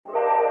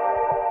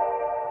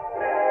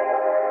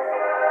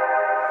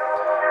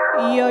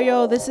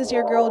Yo, this is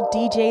your girl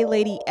DJ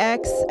Lady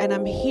X, and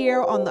I'm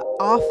here on the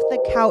Off the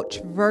Couch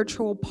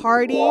virtual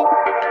party,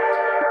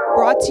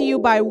 brought to you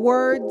by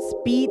Words,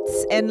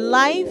 Beats, and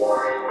Life.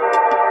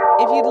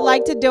 If you'd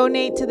like to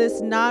donate to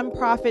this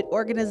nonprofit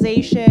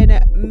organization,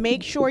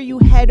 make sure you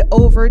head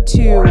over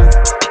to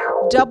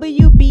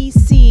wbclinc.org/act.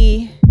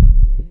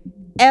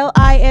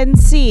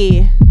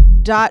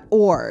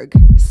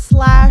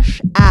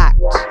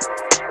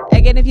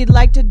 Again, if you'd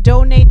like to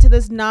donate to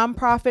this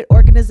nonprofit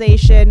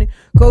organization,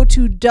 go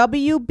to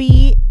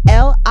wblinc.org/act.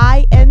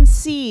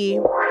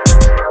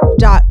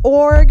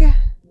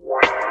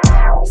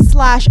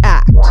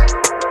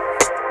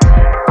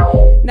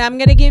 Now I'm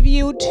going to give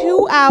you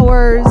 2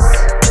 hours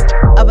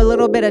of a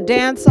little bit of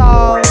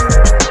dancehall,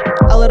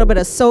 a little bit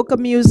of soca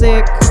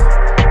music.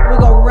 We're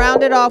going to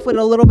round it off with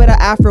a little bit of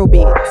Afro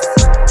beats.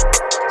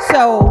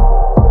 So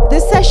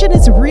this session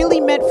is really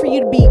meant for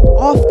you to be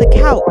off the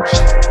couch.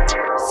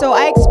 So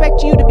I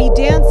expect you to be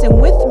dancing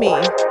with me,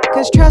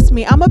 because trust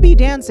me, I'm going to be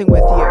dancing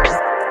with you. All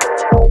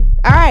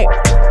right,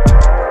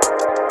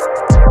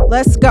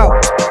 let's go.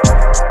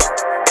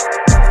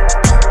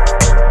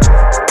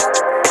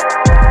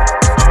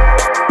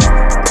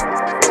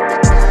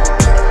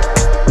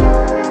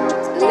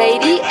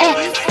 Lady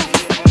X.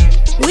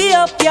 We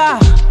up, yeah,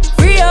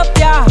 free up,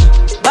 yeah.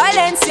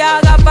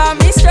 Balenciaga for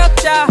me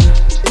structure.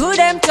 Good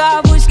them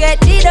carbush get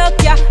lit up,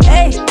 yeah.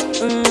 Hey,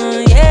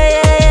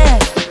 yeah.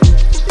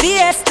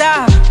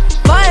 Fiesta,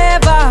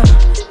 forever,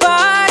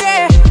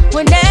 party,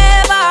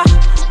 whenever,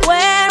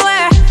 when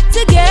we're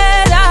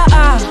together.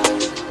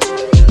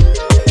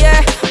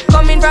 Yeah,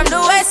 coming from the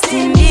West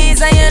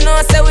Indies, and you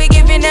know, so we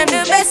giving them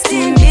the best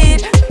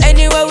indeed.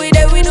 Anywhere we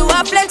there, we do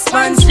a flex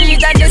pan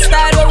street. And the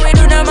style what we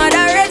do, no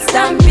matter red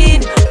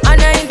stampede.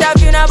 And I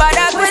interview, nobody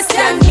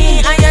question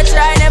me. And you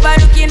try, never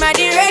look in my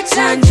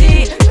direction,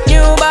 G.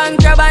 New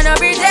bank job and a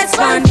bridges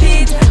fan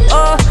beat.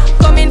 Oh,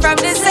 coming from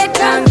the set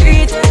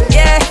concrete,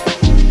 yeah.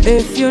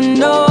 If you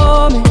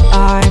know me,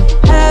 I'm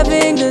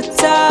having the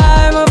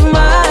time of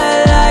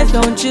my life.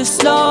 Don't you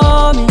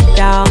slow me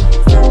down.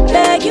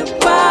 Beg you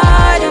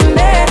pardon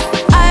me.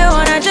 I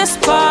wanna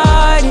just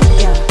party,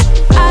 yeah.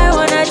 I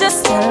wanna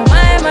just tell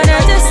my man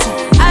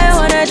I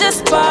wanna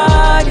just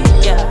party,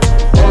 yeah.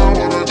 I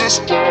wanna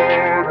just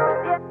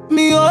party.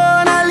 Me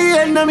own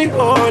alien, na me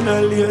own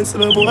alien. So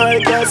no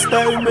boy can't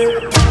style me.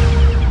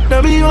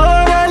 Na me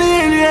own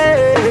alien,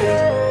 yeah.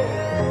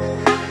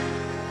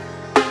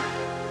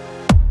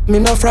 Me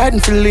no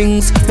frightened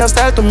feelings, no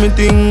style to me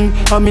thing.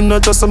 And me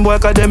not just some boy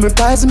cause them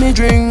replies me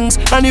drinks.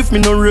 And if me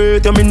no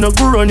rate you, me no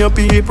go run your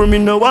people. Me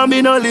no want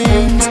me no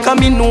links. Cause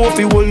me know if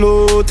you will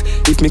out.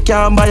 If me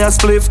can't buy a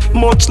spliff,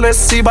 much less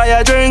see buy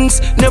a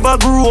drinks. Never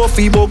grew up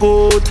fi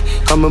bogot.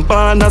 Cause me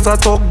born as a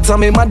thug, and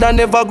me mother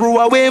never grew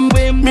a whim.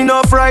 Me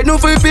no frightened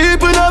for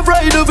people, no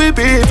frightened for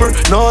people.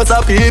 No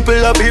some people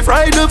that be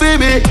frightened for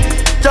me.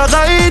 Just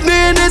hide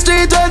me in the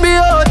street when me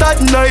out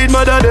at night.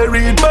 Mother they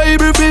read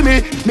Bible for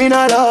me. Me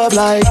no love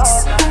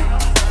likes.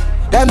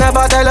 Them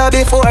never tell her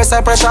before,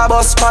 say pressure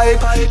bust pipe.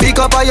 Pick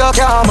up or you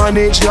can't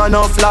manage, you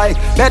enough like.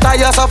 Better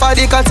you suffer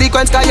the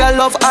consequence cause you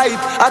love hype.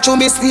 I chew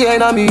me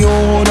staying on me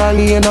own, a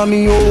lane on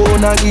me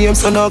own a game.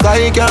 So no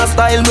guy can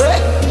style me.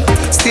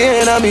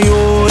 Staying on me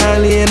own, a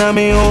lane on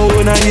me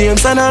own a game.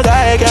 So no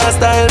guy can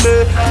style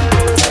me.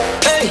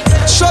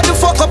 Shut the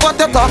fuck up what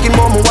they're talking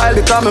about me while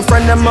because my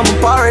friend them a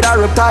parrot or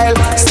reptile.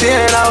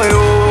 Staying on we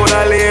own,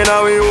 a lane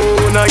on we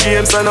own a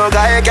game. So no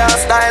guy can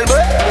style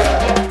me.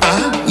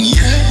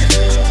 Yeah.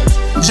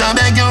 Jah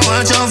beg you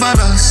watch over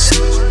us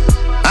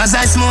as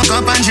I smoke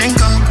up and drink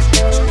up.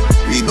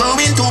 We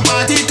going to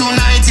party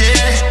tonight,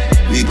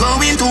 yeah. We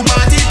going to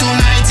party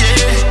tonight,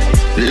 yeah.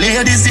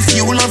 Ladies, if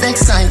you love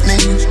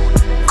excitement,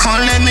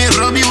 come let me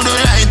rub you the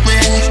right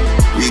way.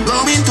 We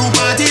going to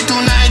party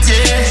tonight,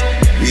 yeah.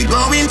 We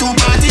going to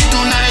party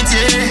tonight,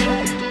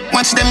 yeah.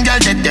 Watch them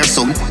girls that they're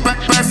so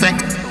perfect.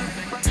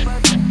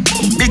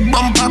 Big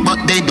bumper,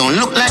 but they don't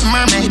look like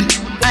mermaid.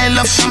 I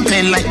love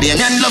champagne like them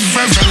and love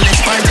virgin,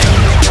 let's party.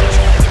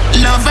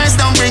 Lovers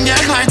don't bring your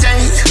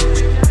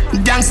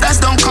heartache. Gangsters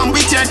don't come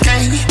with your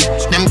cake.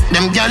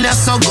 Them girls are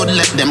so good,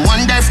 let them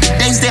wonder if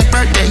today's their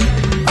birthday.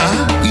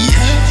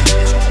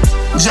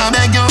 Yeah. Jah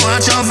beg you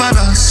watch over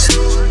us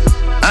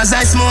as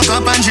I smoke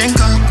up and drink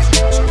up.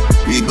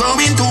 We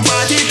going to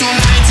party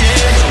tonight,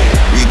 yeah.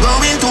 We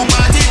going to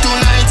party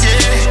tonight,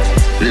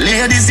 yeah.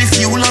 Ladies, if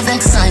you love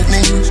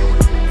excitement,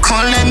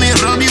 come let me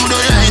rub you the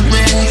right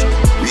way.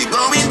 We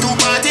going to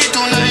party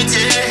tonight,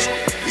 yeah.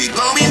 We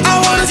going to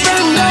party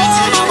tonight,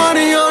 yeah.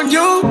 Money on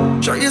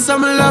you, show you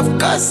some love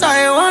cause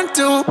I want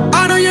to.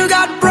 I know you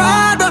got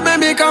pride but make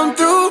me come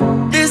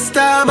through. This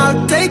time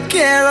I'll take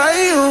care of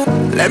you.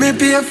 Let me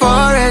pay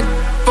for it,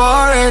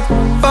 for it,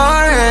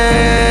 for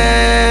it.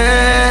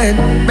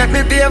 Make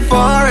me pay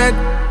for it,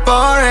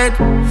 for it,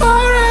 for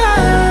it.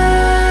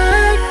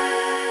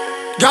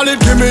 Girl, it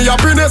give me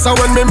happiness and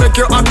when me make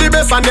you at the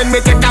best. And then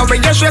me take away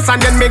your stress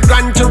and then me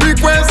grant your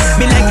request.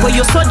 Me like what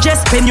you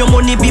suggest, spend your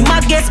money be my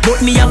guest.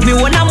 But me have me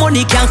one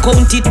money, can't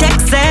count it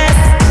excess.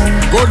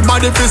 Good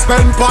body fi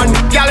spend pon.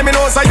 Girl, me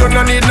know so you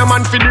no need no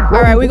man fi the.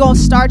 All right, we're gonna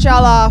start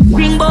y'all off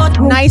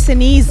nice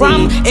and easy,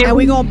 and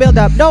we're gonna build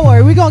up. Don't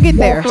worry, we're gonna get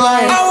there. I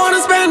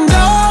wanna spend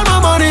all my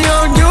money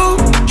on you.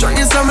 Show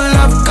you some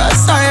love,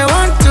 cause I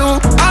want to.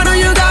 I know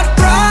you got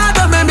pride,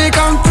 but maybe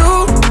come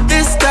through.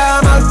 This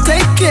time I'll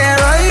take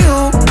care of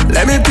you.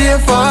 Let me pay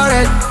for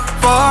it,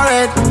 for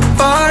it,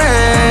 for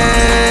it.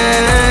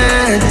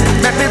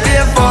 Let me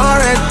pay for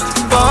it,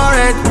 for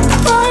it,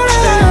 for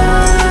it.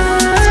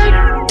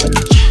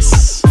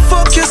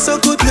 Fuck you so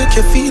good, make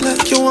you feel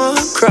like you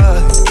wanna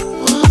cry.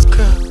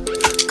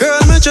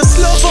 Girl, me just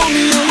love on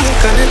me and you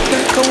connect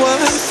like a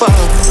Wi-Fi.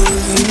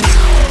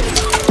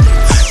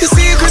 Your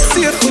secret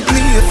safe with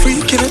me, a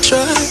freak in a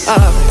try.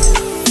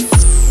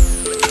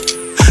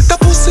 That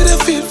pussy that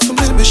feel for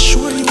me, be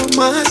sure you on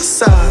my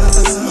side.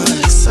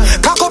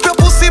 Cock up your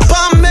pussy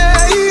pa me,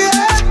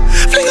 yeah.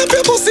 Fling up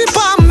your pussy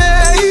pa me,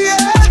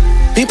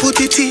 yeah. Me put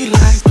it in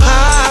like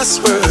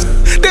password.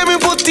 Then me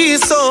put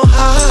it so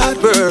hard,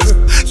 bro.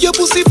 Your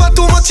pussy for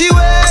too much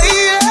away,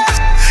 yeah.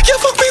 You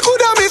fuck me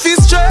good and me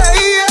feel straight,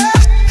 yeah.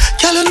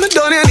 Girl, me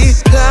done you need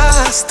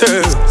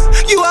plaster.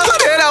 You are my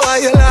head, why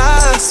you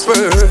last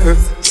word.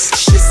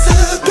 She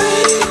said,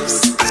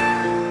 babes,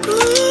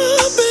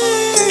 oh,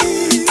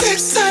 babe,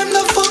 takes time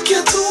to fuck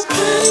you too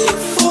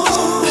painful.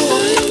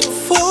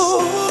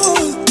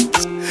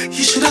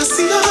 You should have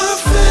seen her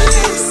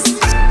face.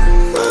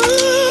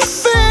 Her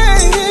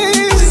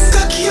face. We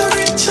cocky or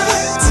rich,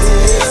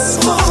 tears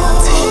fall.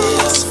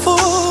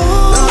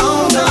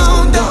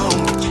 Down.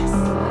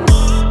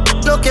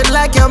 Looking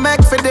like you're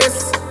meant for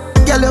this.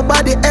 Girl, your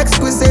body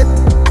exquisite.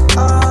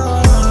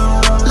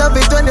 Love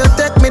it when you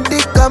take me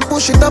dick and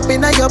push it up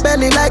in your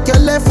belly like you're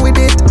left with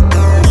it.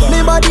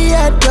 Me body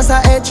head, just a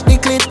edge the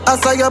clit. I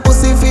saw your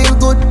pussy feel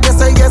good,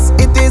 yes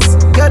it is.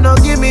 You know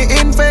give me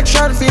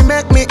infection, fi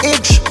make me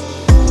itch.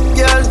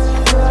 Girl,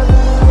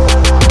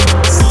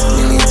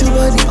 stimulate your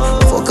body,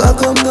 fuck her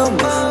come down.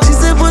 She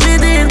said push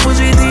it in,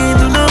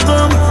 do not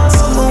come.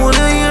 Someone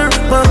wanna hear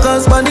my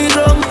cause on the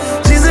drum.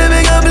 She said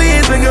beg you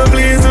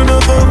please, do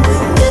not come.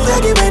 If I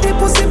give me the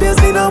pussy,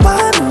 baby, no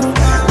man.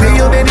 May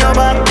you bend your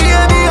back,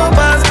 baby, your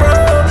pass, bro.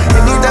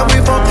 Anytime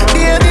we fuck,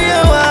 baby,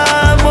 you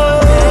want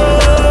more.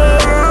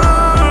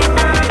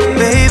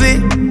 Baby,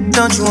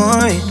 don't you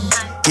worry.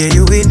 Yeah,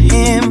 you with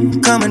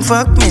him, come and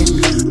fuck me.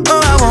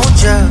 Oh, I won't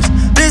judge,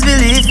 please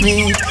believe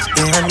me.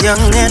 Yeah, I'm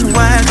young and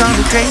wild,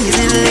 gone crazy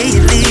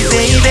lately,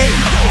 baby.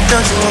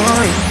 Don't you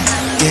worry.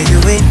 Yeah, you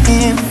with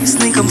him,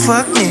 sneak and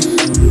fuck me.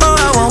 Oh,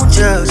 I won't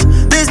judge,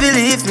 please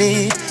believe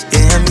me.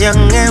 Yeah, I'm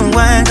young and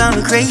wild,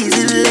 gone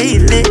crazy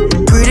lately.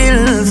 Pretty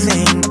little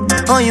thing,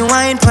 oh, you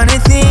wine funny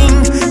thing.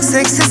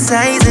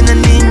 Exercising, I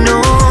need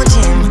no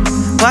gym.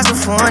 What's the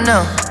phone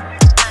now?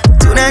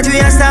 Tonight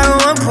we are starting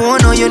one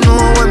porno, you know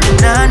what me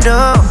not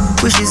do.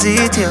 Wish is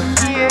it, yeah.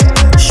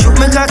 Shoot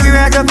me cocky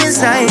right up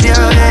inside,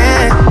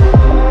 yeah.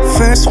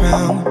 First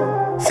round,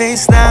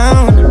 face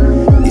down.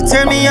 You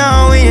turn me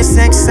on with your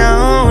sex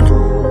sound.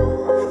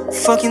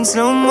 Fucking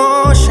slow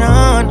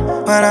motion,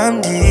 but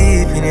I'm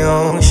deep in the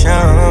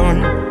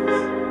ocean.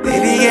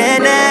 Baby,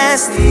 get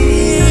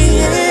nasty,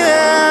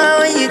 yeah,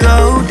 when you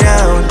go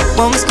down.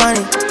 Bum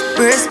spanning,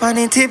 breast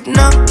spanning, tip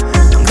now.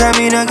 Sometimes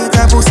you don't get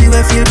that pussy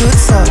where feel good,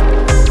 so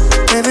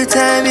every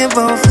time you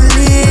both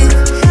leave,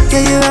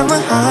 yeah, you have my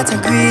heart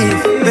and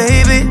grief.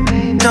 Baby,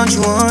 don't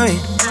you worry.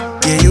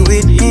 Yeah, you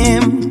with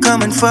him,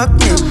 come and fuck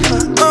me.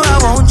 Oh, I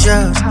won't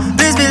judge,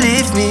 please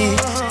believe me.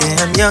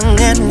 Yeah, I'm young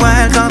and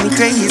wild, call me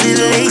crazy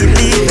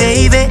lately,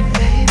 baby.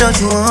 Don't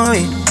you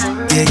worry.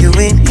 Yeah, you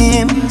with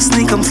him,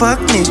 sneak and fuck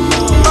me.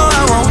 Oh,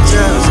 I won't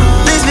judge,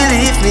 please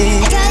believe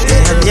me.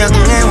 Yeah, I'm young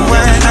and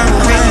wild, I'm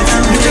crazy.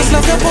 You just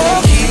love your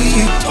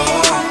boogie.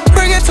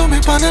 Bring it to me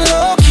on the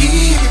low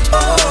key.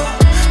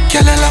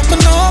 Girl, I love my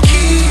no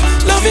key.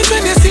 Love it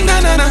when you sing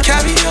that and I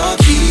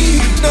karaoke.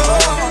 No,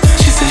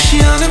 she says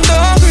she on them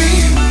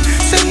doggy.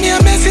 Send me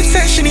a message,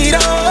 say she need a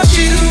OG.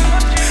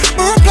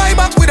 Reply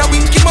back with a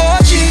winky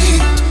emoji.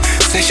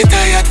 Say she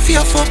tired for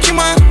your fucking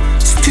man.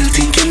 Still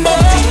thinking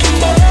about.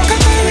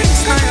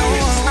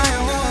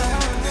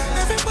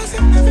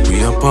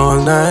 We up all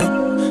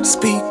night,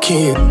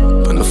 speaking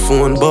on the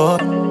phone, boy,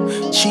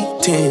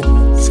 cheating.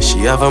 Say she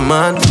have a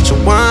man, but you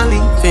want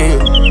leave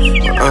him.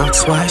 I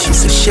ask why, she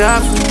said she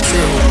have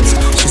reasons.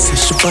 She said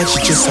she bad, she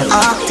just an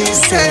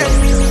artist.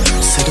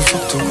 Say the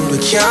fuck too good, we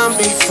can't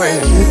be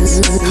friends.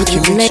 How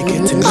can you make she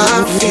getting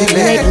my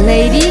feelings?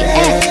 Lady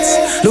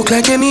X. Look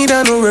like you need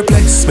a new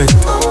replacement.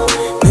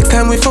 Next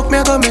time we fuck, me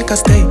I gonna make a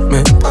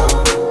statement.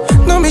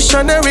 No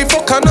missionary,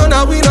 fuck and none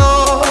of we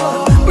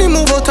know. Me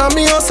move out of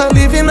me house and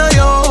live in a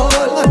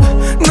yard.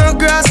 No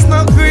grass,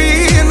 no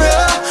green,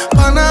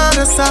 on the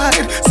other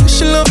side. Say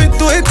she love it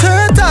to it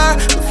hurt her.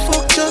 The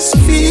fuck just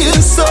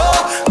feels so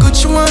good,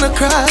 she wanna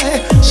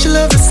cry. She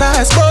love the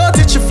size, but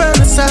it she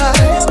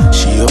fantasize.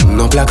 She open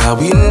up like a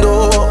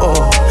window,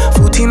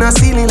 foot in a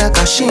ceiling like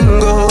a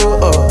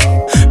shingle.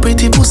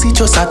 Pretty pussy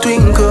just a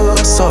twinkle,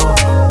 so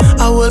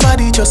I whole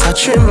body just a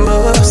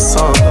tremble.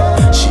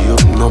 She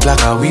open up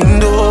like a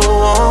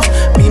window.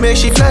 Me make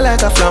she fly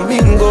like a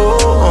flamingo.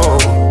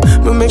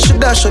 Me make she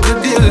dash at the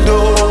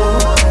dildo.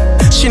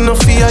 She no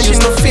fear, she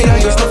no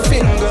finger.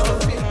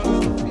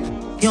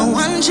 You're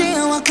one G,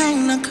 what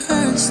kind of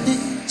curse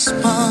this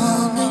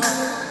morning?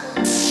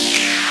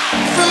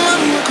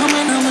 Remember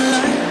coming on my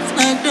life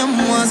like them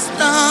was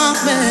stop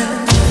me.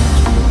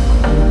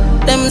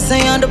 Them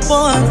say I'm the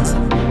boys,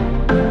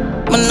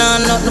 man,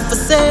 I'm nothing for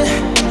say.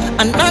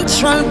 A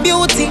natural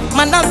beauty,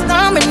 man, I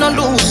star me no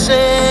lose.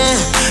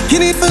 You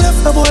need to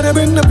left the boy to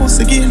bring the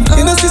pussy in.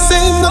 You know she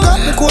saying no got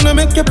the corner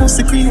make your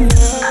pussy clean.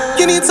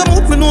 You need some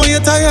hope, me know you're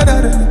tired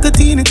of the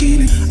teeny.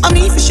 I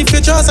mean, if she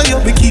fit jaws of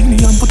your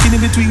bikini, I'm putting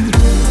in between.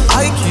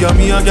 I care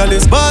me a girl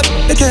is bad.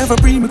 They can't ever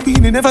bring me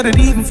queen. They never did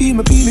even feel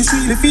my penis,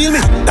 really feel me.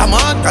 That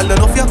man, girl,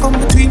 enough you come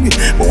between me.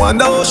 But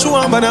wonder how she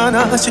want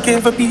banana, she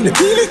can't ever feel it.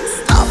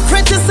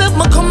 Apprentice if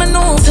me coming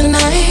home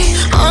tonight.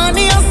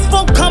 Honey, I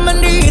spoke, come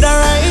and need a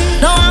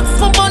right. No ask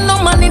for but no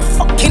money,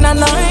 fucking a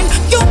line.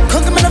 You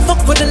can't give me the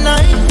fuck with the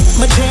nine.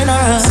 My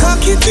generous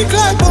cocky thick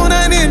like bone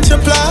and inch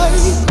apply.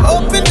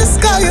 Up in the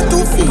sky, you're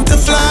 2 feet to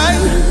fly.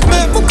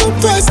 Make me come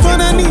twice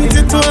when I need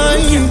it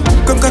twine.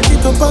 Come cock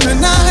it up on a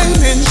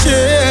 9-inch,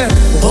 yeah.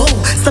 Whoa,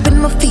 stopping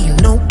my feel,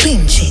 no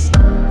pinching.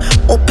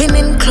 Open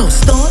and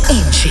close, 4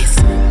 inches.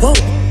 Whoa,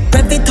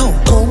 rev it out,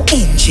 go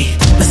inches.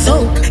 My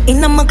soak,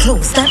 in my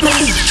clothes, that my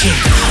leeching.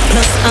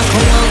 Plus I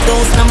come out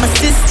those, now my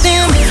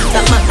system.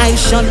 That my eyes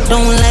shut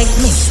down like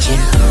mischief.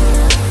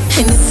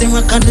 Hennessy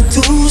rock on the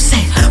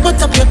Tuesday. What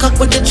up your cock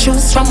with the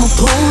juice from a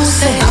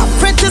pussy?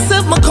 Apprentice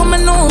if me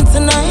coming home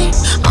tonight.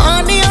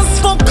 Honey and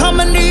smoke, come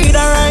and need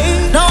a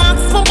ride. No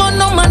ask for but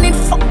no money,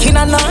 fucking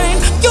a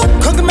line. You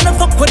can't give me the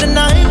fuck with a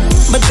nine.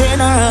 My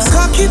generous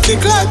cocky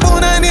thick like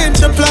bone and inch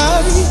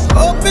apply.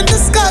 Up in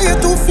the sky, you're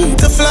 2 feet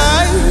to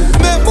fly.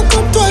 Make me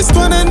come twice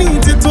when I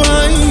need it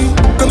twine.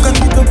 Come cock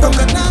it up, come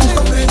cock it up.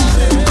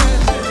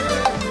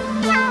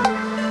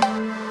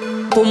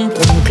 Pum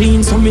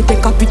clean, so me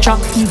take a picture.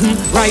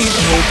 Right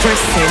now, press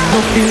send, no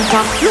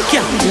filter. Look ya,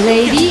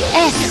 Lady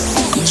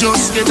X.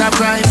 Just get a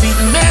private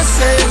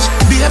message.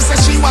 Babe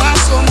says she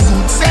wants some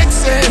good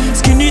sex.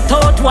 Skinny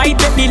thought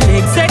white, let me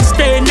legs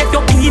extend. Let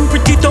your clean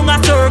pretty tongue a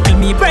circle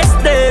me breast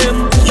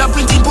them. Your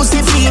pretty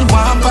pussy feel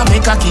warm, but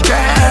make a kick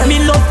girl. Me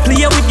love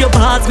play with your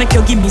balls, make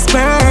you give me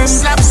sperm.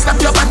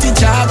 Slap your body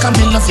jack, and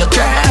me love your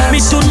curves.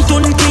 Me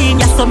tun clean,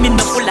 yeah, so me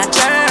no full of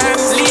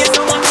germs.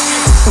 Later on.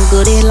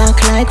 Goody lock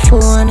like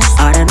phone.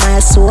 Out of my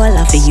soul,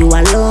 I feel you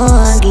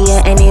alone. Give you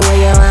anywhere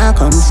you want,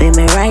 come see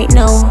me right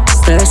now.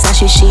 First as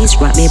she's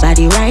wrap me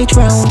body right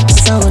round.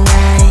 So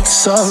nice,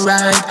 so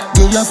right.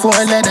 Give your 4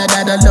 letter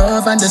that the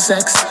love and the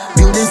sex.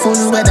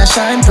 Beautiful weather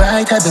shine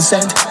bright, heaven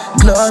sent.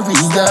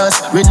 Glorious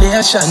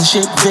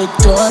relationship,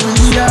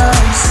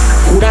 victorious.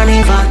 Coulda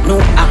never, no,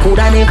 I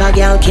coulda never.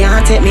 Girl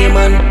can't take me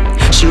man.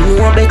 She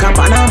know back up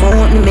on a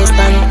mountain, me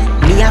stand.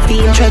 Me a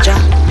feel treasure.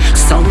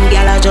 Some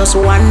girl are just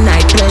one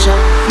night pleasure.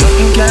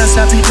 Nothing can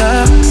stop it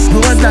up.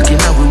 Road blocking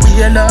now we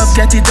real love,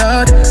 get it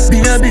out.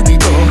 Baby, we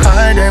go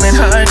harder and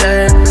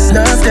harder.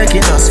 Love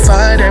taking us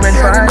farther and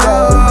farther.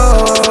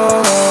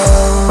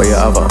 What you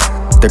have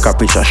take a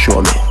picture,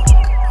 show me.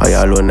 Are you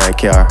alone in a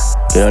car?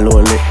 You not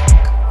lonely?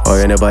 Or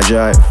you never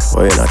drive?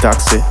 Or you in a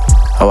taxi?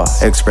 Our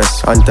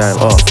express on time,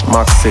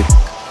 maxi.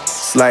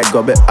 Slide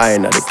go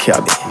behind the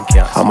cabin.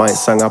 I might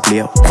sing a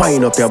play,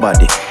 wind up your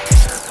body.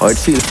 How it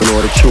feels to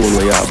know the tune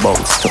where you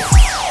bounce to.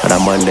 And a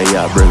man there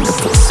you bring the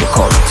pussy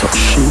come to.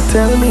 She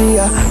tell me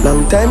a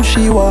long time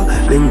she wa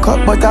link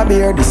up but I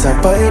bear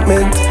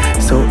disappointment.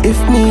 So if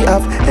me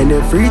have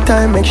any free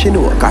time make she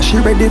know, cause she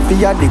ready for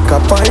your dick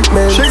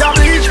appointment. She a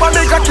bleach for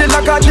the cocky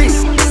like a G.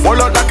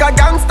 Roll out like a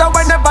gangster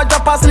whenever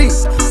drop asleep.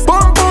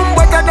 Boom boom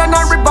wetter than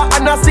a river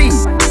and a sea.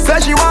 Say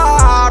she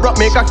wa rock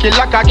me cocky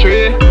like a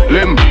tree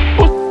limb.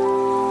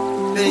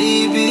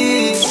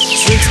 Baby,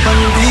 tricks on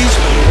the beach,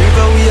 on the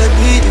river we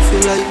agree if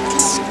you like.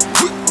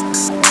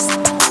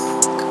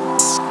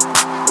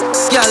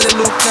 Girl, you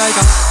look like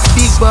a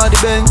big body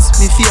Benz.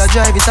 Me fear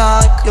drive it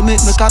hard. You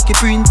make me cocky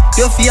print.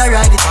 You fear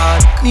ride it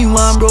hard. Me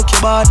one broke your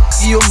bad.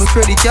 Give me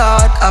credit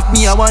card. Have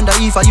me I wonder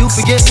if you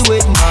forget the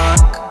wedding man.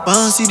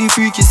 Want see the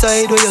freaky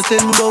side where you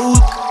tell me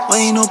about.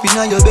 Wine up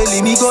inna your belly,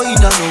 me go in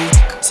and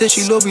out. Say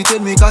she love it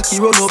when me cocky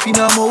run up in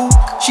her mouth.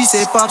 She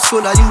say pops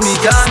cola you me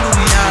can't do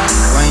me hard.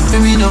 Wine for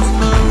me now,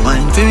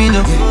 wine for me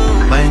now,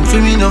 wine for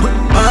me now.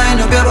 Wine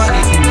up your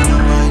body for me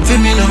now, wine for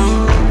me now,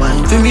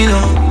 wine for me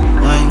now,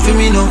 wine for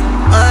me now.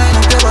 Wine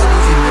up your body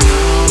for me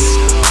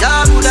now.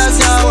 Yeah, good as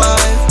your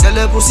wife. Tell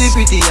her pussy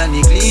pretty and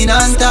it clean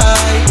and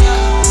tight.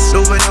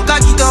 Love when you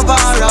cock it up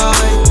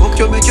alright. Hope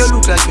you make you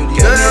look like you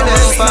the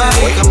girl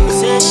fight.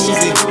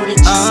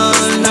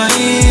 All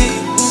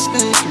night.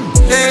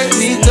 Let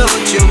me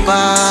touch your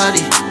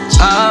body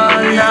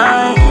all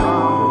night.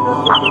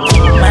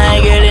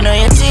 My girl, you know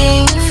you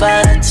think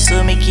fat,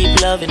 so me keep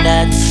loving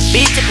that.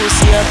 Beat the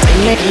pussy up,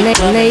 make it keep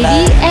coming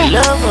back.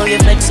 Love how you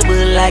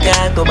flexible like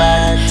a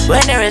cobalt.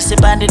 When you rest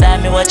upon the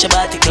dime, me watch your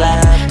body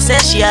clap. Say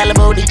she all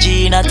about the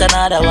G, not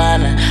another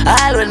one.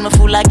 All when me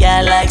fool a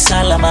girl like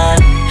Solomon.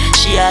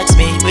 She asks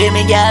me, where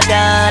me girl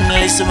gone?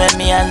 Listen when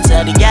me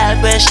answer the girl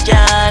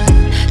question.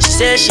 She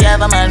says she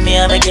have a man, me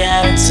have a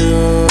girl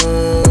too.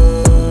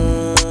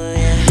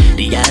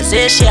 The girl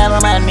says she have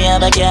a man, me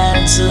have a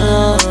girl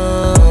too.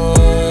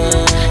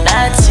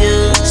 That's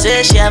you.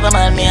 Say she have a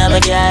man, me have a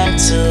girl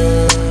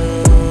too.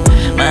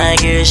 My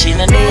girl, she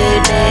no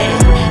need me.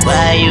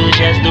 Why you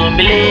just don't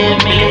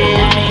believe me?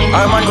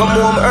 Our man come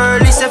home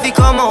early, say fi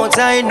come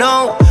outside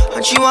now.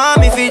 And she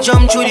want me fi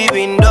jump through the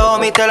window.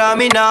 Me tell her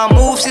me nah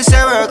move, she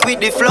say work with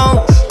the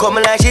flow. Come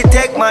like she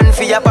take man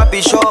fi a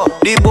papi show.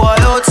 The boy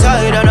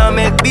outside and I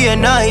make be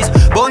nice.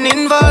 Bone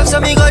involved, so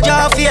me go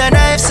draw fi a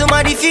knife.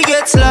 Somebody fi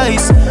get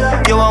slice.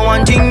 You want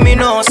one thing me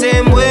know,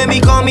 same way me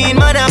come in,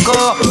 man I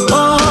go.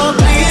 Oh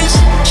please,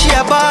 she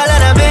a ball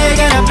and a beg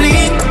and a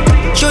plead.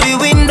 Through the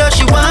window,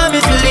 she want me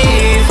to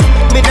leave.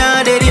 Me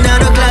nah dead in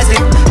no classic.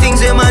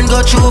 Things a man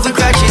go through for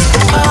crashes.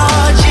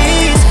 Oh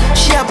jeez,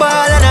 she a ball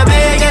and a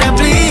beg and a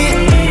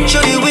plead.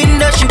 Through the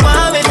window, she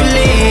want me to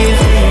leave.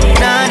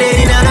 Nah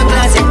dead in no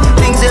classic.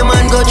 Things a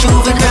man go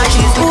through for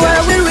crashes.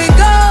 Where will we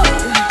go?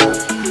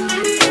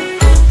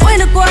 When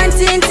the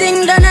quarantine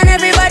thing done and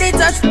everybody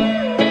touch.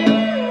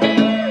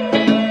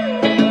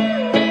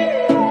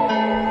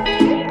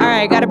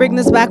 Alright, gotta bring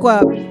this back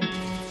up.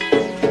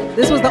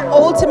 This was the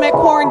ultimate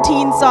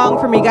quarantine song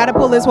for me. Gotta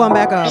pull this one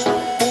back up.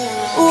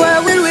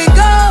 Where will we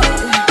go?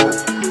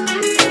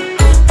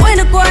 When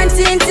the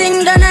quarantine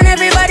thing done and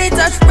everybody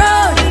touch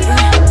road.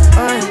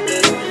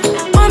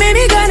 Oh,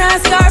 maybe gonna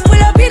start.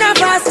 Pull up in a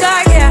fast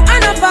car, yeah.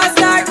 And a fast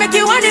start. Make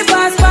you want the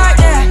fast part,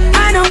 yeah.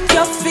 I know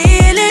you're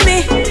feeling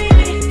me.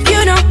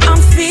 You know I'm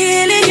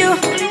feeling you.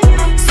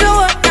 So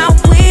what now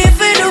we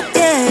feel do,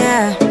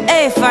 yeah.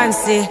 Hey,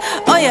 fancy.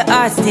 Oh, your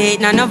heart state,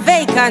 now no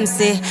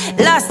vacancy.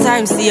 Last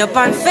time, see you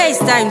on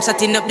FaceTime,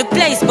 shutting up the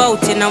place,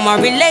 bout in our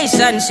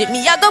relationship.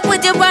 Me, I go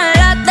put you on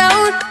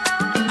lockdown.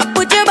 I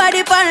put your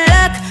body on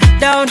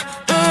lockdown.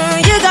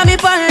 You got me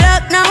on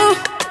lock now.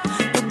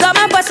 You got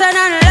my passion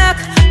on lock.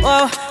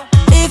 Oh,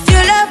 if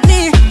you love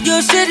me,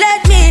 you should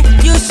let me.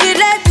 You should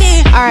let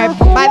me. Alright,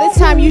 by this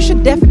time, you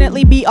should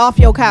definitely be off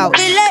your couch.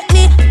 Let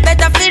me,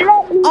 better feel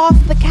off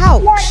the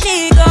couch.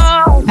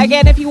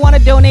 Again, if you want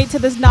to donate to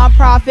this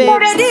nonprofit,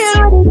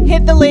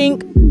 hit the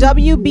link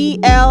wblinc.org/act.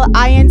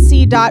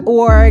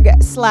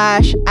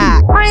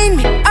 Find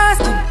me,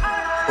 ask them,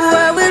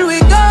 where will we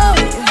go?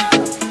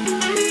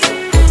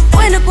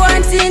 When the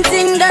quarantine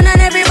thing done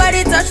and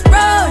everybody touch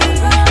road.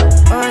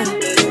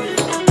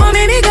 Oh,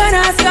 maybe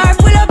gonna start.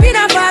 Pull up in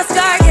a fast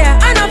car, yeah.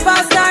 I know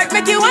fast start.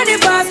 Make you want the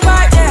fast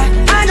part, yeah.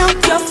 I know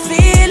you're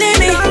feeling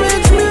me.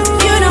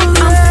 You know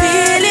I'm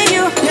feeling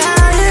you.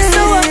 So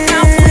what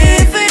now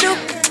we fi do?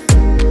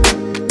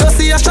 Don't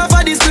see a shop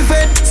for this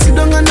buffet. Sit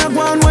down on the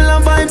ground while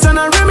I'm vibes and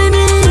I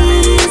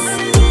reminisce.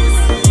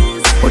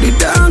 But the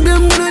dog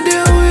them wanna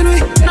deal with me.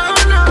 No.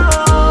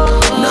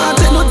 Nah,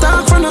 take no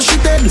talk from no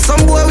shit head.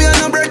 Some boy we are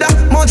no brother,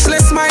 much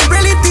less my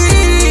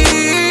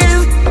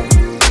relative.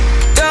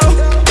 Yo,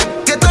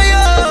 get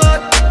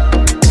tired.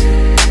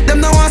 Them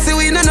no want see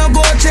we no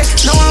go check.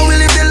 Now I will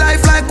live the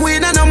life like we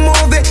no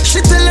movie. She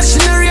tell us she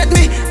no rate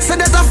me, say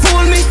that I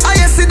fool me.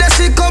 I see that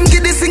she come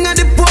get this thing at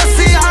the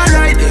pussy.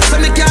 Alright, so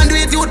me can't do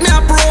it, youth me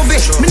approve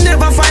it. Me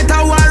never fight a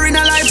war in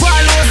a life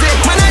I lose it.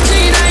 Man I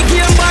cheat, I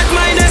can't bad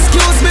mind,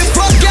 excuse me.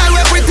 Fuck girl,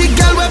 we pretty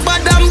girl, we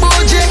bad and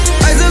bougie.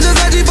 I say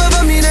just a jeep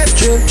over me next.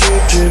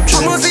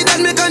 I must see that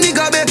make a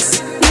nigga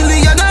vex.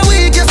 Million a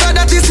week, yes so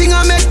that this thing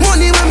I make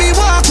money when me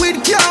walk with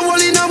can't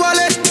hold in a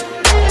wallet.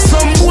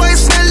 Some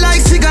boys smell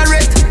like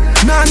cigarette.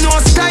 Nah no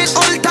style,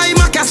 all time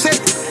a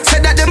cassette.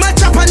 Said that them a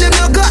chop and them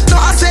no got no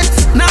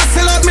assets. Now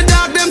sell out me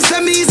dog, them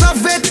say me is a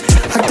vet.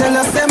 I tell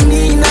us them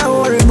me now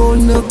worry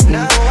about no.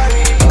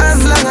 As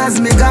long as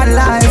me got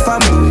life,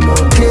 I'm doing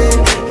okay,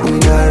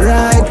 doing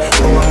alright.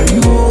 How are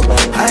you?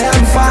 I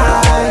am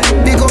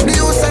fine. Big up the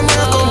house and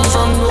where I come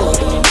from.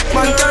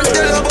 Man can't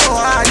tell about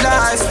hard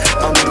life.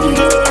 I'm doing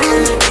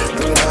okay,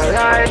 doing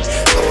alright.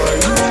 How are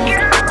you?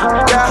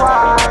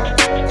 Yeah.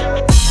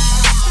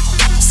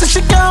 So she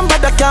can't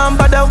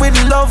bother with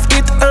love,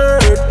 it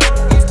hurt.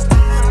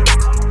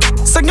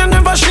 So you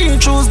never she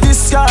choose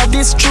this guy,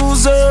 this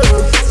chooser.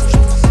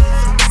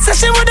 Say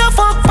she woulda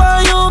fuck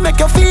for you, make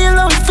you feel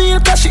how you feel,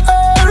 cause she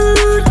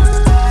hurt.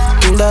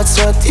 That's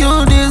what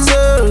you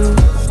deserve,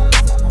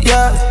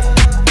 yeah.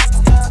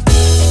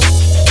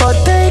 But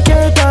take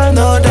your time,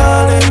 no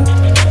darling.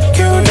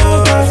 You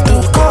don't have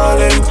to call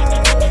him.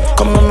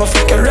 Come on, my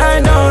fucker,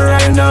 right now,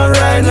 in the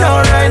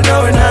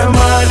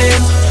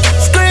morning.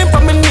 Scream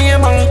for my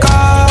name and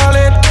call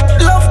it.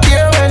 Love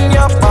here when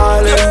you're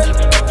falling.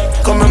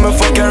 Come on, my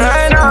fucker,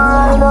 right now.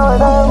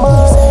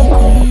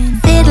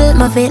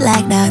 My feet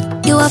like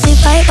that. You have to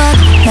fight back,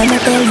 let me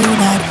tell you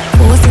that.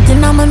 Oh,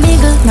 sitting I'm a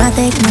mingle, not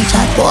take no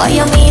chat. Boy,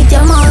 you meet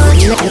your much.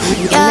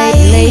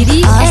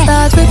 Lady I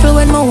start ripple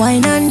when my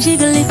wine and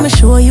jiggle. If me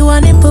show you a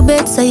nipple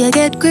bed, so you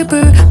get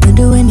gripper. Me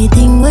do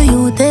anything where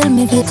you tell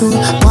me to.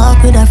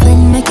 Walk with a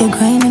friend, make you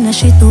grind in a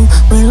shit too.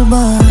 Well,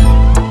 boy.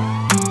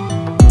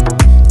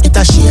 It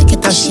a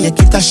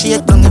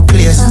shake down the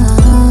place.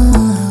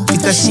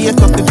 It a shake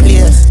up the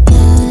place.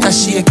 It a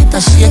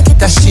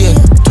shake.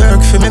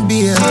 Twerk for me,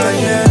 beer.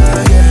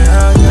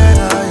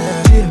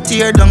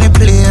 Tear down the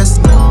place.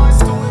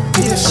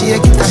 It a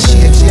shake.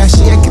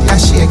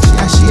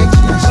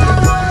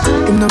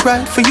 Him no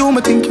right for you,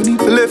 I think you need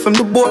to live from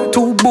the boy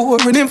too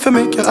boring. Him for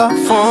make you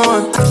have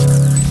fun.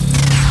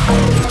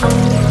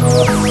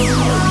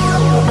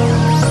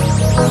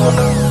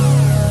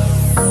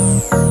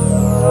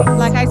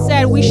 Like I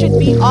said, we should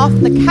be off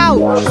the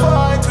couch.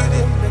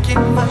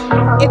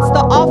 It's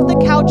the Off the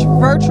Couch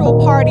virtual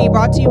party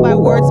brought to you by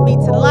Words Beat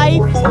to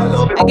Life.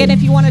 Again,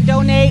 if you want to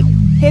donate,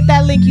 hit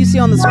that link you see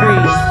on the screen.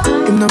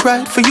 Him no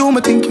right for you,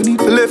 I think you need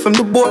to live from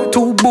the boy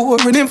too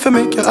boring. Him for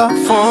make you have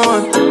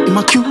fun. Him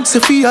a cute, say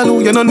feel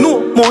you no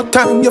know more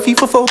time. You feel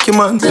for fuck your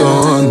man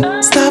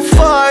done. Stop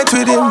fight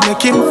with him,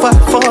 make him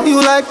fight for you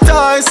like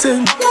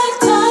Tyson.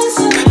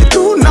 You're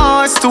too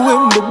nice to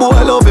him, the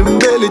boy love him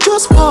barely,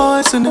 just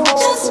poison him.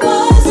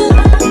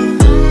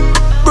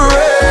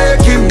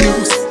 Breaking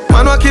news,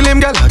 man wa kill him,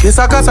 girl. I guess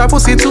I got her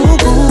pussy too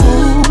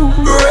good.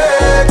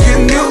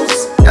 Breaking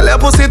news, girl, your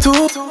pussy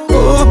too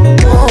good.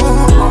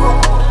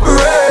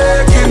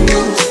 Breaking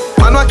news,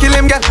 man wa kill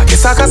him, girl. I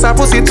guess I got her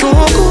pussy too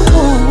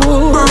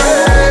good.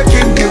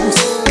 Breaking news.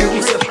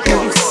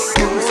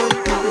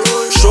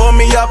 Show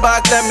me your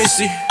back, let me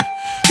see.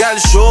 Girl,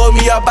 show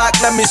me your back,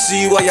 let me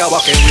see what you're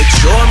walking with.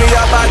 Show me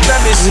your back, let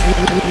me see.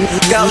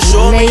 Girl,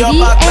 show me your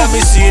back, let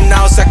me see.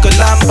 Now second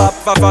lamb up,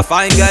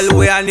 fine girl,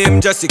 we her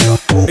name Jessica.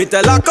 Me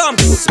tell her come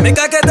close, make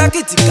her get a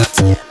kitty cat.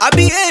 I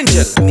be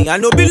angel, me I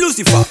no be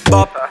Lucifer.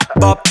 Bop,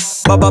 bop,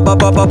 bop, bop, bop,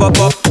 bop, bop,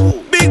 bop.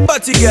 Big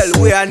body girl,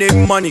 we her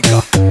name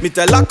Monica. Me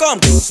tell her come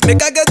close,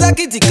 make her get a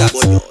kitty cat.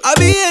 I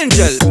be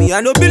angel, me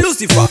I no be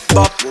Lucifer.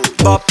 Bop,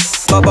 bop,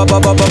 bop, bop,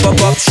 bop, bop, bop,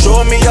 bop.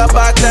 Show me your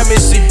back, let me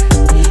see.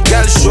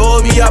 Girl,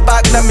 show me your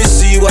back, let me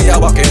see what you're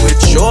walking with.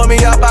 Show me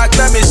your back,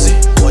 let me see.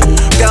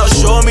 Girl,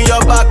 show me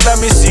your back, let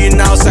me see.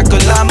 Now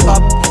second lamb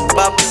up,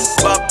 bop,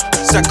 bop.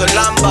 Second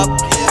lamb up,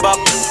 bop,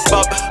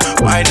 bop.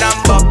 Wine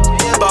and bop,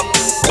 bop,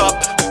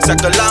 bop.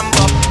 Second lamb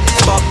up,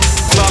 bop,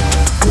 bop.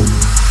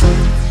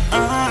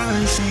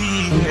 I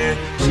see her,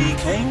 she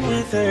came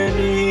with her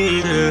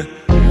leader,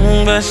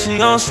 but she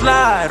gon'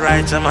 slide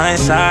right to my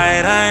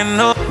side. I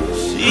know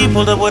she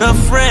pulled up with her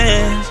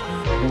friends.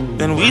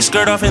 Then we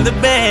skirt off in the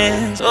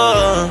Benz.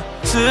 Oh,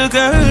 took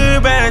her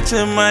back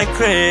to my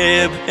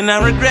crib, and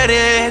I regret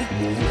it.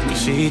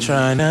 Cause she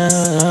tryna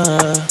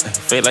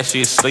feel like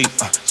she asleep.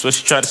 So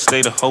she tried to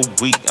stay the whole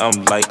week.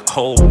 I'm like,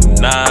 oh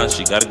nah,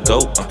 she gotta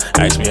go.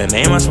 Ask me her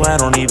name, I swear I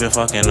don't even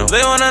fucking know.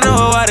 They wanna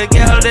know why the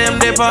girl them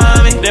dip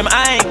on me. Them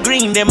I ain't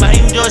green, them I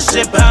ain't just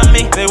ship on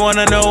me. They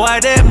wanna know why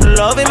them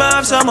love him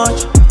off so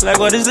much. Like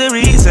what is the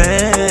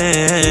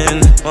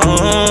reason?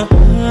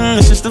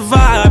 It's just the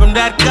vibe, I'm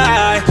that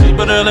guy. She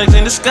put her legs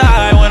in the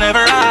sky whenever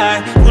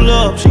I pull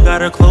up. She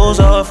got her clothes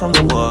off from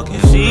the walk,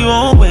 and she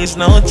won't waste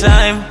no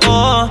time.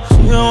 Oh,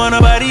 she don't want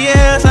nobody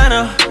else, I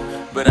know,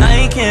 but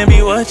I can't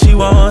be what she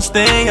wants.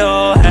 They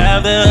all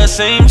have the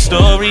same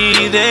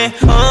story. They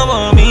all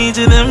want me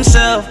to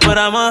themselves, but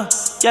I'm a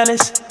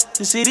jealous.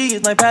 The city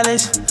is my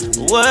palace.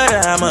 What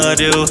I'ma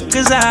do?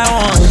 Cause I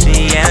want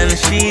she and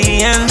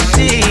she and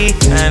she,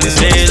 and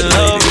they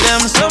love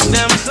them, some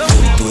them, some.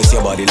 Twist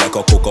your body like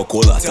a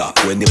Coca-Cola top.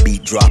 When the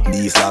beat drop,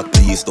 knees lock,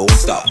 please don't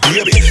stop.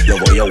 Baby,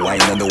 love how you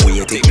whine and the way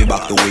you take me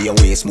back, the way your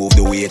waist move,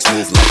 the way it's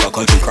move like a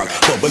country crack.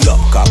 Bubble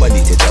up,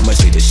 carbonated,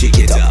 demonstrate the shit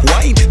it up.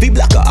 Wine, be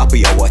black or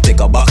happy, I want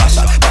take a back a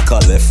shot. Back a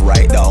left,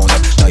 right, down,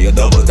 now you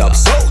double tap.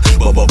 So,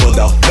 bubble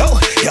down, no,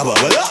 you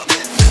bubble up.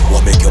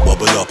 What make you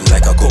bubble up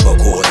like a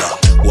Coca-Cola?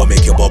 What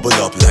make you bubble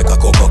up like a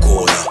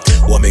Coca-Cola?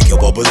 What make you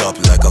bubble up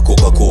like a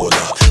Coca-Cola?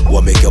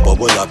 What make you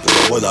bubble up,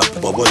 bubble up,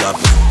 bubble up?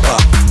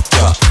 Pop,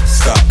 drop,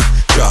 stop,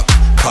 drop,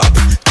 pop,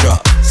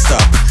 drop,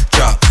 stop,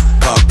 drop,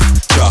 pop,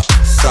 drop,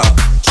 stop,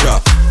 drop,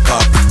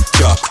 pop,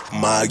 drop.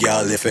 My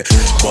girl, if it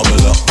bubble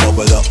up,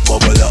 bubble up,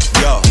 bubble up,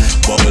 yo.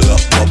 Bubble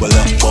up, bubble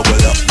up,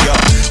 bubble up, yo.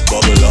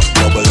 Bubble up,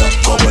 bubble up,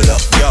 bubble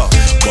up, yo.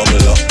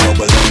 Bubble up,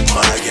 bubble up,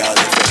 my girl,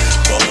 if it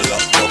bubble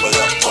up, bubble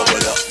up,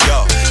 bubble up,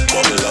 yo.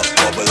 Bubble up,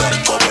 bubble up,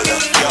 bubble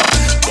up, yo.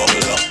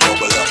 Bubble up,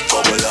 bubble up,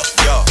 bubble up,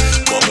 yo.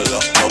 Bubble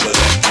up, bubble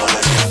up, my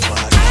girl, my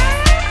girl.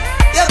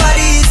 Your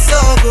body is so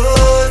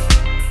good.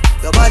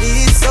 Your body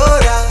is so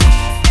right.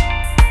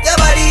 Your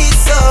body is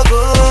so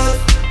good.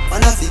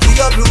 Man, I see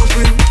your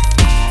blueprint.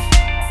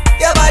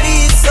 Your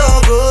body is so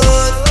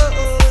good.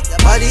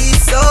 Your body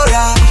is so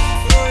right.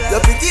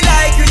 You're pretty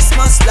like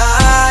Christmas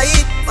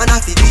light. Man, I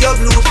see your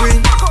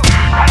blueprint.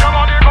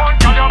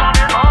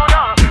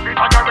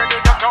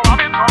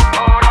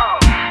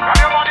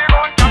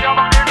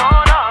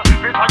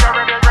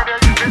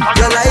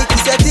 You like you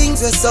say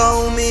things were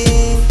so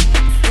mean.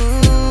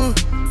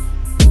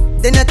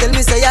 Then you tell me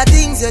me say your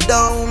things you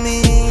don't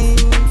mean,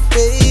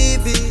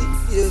 baby.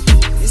 Yeah.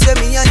 You say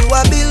me and you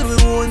a build we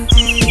one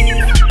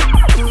team.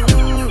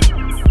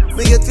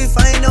 Me get to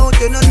find out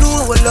you don't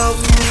know what love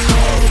me.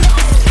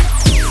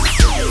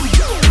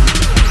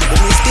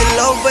 Me still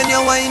love when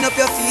you wind up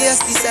your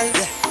fiesty self.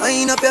 Yeah.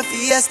 Wind up your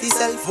fiesty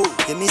self.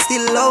 Yeah, me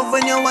still love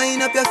when you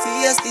wind up your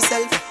fiesty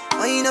self.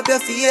 Wind up your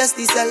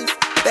fiesty self,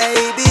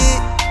 baby.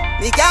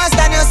 Me can't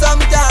stand you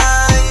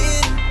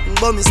sometime,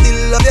 but me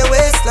still love your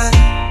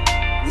waistline.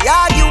 We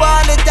argue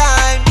all the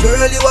time,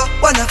 girl, you are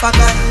one of a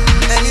kind.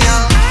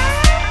 Anyhow,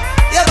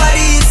 your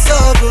body is so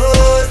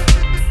good,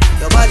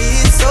 your body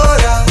is so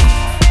right,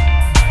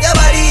 your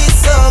body is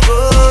so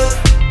good.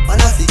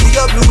 Wanna figure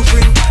your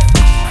blueprint.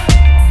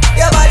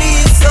 Your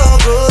body is so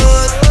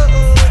good,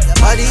 your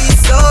body is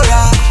so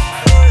right.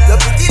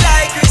 You're pretty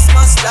like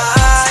Christmas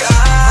light.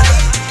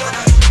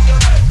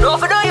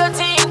 Don't do your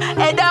thing,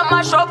 head down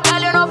mash up,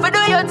 girl. You know for do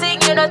your thing,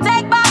 you know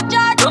take back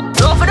charge. Don't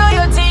for do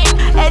your thing,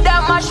 head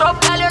down mash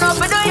up, girl. You know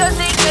for do your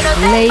thing, you know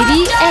take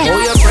Lady back charge. Oh,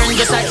 your friend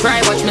just a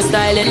try, watch me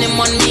style and them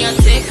on me a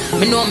tick.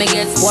 Me know me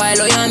get spoiled,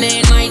 oh you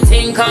mean my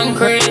thing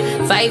concrete.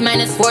 5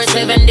 minutes 4,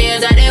 7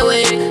 days of the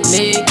week.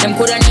 Me, them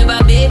coulda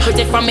never be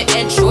pretty from me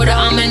head, shoulder,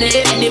 and me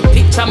neck. Any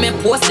picture me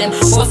post them,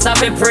 post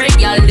up a break,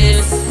 y'all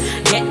this.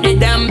 Get the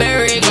damn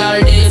berry,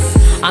 y'all this.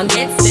 And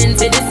get sent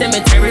to the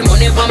cemetery.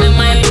 Money for me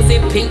mind,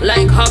 pussy pink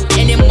like hop.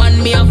 Any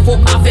man me a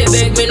fuck off, a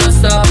beg me no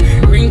stop.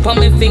 Ring for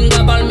me finger,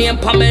 ball me and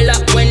Pamela.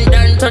 When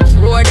done touch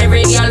road,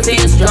 every girl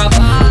face drop.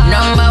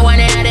 Number 1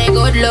 in a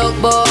good look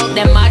book.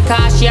 Them mad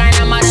cause she and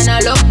a mad and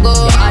a look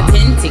good.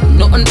 Authentic,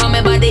 nothing for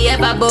me body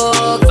ever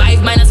book.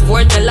 5 minus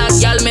 4 till a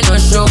girl me no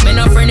show. Me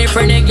no friendly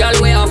girl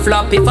way a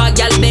flop. If a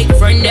girl big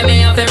friend, them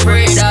me have a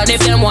free that.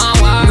 If them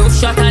want war, no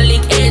shot a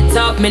lick head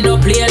top. Me no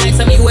play like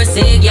some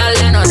USA girl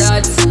and all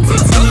that.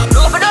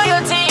 For do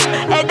your thing,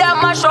 head down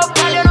mash up,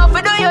 girl. You know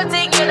for do your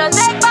thing, you know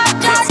take back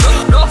charge.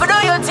 No for do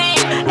your thing,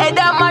 head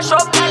down mash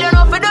up, girl. You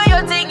know for do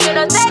your thing, you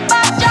know take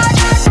back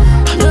charge.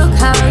 Look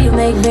how you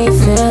make me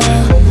feel.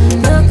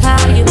 Look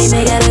how you make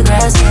me get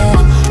aggressive.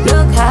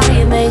 Look how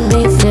you make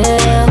me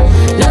feel.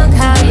 Look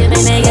how you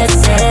make me get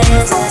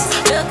serious.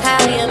 Look how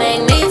you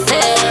make me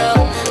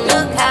feel.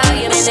 Look how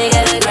you make me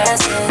get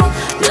aggressive.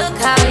 Look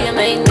how you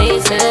make me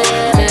feel.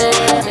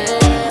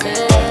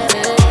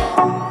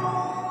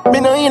 Me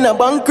no in a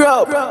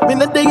bankrupt. Me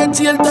no dey a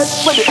jail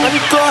touch for the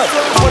handcuff.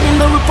 Money in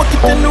my pocket,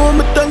 you know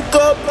me tank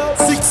up.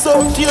 6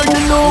 out here, you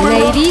know me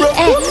Lady X.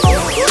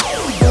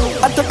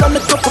 I took on a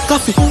cup of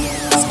coffee.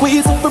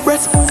 Squeeze up your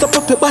breast, cup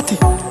up your body.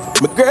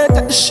 My girl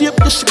got the shape,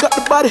 yeah, she got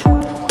the body.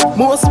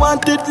 Most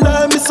wanted,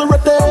 love me so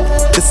right there.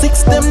 The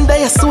 6 them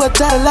there, so I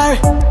try to Larry.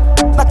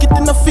 Knock it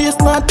in the face,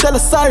 not tell her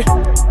sorry.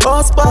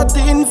 House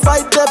party,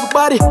 invite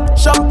everybody.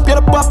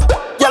 Champagne pop,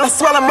 y'all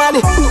swallow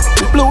money.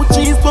 The blue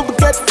cheese, what we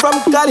get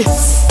from Cali.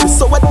 We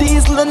saw a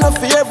diesel enough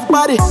for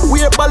everybody.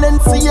 We're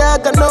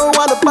Balenciaga, no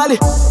one a Bali.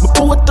 My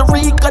Puerto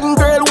Rican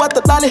girl, what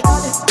a dolly.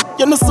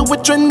 You know, so we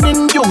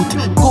trending youth.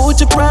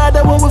 Gucci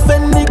Prada, when we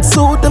Fenix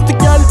suit. And for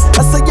y'all,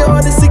 I say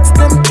you're the 6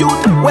 them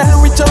cute.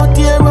 Well, reach out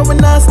here, when we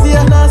nasty.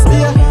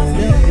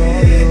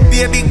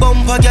 Be a big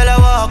bumper, girl, I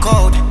walk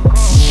out.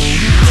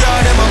 Yeah,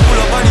 them a pull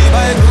up on the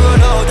bike,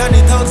 roll out. And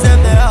the thugs,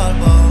 them, they all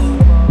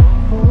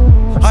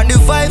bout. And the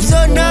vibes so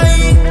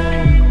nice.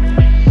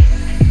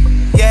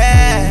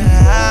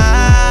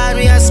 Yeah,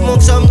 we a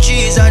smoke some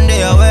cheese and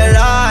they are well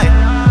high.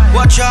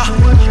 Watch ya,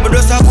 but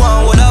just a go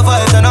on with a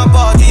vibes and a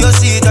party. You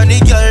see it and the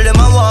girl, them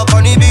a walk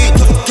on the beat.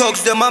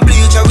 Thugs, them a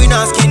bleach, and we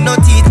not skin, no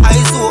teeth.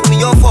 Eyes open,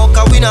 you fuck,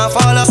 and we not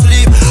fall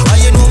asleep.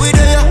 And you know we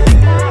there.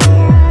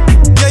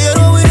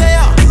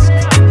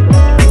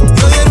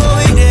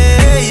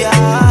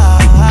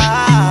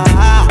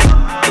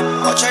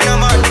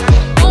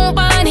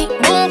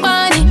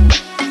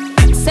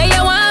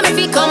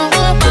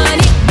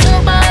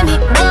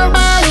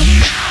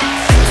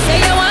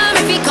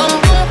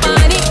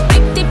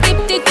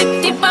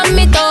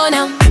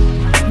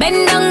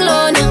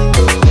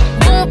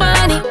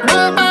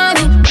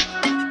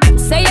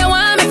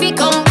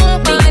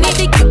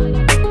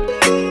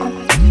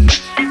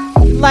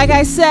 Like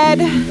I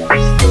said,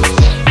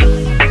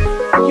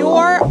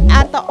 you're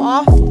at the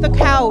Off the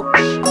Couch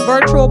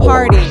virtual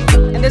party,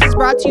 and this is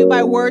brought to you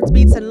by Words,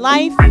 Beats, and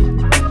Life.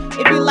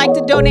 If you'd like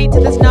to donate to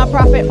this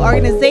nonprofit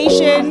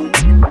organization,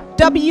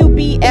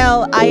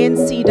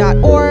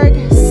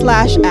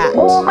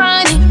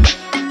 wbli.inc.org/act.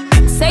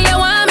 Say you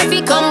want me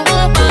fi come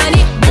boom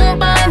party, boom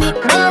party,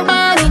 boom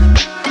party.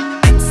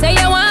 Say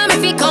you want me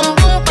fi come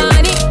boom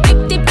party,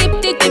 tip tip tip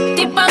tip tip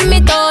tip on me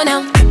toe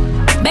now,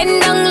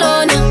 bend down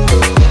low now.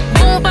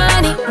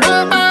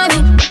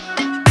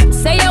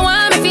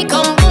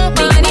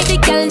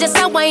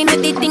 Wine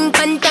with the thing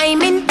pan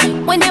timing.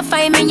 When you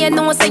find me, you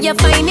know so you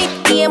find it.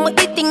 Aim with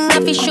the thing, I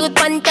fi shoot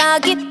pan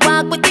target.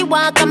 Walk with the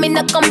walk, I'm in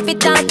a comfy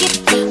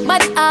target.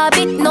 But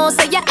habit, no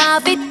so you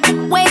have it.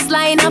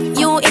 Waistline of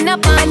you in a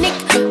panic.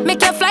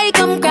 Make you fly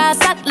come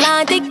cross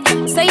Atlantic.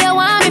 Say you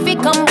want me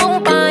fi come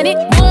boom pan it,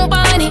 boom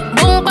pan it,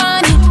 boom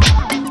pan it.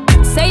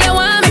 Say you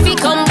want me fi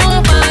come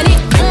boom pan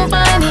it, boom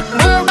pan it,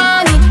 boom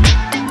pan it.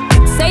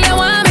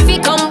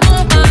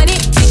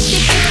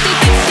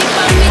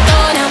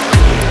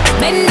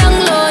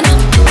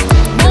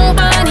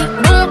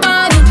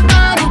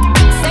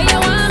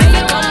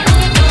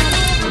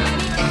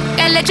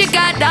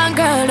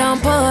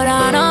 put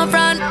on up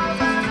front.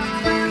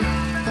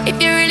 If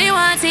you really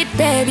want it,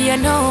 baby, you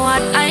know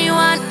what I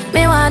want.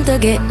 Me want to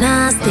get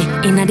nasty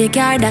inna the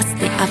car, that's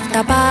the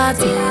after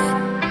party.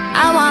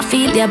 I want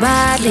feel your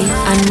body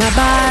and my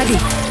body,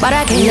 but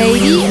I can't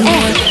Lady win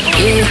more.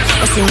 Yeah,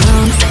 what's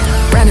around,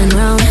 running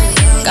round,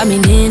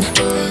 coming in,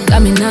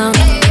 coming out.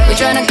 We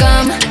tryna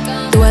come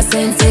to our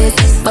senses,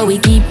 but we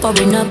keep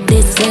pouring up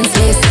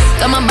distances.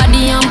 Got my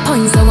body on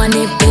point, so I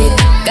nip it.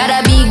 Gotta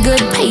be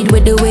good paid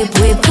with the whip.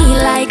 He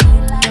like,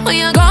 when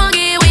you gon'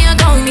 give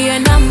your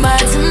number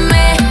to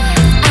me.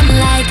 I'm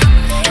like,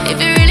 if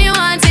you really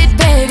want it,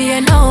 baby,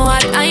 you know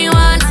what I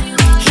want.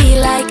 He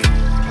like,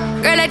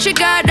 girl, let your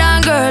guard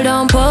down, girl,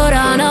 don't put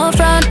on no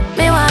front.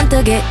 Me want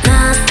to get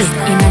nasty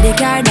inna the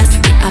car, that's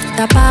the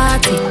after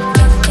party.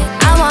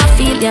 I want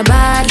feel your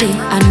body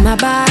and my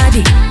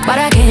body, but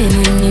I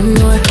can't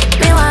anymore.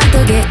 Me want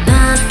to get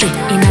nasty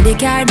inna the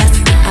car, that's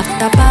the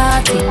after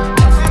party.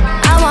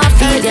 I want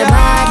feel your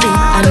body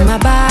and my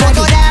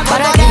body,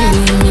 but I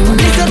can't anymore.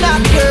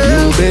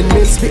 You've been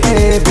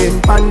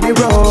misbehaving on the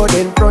road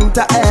in front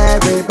of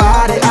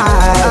everybody.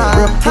 I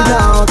broken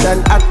out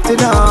and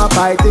acting up.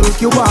 I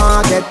think you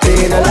want get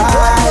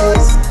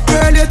penalized.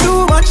 Girl, you're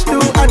too much to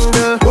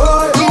handle.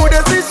 Who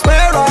does this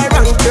where I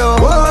rank you?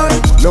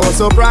 No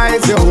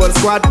surprise, your whole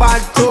squad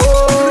bad too.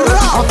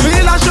 I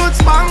feel I should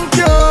spank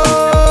you.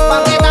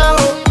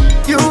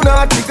 You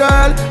naughty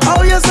girl,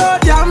 oh you're so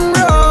damn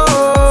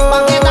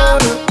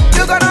rude.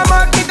 You're gonna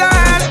mock me,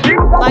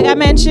 girl. Like I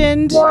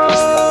mentioned,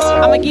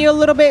 I'ma give you a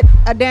little bit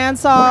of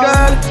dancehall,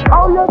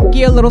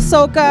 give you a little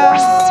soca,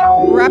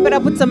 wrap it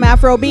up with some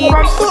Afro beats. You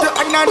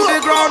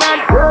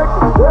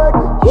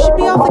should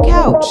be off the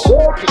couch.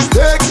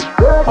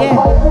 Yeah,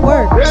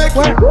 work.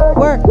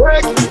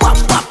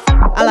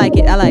 I like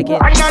it.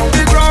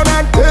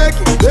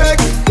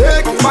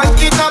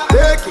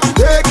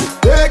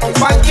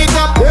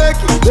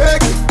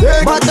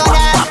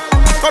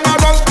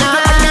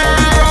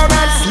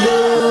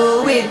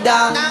 Slow it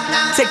down.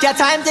 Take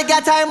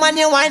your time when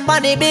you wine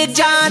money, Big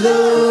John.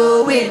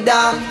 Slow it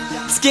down.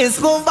 Skin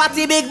smooth,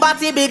 body big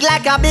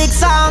like a big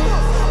song.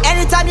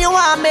 Anytime you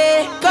want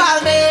me,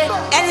 call me.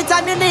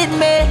 Anytime you need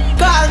me,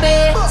 call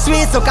me.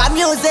 Sweet soca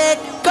music,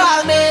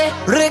 call me.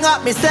 Ring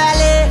up me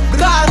Sally,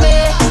 call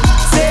me.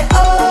 Say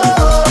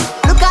oh,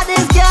 look at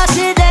this girl,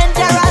 she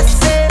dangerous.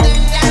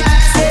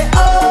 Say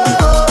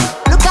oh,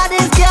 look at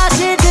this girl,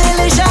 she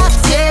delicious.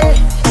 Yeah,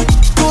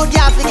 good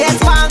girl to get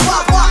spanked.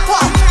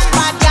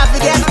 Bad girl to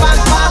get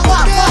spanked. Hot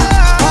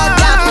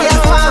girl to get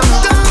spanked.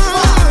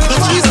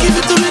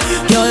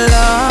 Your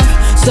love,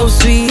 so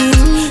sweet,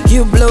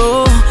 you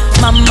blow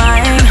my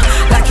mind.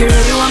 Like you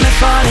really want me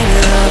fall in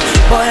love.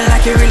 Boy,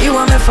 like you really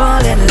want me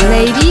fall in love.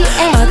 Lady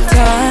A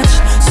touch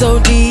so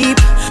deep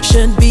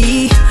should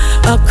be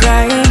a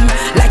crime.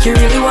 Like you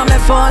really want me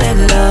fall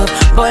in love.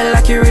 Boy,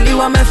 like you really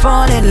want me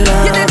fall in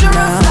love. You're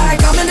dangerous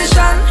like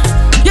ammunition.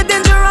 You're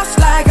dangerous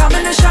like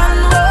ammunition.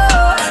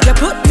 Oh, you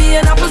put me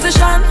in a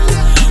position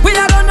where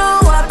I don't know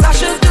what I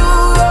should do.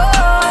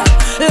 Oh,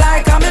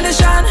 like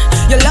ammunition.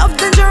 Your love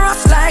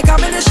dangerous like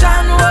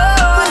ammunition.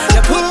 Oh,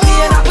 you put me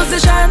in a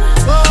position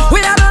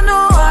where I don't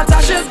know what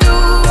I should do.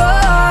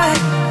 Oh,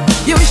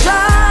 you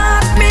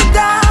shot me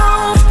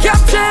down,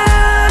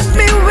 captured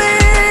me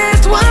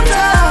with one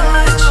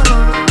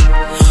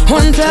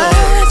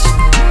touch,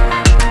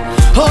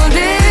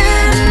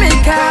 holding me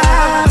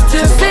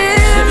captive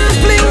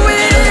simply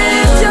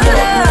with your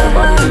love.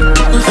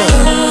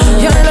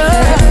 Your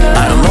love. I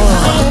don't know.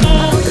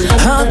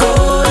 I'm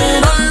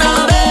going on now,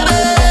 baby.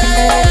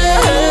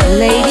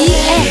 Lady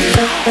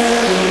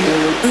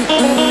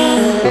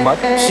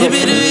She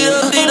be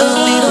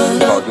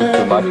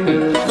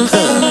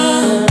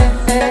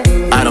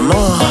I don't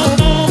know.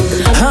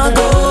 I'm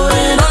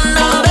going on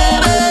now,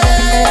 baby.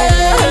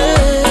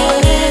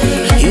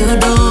 You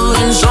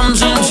doing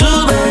something to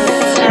me.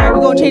 Alright,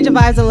 we're gonna change the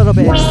vibes a little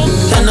bit.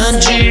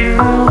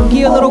 Give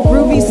you a little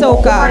groovy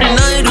soca,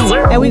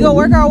 and we gonna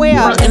work our way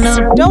up.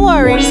 Don't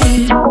worry,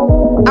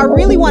 I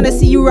really want to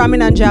see you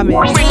rhyming and jamming.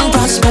 Bring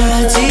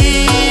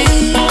prosperity.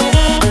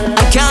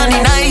 I can't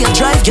deny your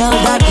drive, girl.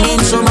 That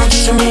means so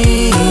much to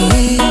me.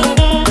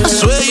 I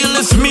swear you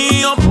lift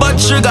me up,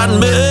 but you got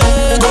me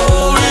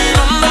going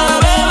on now,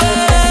 baby.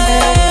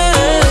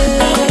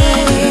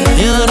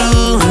 You're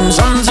doing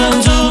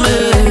something to me.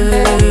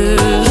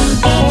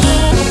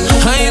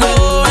 I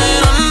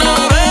going on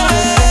now,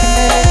 baby.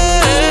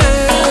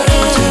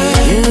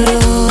 You're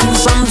doing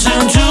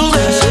something to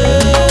me.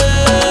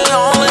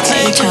 All it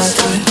takes.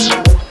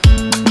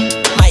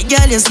 My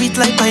girl, you're sweet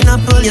like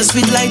pineapple, you're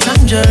sweet like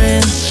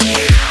tangerine.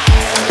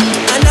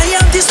 And I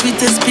have the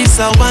sweetest piece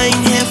of wine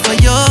here for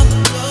you.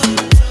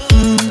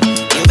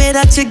 The way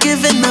that you're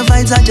giving the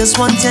vibes, I just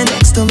want you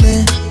next to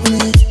me.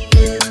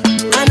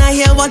 And I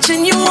hear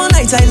watching you all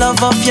night, I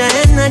love off your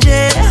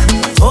energy.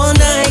 All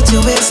night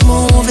your waist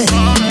moving,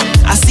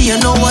 I see you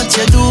know what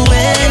you're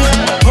doing.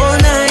 All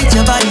night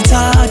your body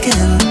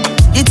talking,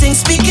 you think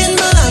speaking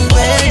my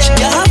language.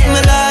 You have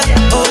me like,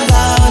 oh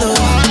Lord,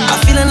 oh. I'm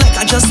feeling like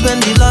I just won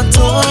the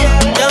lotto.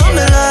 You have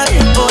me like,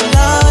 oh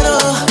Lord,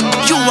 oh.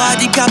 You are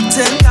the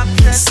captain.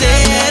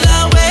 Sail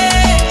away.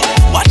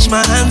 Watch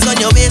my hands on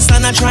your waist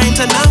and I'm trying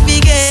to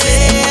navigate.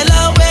 Sail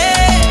away.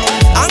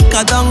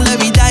 Anchor down, let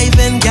me dive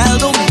in, girl,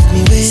 don't make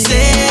me wait.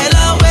 Sail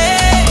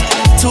away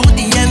to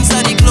the ends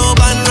of the globe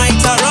and right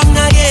or wrong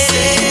again.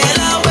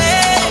 Sail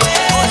away.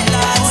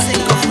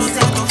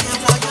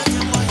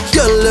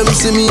 Girl, let me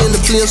see me in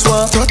the place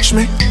where touch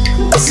me.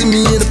 I see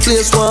me in the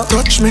place where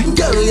touch me.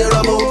 Girl, you're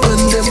about when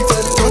them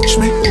fed touch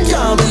me.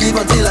 Can't believe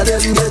until I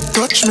them get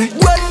touch me.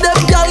 When them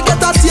girl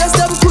get a taste,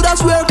 them coulda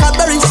swear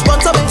Cadbury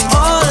sponsor me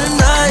all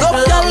night. No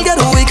girl get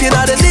wicked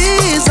at the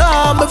knees.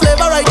 My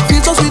flavor right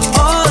feels so sweet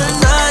all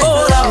night.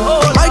 Oh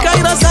Lord, my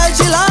kind of style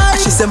she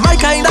like. She said my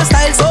kind of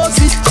style so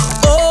sweet.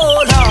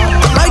 Oh Lord,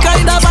 my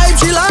kind of vibe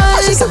she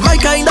like. She said my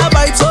kind of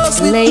vibe so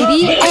sweet.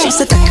 Lady, she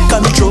said take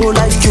control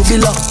like you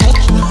belong.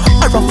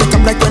 I rough it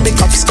up like when the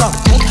cops stop.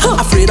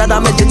 Afraid that I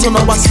made it to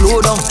know I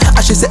slow down.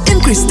 And she said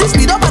increase the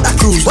speed up at a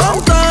cruise.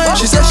 One time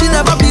she said she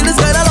never feel this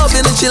kind of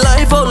loving in she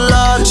life, oh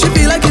Lord. She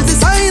feel like it's the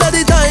sign of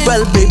the time.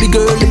 Well baby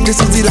girl, if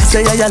this is the last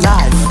day of your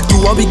life,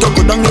 do what we go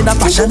down in a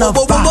passion of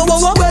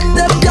vibes. When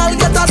them girl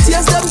get a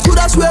taste, them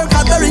coulda swear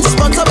Cadbury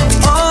sponsor me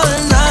all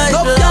night.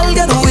 No girl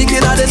get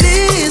wicked at the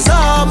knees.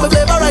 My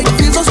flavor right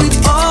feels so sweet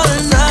all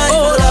night.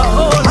 Oh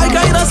Lord, my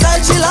kind of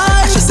style she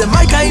like. She said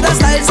my kind of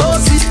style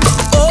so sweet.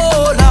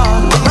 Oh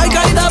Lord, my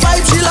kind of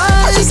vibe she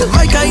like. She said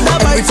my kind of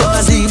vibe so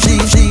sweet.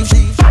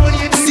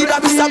 See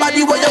that be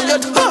somebody where you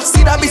get.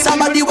 See that be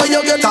somebody where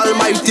you get.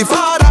 Almighty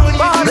Father,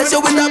 bless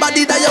you with the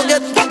body that you get.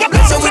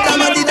 Bless you with the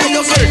body that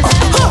you get.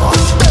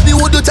 Baby,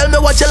 would you tell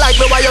me what you like?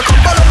 Me why you come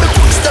follow me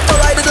footstep and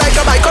ride it like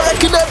a bike,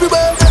 correcting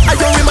everywhere. And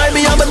you remind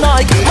me I'm a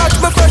Nike. Match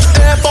me fresh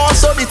Air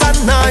Force on it at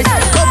night.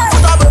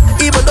 Comfortable,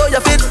 even though you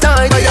fit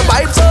tight. But your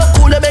vibe so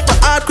cool, you make my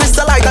heart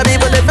crystallize. And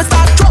even if it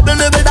start trouble,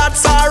 living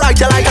that's alright.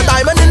 You like a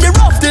diamond in the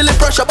rough, till the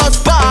pressure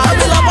bust by. I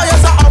will love how you're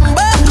so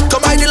humble.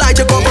 Come ride the light,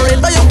 you cover it,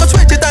 but you can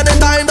switch it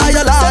anytime that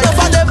you like. So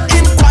for them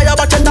inquire,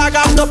 but you tag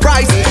off the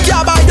price.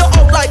 Can't buy you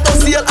out like no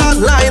sale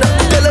online.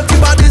 Tell them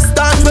keep a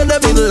distance when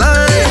them in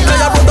line. Cause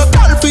you put the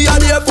call for you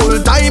there full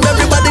time.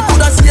 Everybody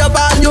could have seen a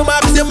value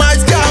maximize.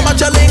 Can't match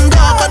your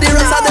linger, but the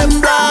rest of them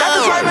blind.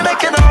 That's why we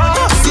making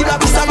up. See that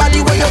be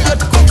somebody where you get.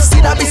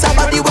 See that be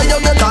somebody where you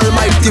get.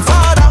 Almighty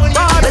Father,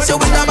 bless you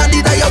with the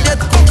body that you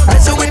get.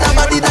 Bless you with the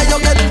body that you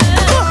get.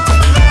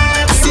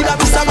 See that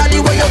be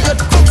somebody where you get.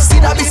 See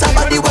that be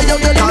somebody where you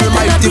get.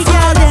 Almighty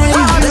Father,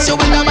 bless you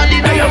with the body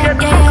that you get.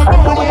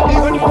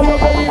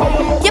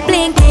 You're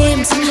playing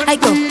games, I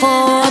go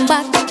home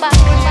back.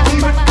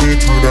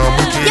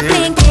 You're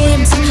playing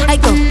games, I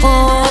go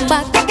home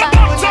back.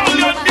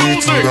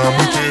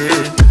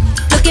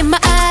 Look in my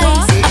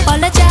eyes,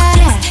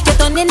 apologize.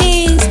 Get on your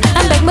knees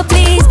and beg me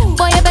please.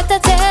 Boy, you better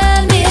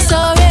tell me you're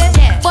sorry.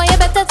 Boy, you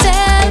better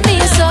tell me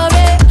you're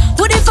sorry.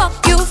 Who the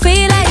fuck you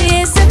feel like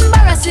is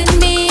embarrassing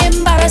me,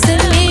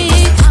 embarrassing me?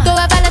 Go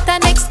have a letter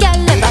next girl,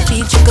 never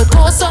feel she could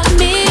post on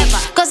me.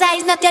 Cause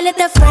I's not your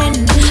little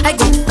friend, I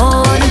go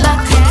on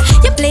back.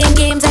 You're playing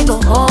games, I go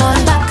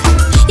on back.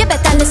 You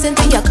better listen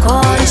to your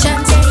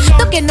conscience.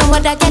 Don't get no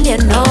other girl your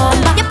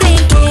number. You're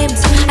playing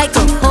games, I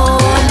go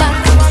on back.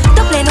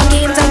 Don't play no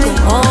games, I go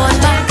on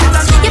back.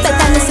 You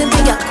better listen to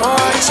your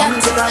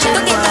conscience.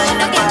 Don't get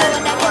no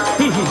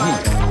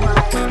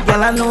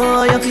Girl, I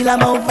know you feel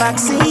about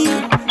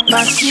vaccine,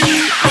 yeah.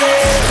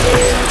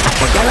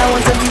 But girl, I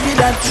want to give you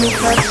that truth,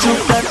 oh,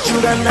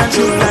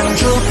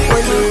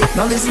 yeah.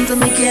 Now listen to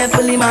me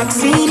carefully,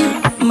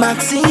 Maxine,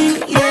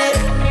 yeah.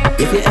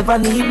 If you ever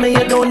need me,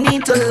 you don't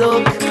need to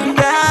look,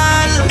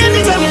 girl.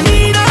 Anytime you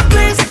need a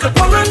place, you can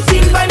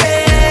quarantine by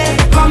me.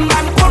 Come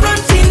and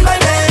quarantine by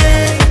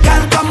me.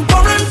 Girl, come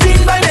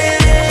quarantine by me.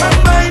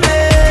 Come by me.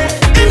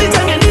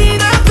 Anytime you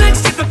need a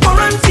place, you can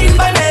quarantine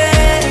by me.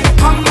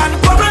 Come and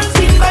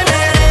quarantine by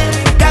me.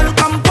 Girl,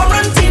 come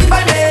quarantine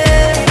by me.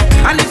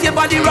 And if your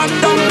body run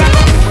down,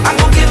 I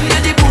go give you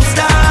the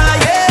booster,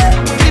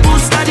 yeah. The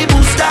booster.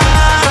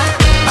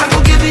 I go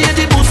give you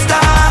the booster.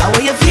 And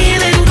when you're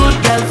feeling good,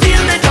 girl,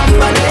 feel the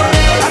jump on it.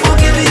 I go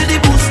give you the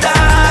booster,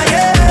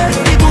 yeah.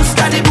 The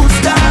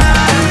booster.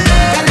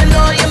 Girl, you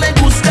know you make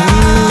booster.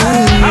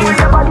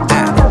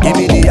 Give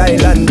me the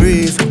island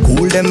breeze,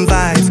 cool them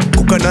vibes.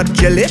 Coconut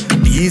jelly,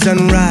 peas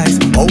and rice.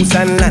 House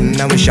and land,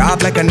 and we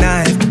sharp like a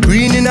knife.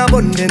 Green in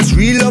abundance,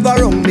 real love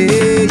around me,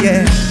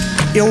 yeah.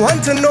 You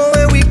want to know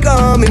where we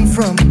coming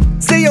from?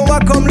 Say you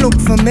want come look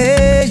for me,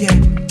 yeah.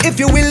 If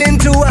you're willing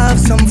to have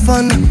some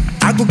fun,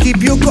 I go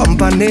keep you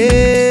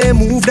company.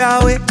 Move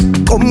that way,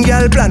 come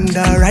girl,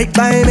 blunder right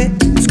by me.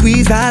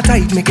 Squeeze that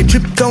tight, make it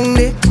trip down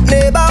there.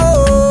 Neighbor,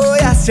 oh,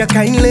 yes, you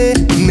kindly.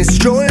 Miss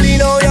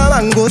Jolene, oh, your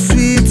mango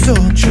sweet, so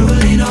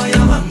Jolene, oh,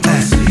 your mango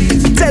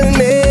sweet. Tell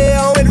me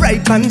how it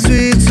ripe and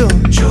sweet, so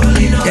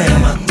Jolene, oh, your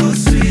mango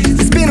sweet.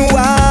 It's been a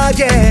while,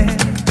 yeah.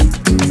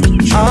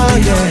 Oh,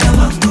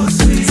 yeah.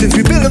 Since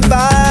we built a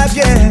vibe,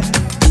 yeah.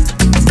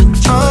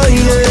 Oh,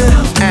 yeah.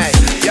 Hey,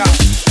 yeah.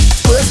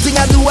 First thing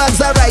I do as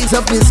I rise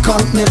up is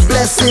count my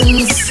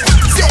blessings.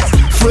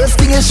 First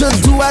thing you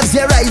should do as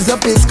you rise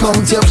up is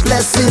count your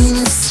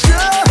blessings.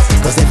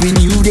 Cause every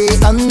new day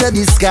under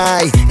the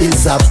sky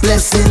is a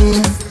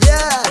blessing.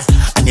 Yeah.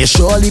 And you're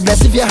surely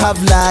blessed if you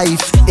have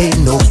life, ain't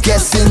no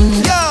guessing.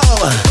 Yo,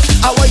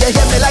 I want you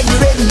hear me like the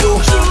radio.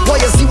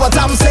 Want you see what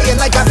I'm saying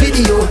like a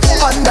video.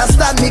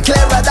 Understand me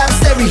clearer than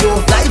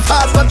stereo. Life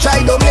hard but try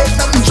don't make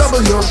nothing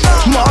trouble you.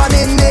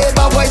 Morning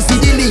neighbor voice the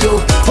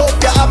dealio. Hope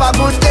you have a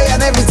good day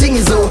and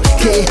everything is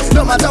okay.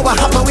 No matter what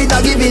happen we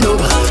not giving up.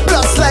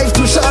 Plus life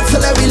too short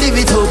so let me live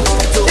it up.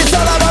 It's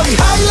all about the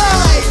high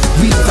life.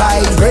 We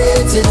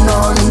vibrating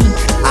on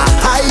a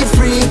high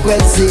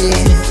frequency.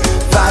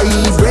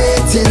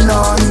 Vibrating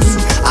on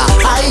a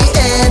high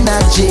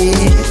energy.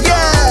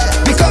 Yeah,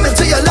 we coming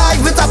to your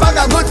life with a bag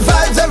of good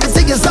vibes.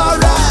 Everything is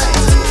alright.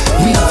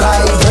 We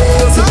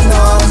vibrating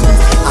on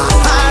a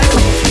high.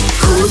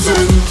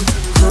 Cruising,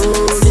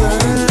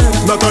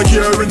 cruising. Not a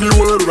care in the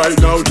world right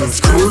now, just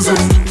cruising,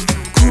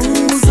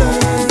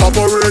 cruising.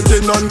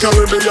 Operating on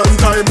Caribbean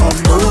time, I'm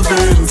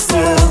moving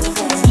slow.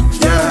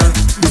 Yeah,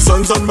 the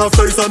sun's on my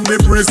face and the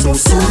breeze so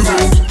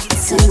soothing,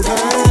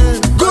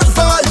 soothing. Good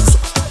vibes.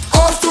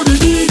 To the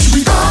beach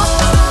we go.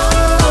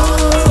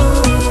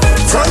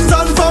 Friends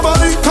and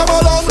family, come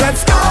along,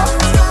 let's go.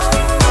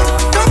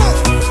 Come on,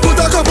 put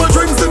a couple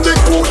drinks in the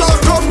cooler,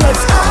 come,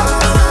 let's go.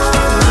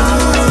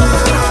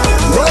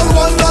 Roll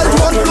one night,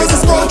 one place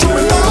is going to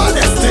be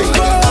honesty.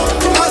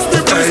 As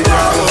the place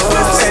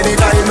goes,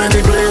 anytime,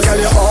 any place, girl,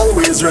 you're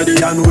always ready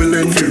and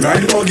willing to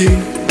ride buggy.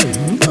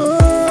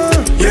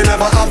 You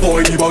never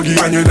avoid the buggy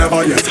and you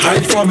never yet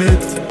hide from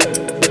it.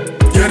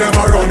 You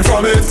never run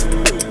from it.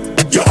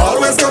 You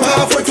always come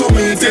halfway to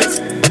meet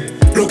it.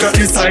 Look at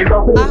the side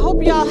of it. I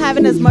hope y'all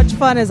having as much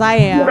fun as I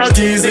am.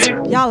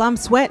 Y'all, I'm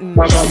sweating.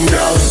 I'm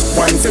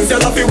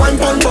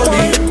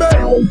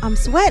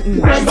sweating.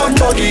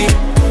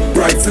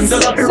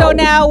 So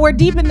now we're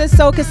deep in this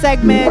soca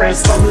segment.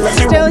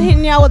 Still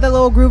hitting y'all with a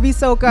little groovy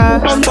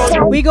soca.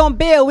 We gon'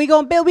 build, we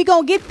gon'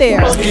 get there.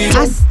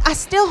 I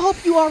still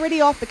hope you already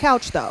off the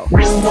couch though.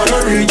 I'm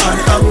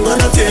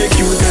gonna take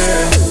you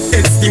there.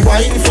 It's the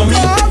wine for me.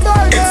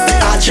 It's the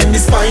arch in the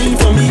spine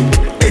for me.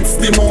 It's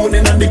the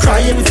moaning and the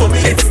crying for me.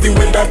 It's the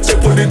way that you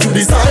put it to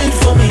the side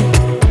for me.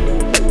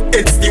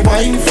 It's the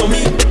wine for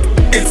me.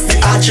 It's the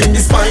arch in the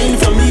spine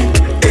for me.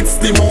 It's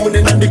the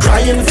moaning and the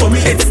crying for me.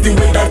 It's the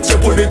way that you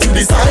put it to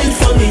the side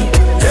for me.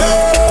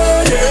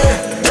 Yeah,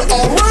 yeah. You're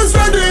always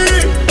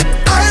ready.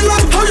 I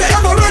love how you're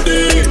ever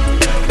ready.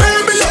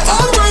 Baby, you're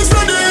always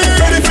ready.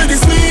 Ready for the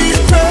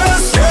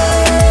sweetness.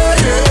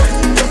 Yeah,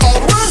 yeah. You're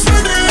always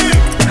ready.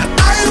 I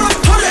love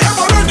how you're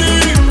ever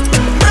ready.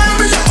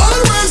 Baby, you're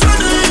always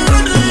ready.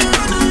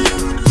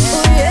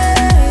 Oh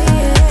yeah,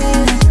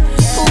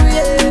 oh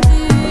yeah.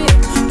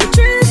 The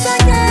trees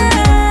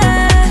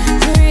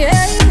again. Oh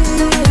yeah.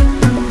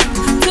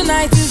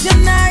 Tonight is your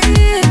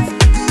night.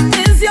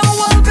 Is your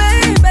world,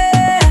 baby.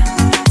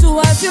 Do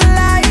what you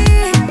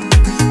like.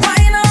 Why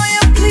not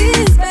you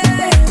please,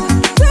 baby?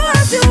 Do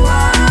what you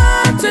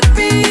want with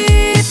me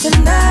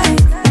tonight.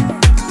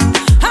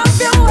 Have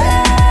your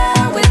way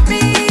with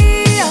me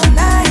all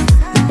night.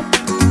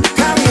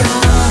 Carry on,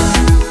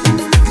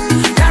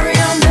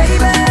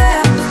 baby.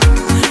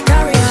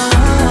 Carry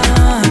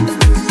on,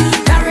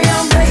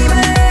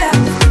 baby.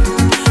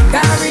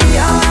 Carry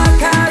on,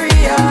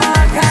 carry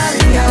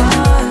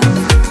on.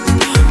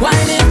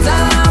 Wind it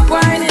up,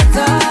 wind it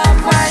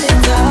up, wind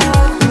it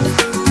up.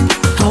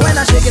 And when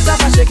I shake it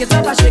up, I shake it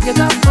up, I shake it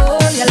up. Oh,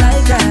 you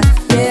like that,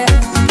 yeah.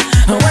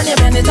 And when you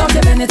bend it up, you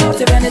bend it up,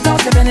 you bend it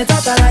up, you bend it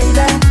up, I like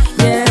that,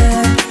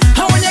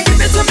 yeah. And when you give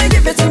it to me,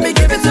 give it to me,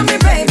 give it to me,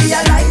 baby,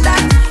 I like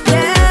that,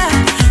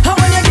 yeah. And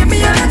when you give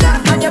me all of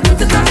that, and you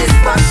put it on the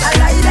spot, I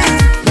like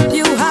that.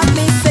 You have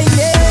me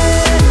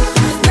singing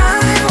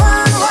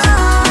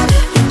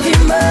 911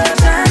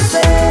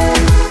 emergency,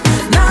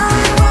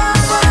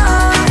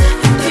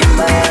 911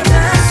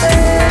 emergency.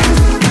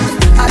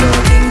 I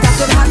don't think I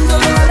could handle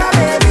all that,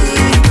 baby.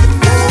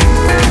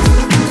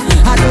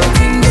 I don't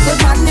think you could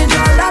manage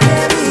all that,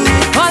 baby.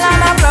 All of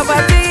my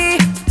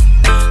property,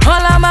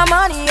 all of my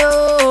money,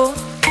 oh,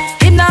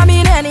 it not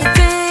mean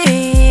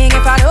anything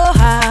if I don't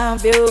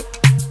have you.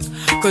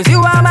 Cause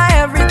you are my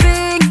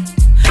everything,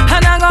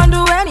 and I'm gonna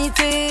do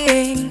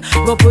anything.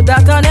 Go put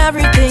that on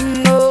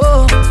everything,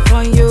 oh,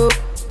 for you.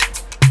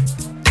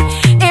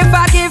 If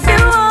I give you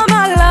all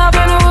my love,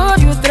 and would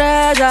you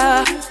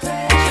treasure?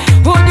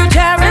 Would you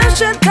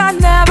cherish it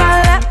and never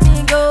let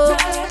me go?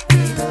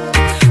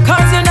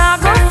 Cause you're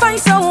not gonna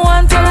find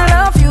someone to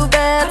love you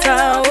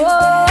better,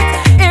 oh.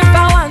 If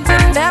I want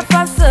it, there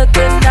for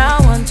certain,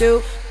 I want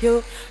you.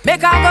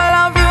 Make I go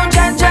love you,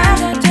 Jaja.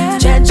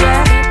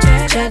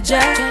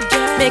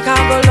 Make I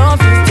go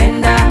love you,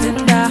 tender.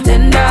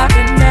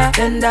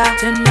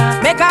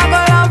 Make I go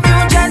love you,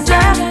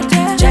 Jaja.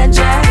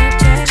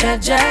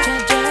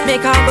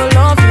 Make I go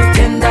love you,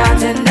 tender,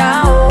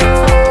 oh,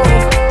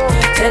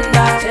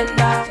 tender.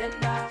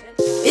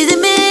 Is it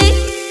me?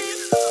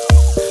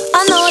 I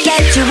know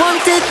that you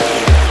want it.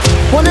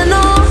 Wanna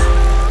know?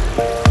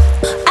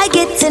 I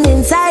getting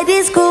inside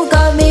this groove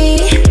got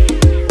me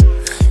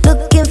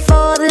looking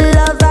for the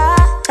love I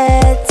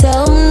had.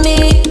 Tell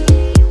me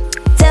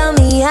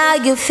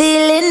you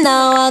feeling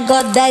now? I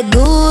got that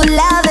good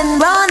loving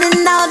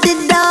running out the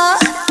door,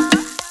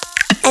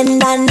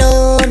 and I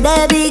know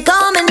they'll be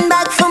coming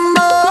back for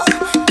more.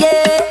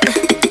 Yeah,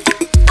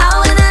 I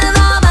will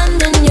never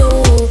abandon you.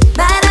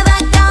 Matter of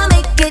fact, I'll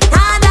make it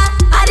harder.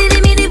 I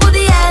didn't mean to put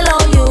the hell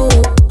on you.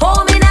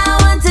 Hold me now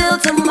until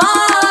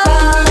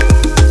tomorrow.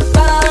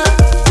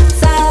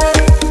 Side,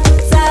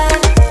 side,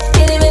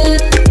 in the middle,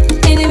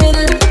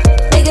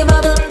 make it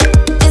bubble.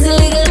 It's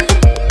illegal.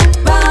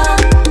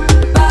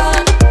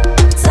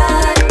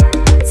 Side,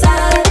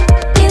 side,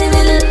 in the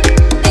middle,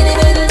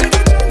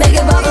 make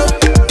it bubble.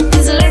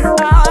 It's illegal.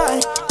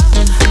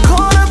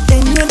 Caught up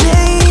in your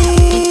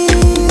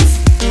days,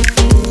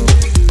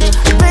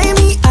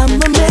 baby,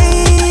 I'm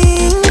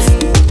amazed.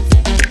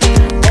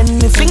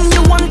 Anything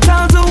you want,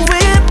 I'll do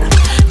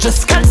it.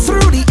 Just cut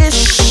through the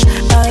ish.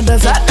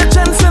 Others had the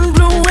chance and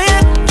blew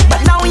it,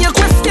 but now you're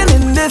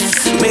questioning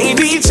this.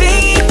 Maybe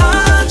take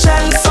a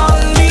chance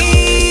on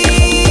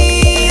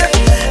me,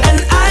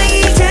 and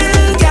I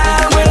can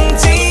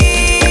guarantee.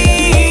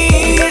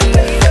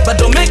 But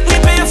don't make me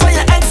pay for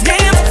your ex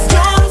games.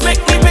 Don't make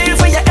me pay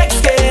for your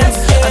ex games.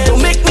 And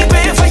don't make me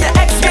pay for your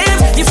ex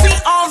games. You see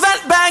all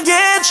that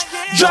baggage?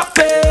 Drop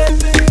it.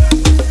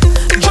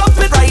 Drop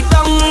it right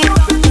down.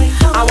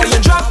 I want you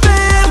drop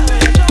it.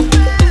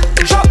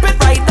 Drop it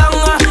right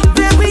down.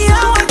 Baby, I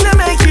want to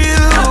make you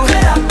happy,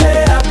 happy,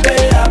 happy,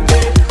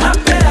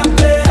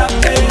 happy, happy,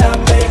 happy,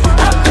 happy,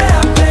 happy,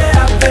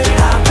 happy,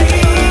 happy.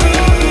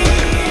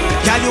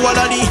 Girl, you all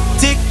on the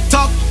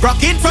TikTok, rock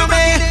it for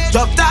me.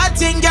 Drop that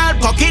thing, girl,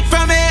 cock it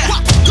for me.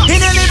 In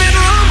the living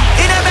room,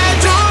 in the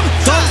bedroom,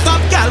 don't stop,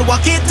 girl,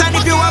 walk it. And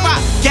if you have a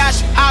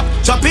cash app,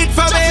 drop it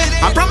for me.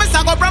 I promise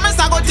I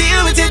go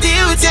deal with it,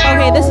 deal with it.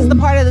 Okay, this is the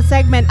part of the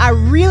segment I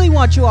really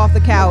want you off the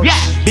couch. Yeah,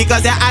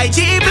 because the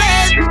IG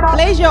blaze.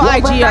 Blaze your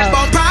IG up.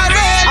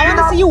 I want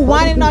to see you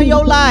whining on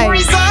your live.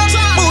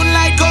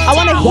 I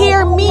want to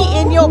hear me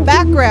in your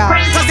background.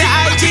 Cause the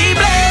IG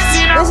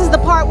blaze. This is the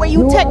part where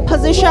you take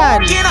position. All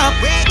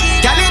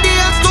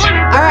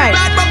right,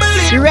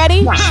 you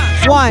ready?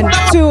 1,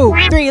 2,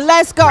 3,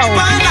 let's go.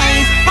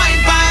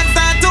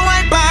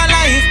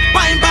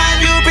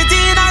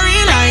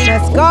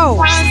 Let's go.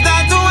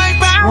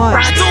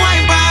 1.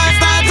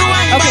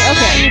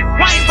 Okay.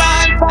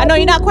 I know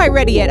you're not quite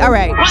ready yet. All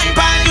right.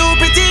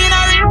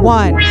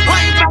 1,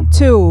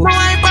 2,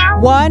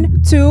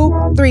 1,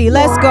 2, 3,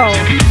 let's go. 1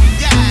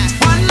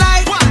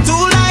 like, 2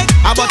 like,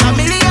 about a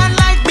million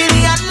like,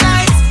 billion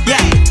likes.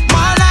 Yeah,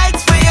 more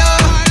likes for you.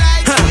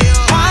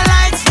 More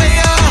likes for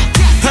you.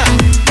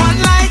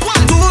 1 like, 2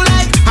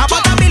 like,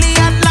 about a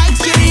million likes,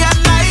 billion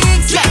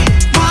likes. Yeah,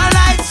 more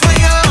likes for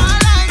you.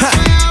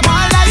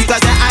 More likes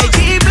because the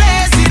IG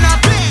blazing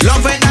up,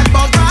 love when that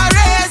bumper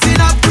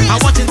raising up. I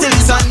watch it till the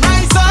sun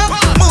rise up,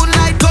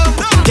 moonlight come.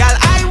 Girl,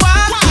 I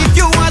want if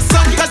you want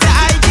some, cause the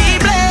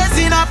IG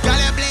blazing up.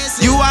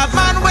 You have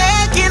man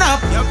waking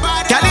up.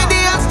 Girl, the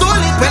day I'm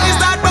stolen when it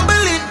start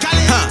bubbling.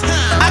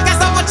 I guess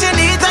that's what you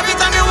need every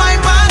time you wine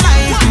for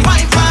life.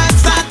 Wine pan,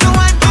 start to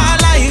wine for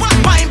life.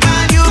 Wine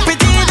pan, you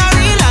pretty in a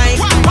real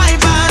life. Wine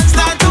pan,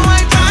 start to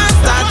wine pan,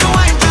 start to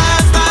wine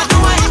pan, start to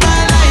wine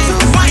for life.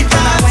 Wine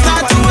pan,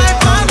 start to wine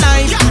for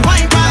life.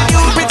 Wine pan,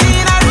 you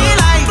pretty in a real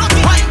life.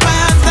 Wine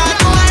pan, start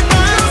to wine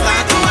pan,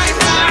 start to wine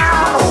pan.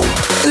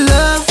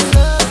 Love,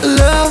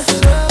 love,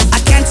 I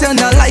can't tell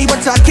no lie,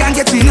 but I can't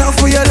get enough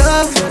for your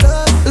love.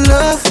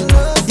 Love,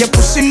 you're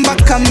pushing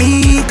back on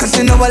me, cause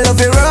you know I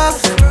love it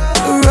rough,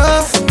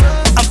 rough.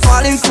 I'm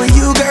falling for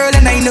you, girl,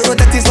 and I know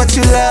that is what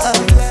you love.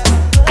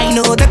 I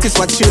know that is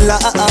what you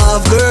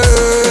love,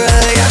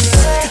 girl, yes.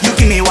 You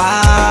give me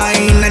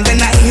wine, and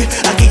then I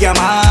give you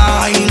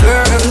mine,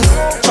 girl.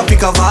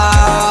 Tropical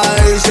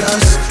vibes,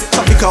 yes.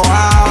 Tropical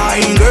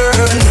wine,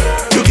 girl.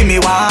 You give me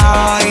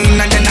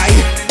wine, and then I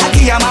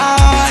give you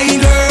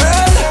mine,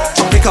 girl.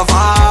 Tropical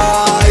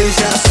vibes,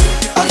 yes.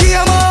 I give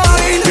you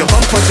mine. Your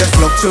bumper just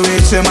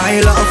fluctuates,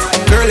 my love.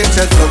 Girl, it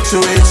just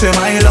fluctuates,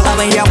 my love.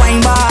 When you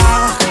wine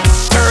back,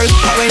 girl,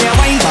 when you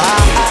wine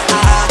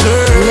back,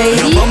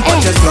 girl. Your bumper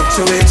just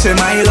fluctuates,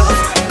 my love.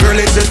 Girl,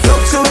 it just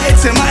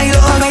fluctuates, my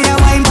love. When you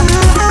wine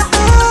back.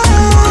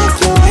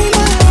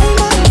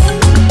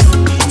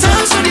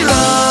 Thanks for the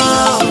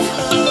love.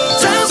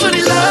 Thanks for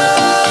the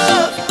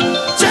love.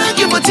 Thank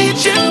you for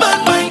teaching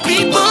bad mind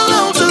people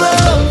how to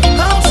love.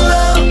 How to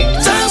love.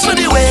 Thanks for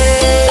the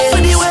way.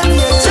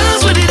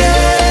 Thanks for the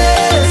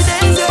days.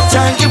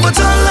 Thank you for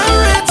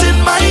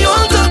tolerating my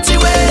own dirty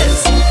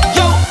ways.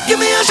 Yo, give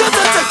me a shot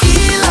of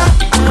tequila.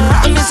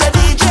 I'm Mr.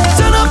 DJ.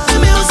 Turn up the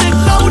music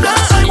louder.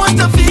 I want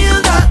to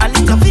feel that. I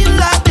need to feel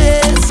like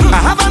this.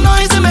 I have a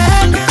noise in my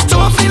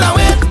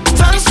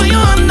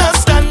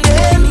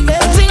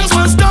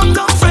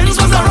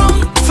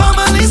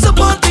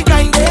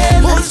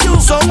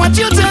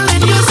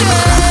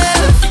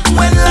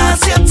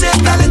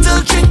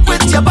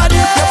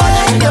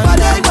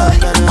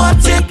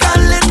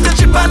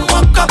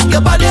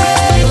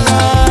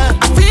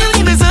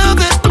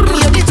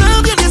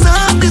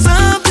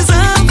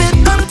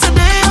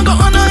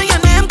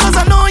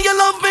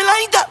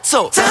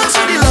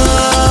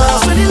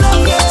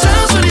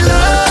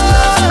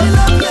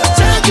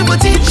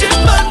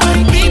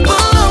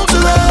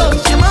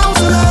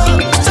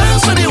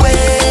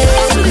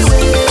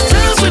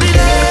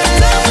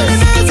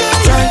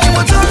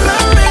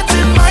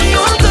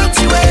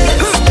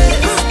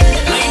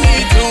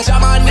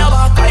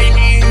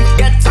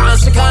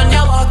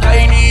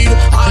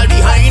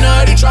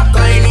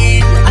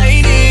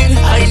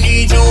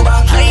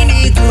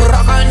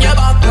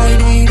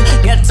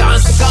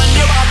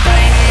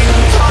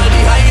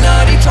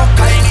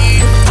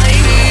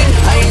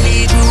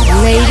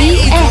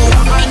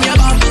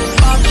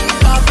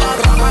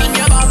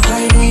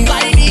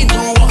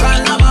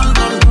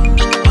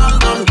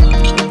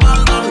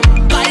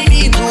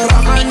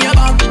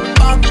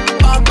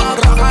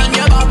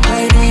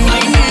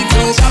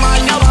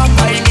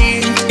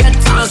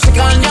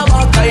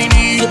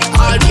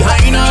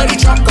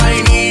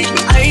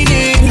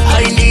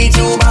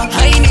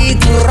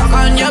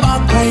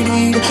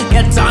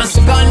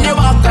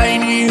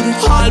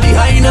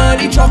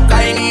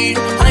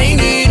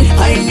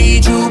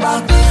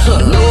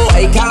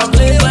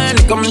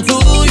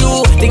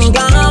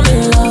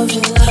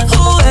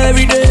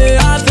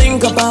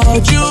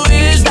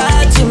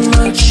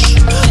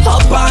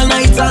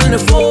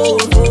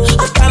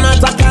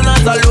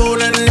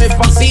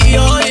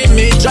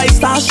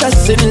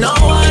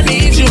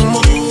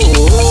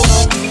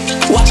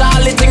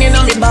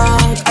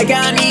I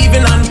can't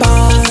even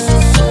unpass.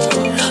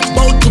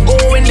 About to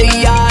go in the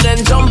yard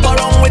and jump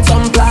around with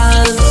some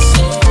plans.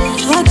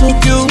 I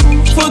took you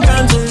for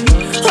granted.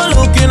 I'm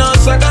looking on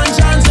second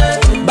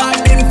chances.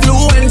 Bad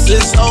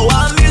influences, oh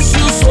I miss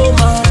you so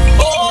much.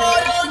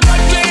 Oh, don't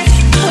touch me.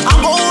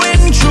 I'm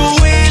going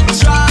through it,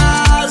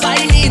 Charles.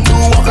 I need to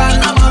walk on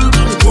a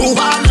mountain, prove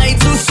all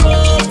night to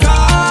soca.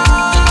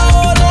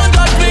 Oh, don't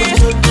touch me.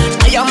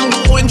 I am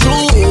going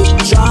through it,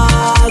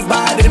 Charles.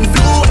 Bad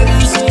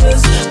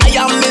influences, I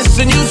am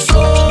missing you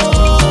so.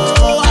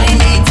 I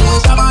need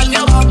to jam on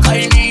your back,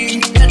 I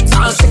need. Get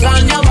on sick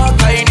on your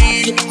back, I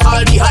need.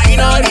 All behind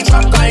all the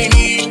track, I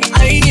need.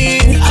 I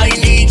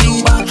need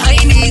you back. I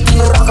need to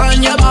rock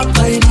on your back,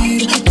 I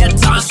need.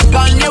 Get on sick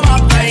on your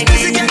back, I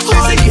need.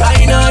 All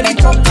behind all the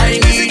track, I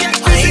need. I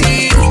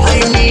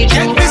need you.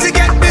 Get busy,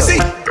 get busy.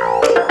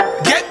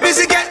 Get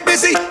busy, get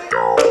busy.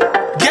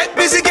 Get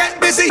busy, get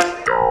busy.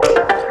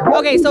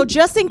 Okay, so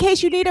just in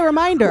case you need a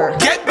reminder,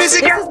 get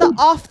busy. This is the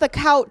Off the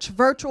Couch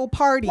virtual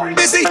party.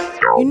 Busy.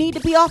 You need to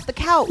be off the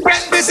couch.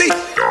 Get busy.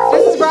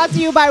 This is brought to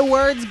you by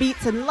Words,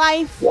 Beats, and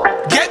Life.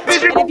 Get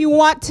busy. And if you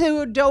want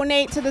to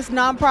donate to this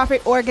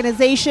nonprofit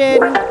organization,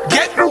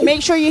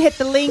 make sure you hit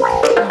the link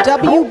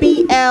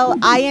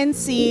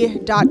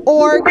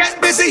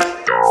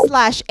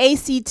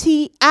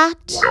wblinc.org/ACT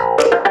Act.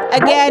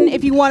 Again,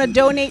 if you want to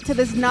donate to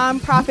this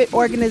nonprofit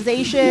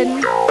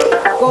organization,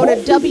 go to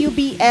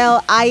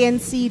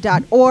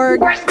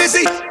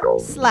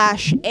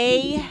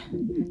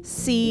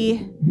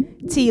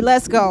wblinc.org/ACT.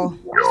 Let's go.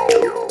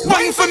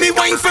 Wine for me,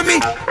 wine for me.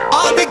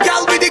 All the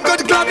gal with the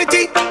good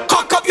gravity.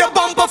 Cock up your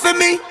bumper for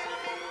me.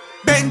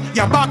 Bend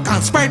your back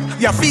and spread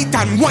your feet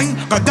and wine.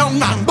 Go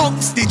down and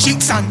bounce the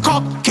cheeks and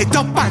cock it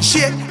up and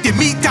shake the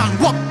meat and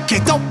walk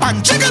it up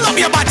and jiggle up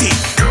your body.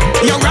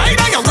 You ride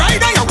and you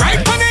ride and you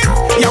ride on it.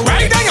 You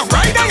ride and you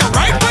ride and you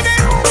ride on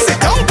it. Sit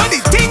down on the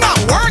thing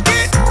and work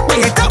it.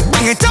 Bring it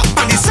up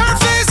on the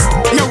surface.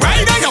 You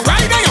ride and you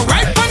ride and you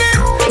ride on it.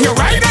 You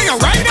ride and you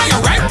ride and you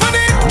ride on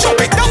it. Drop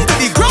it down to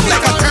the ground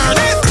like a turn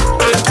it.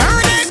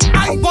 Turn it.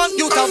 I want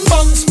you to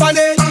bounce on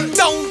it,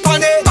 down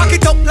on it. Back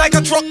it up like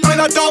a truck with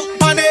a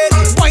dump on it.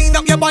 Wind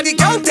up your body,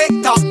 girl,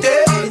 take top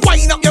there.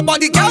 Wind up your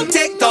body, girl,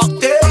 take top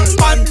there.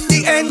 On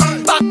the end,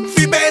 back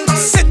fi bend.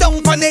 Sit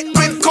down on it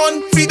with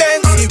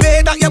confidence. The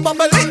way that you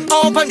bubble it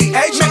up on the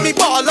edge, make me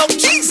ball out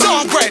cheese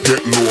on bread.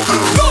 Get low,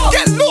 girl.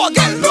 Get low,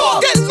 get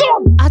low, get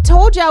low. I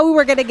told y'all we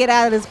were gonna get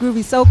out of this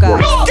groovy soca.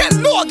 Get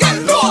low,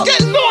 get low,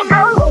 get low,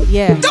 girl.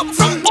 Yeah,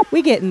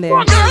 we getting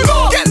there. Get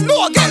low, get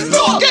low, get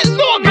low, get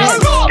low,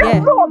 girl.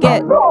 Yeah,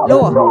 get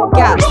low,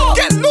 got it.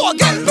 Get low,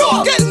 get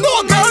low, get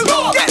low,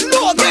 girl. Get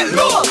low, get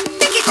low.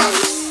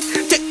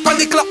 Tick on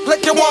the clock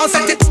like you want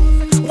set it.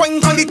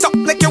 Wine on the top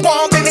like you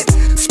want in it.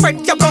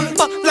 Spread your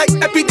bumper like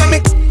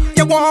epidemic.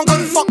 You want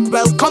good fuck,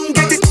 well come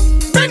get it.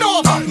 Bend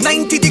over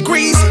 90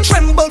 degrees.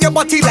 Tremble your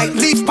body like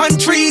leaf pan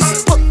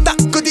trees. Put that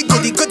goody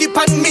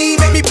pan me.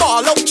 Make me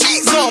ball out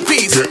cheese on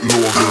piece. Get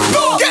low,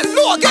 girl. Get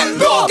low, get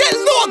low, get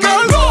low,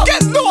 girl.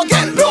 Get low,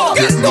 get low,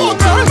 get low,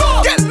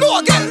 girl. Get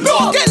low, get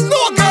low, get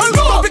low,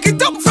 girl. Pick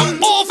it up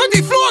from over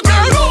the floor,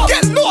 girl.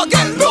 Get low,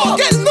 get low,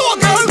 get low,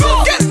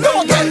 girl. Get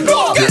low, get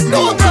low, get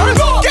low,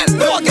 girl. Get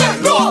low,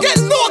 get low, get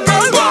low,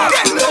 girl.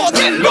 Get low,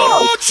 get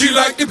low. She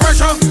like the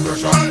pressure,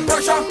 pressure.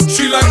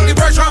 She like the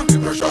pressure,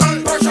 pressure.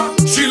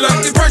 She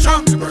like the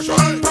pressure, pressure.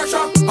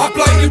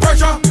 Apply the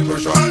pressure,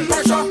 pressure.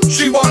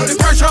 She want the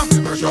pressure,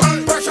 pressure.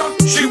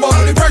 She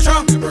want the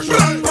pressure, pressure.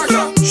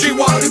 She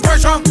want the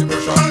pressure,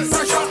 pressure.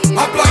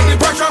 Apply the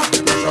pressure,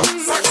 pressure.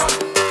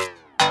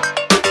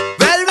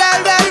 Well,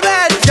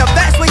 you're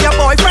best with your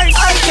boyfriend,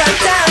 I can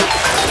tell.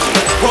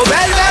 Well,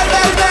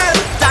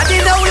 daddy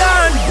no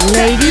learn.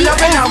 Lady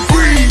love it and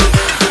breathe.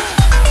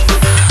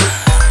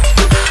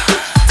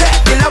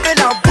 Take the love it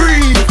and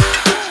breathe.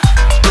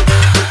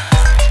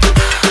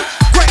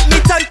 Break me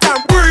tight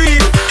and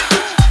breathe.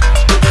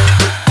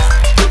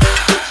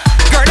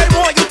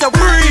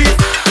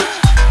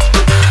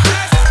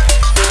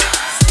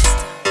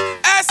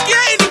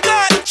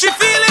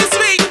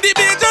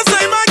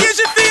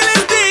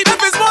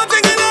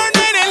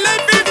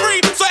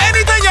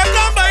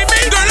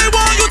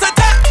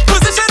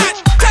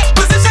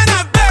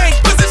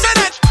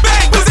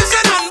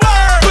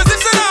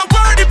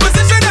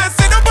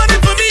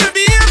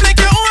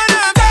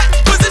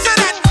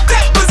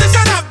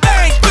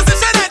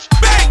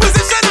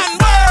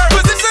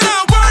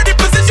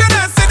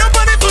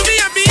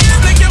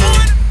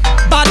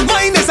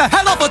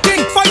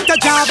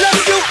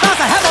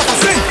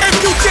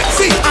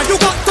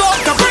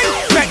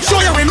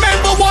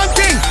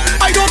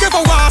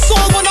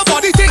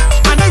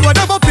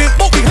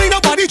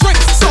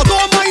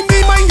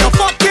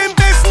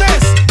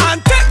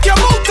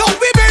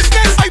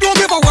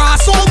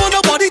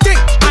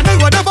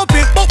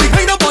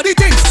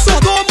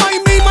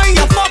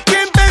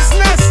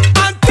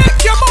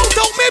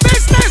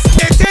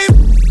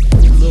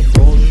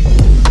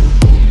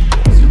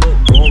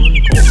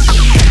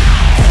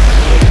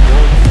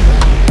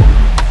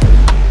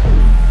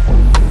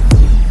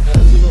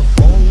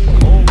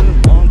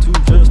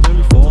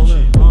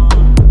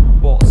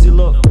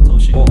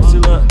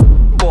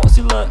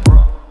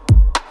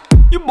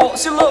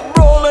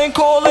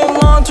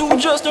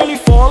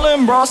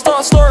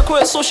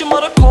 so she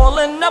mother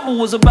calling. Never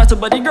was a better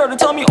buddy girl to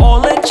tell me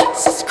all in.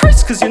 Jesus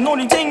Christ, cause you know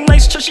the thing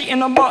nice. Chushy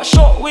in a bar,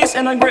 short waist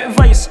and a great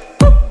vice.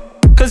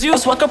 Cause you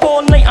swag up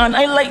all night and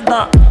I like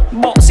that.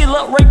 Boxy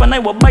look rape and I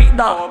will bite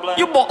that.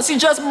 You boxy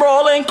just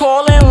brawling,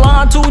 calling.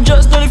 Line 2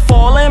 just dirty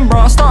falling.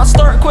 Brown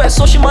start quick,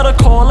 so she mother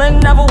calling.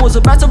 Never was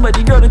a better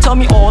buddy girl to tell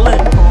me all in.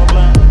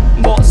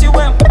 Boxy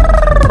went.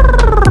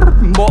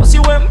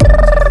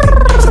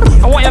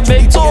 I want your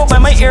big toe by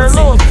my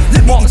earlobe.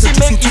 Boxy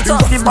make you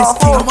talk the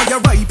bathroom. I want you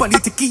ride on the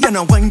ticky and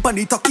a wine on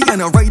the tucky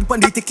and a ride on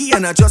the ticky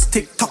and a just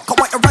tick tock. I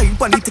want you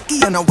ride on the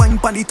ticky and a wine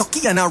on the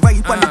tucky and a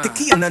ride on the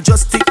ticky and a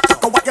just tick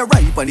tock. I want you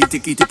ride on the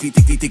ticky tick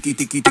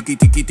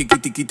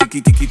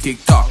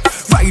tock.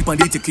 Ride on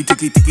the ticky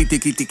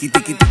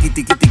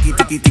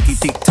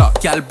tick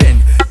tock. Y'all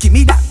bend, give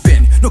me that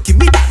bend. No give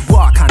me that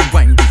walk and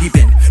wine baby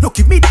bend. No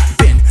give me that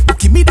bend. No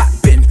give me that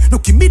bend. No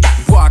give me that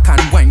walk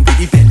and wine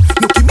baby bend.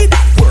 No give me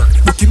that work.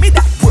 No give me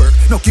that work.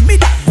 No give me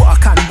that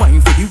walk and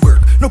wine for the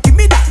work. No give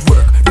me that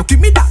work. No give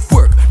me that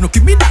work. No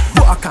give me that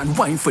walk and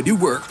wine for the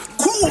work.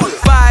 Cool.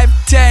 5,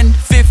 10,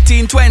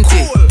 15, 20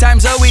 cool.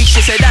 Times a week,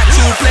 she said that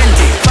too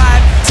plenty.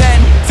 5,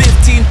 10,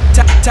 15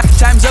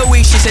 times a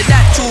week, she said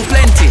that too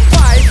plenty.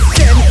 5,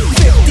 10,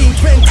 15,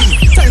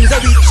 20 times a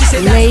week, she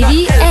said that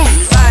Lady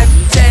S. 5,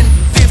 10,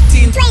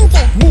 15,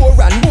 20 more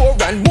and more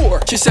and more.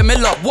 She said me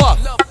love walk.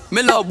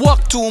 Me love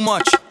walk too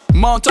much.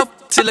 Mount up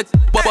till it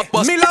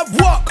bust. Me love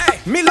walk.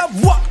 Me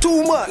love walk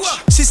too much.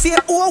 She said,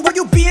 oh, why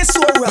you being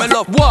so rough? Me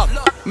love walk.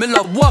 Me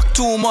love walk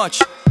too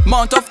much.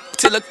 Mount up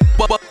till it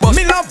bust.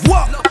 Me love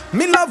walk.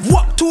 Me love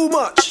walk too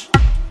much.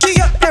 She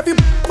up every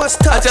bus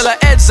touch. I tell her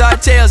heads are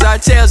tails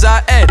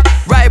are head.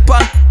 Right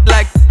punk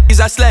like is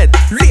a sled.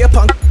 Lay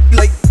punk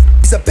like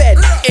is a bed.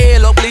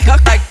 Ail up like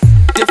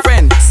your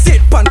friend.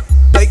 Sit punk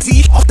like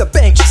Z off the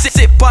bench.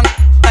 Sit punk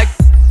like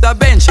the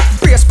bench.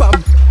 Brace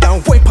pump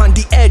down, wipe on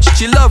the edge.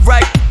 She love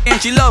right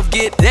and she love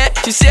get that.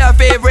 She say her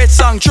favorite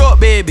song, choke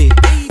baby.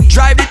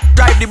 Drive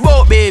the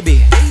boat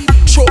baby.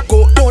 Choke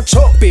go, don't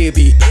choke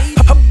baby.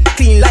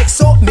 Clean like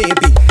soap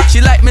maybe.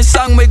 She like me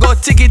song, we go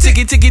ticky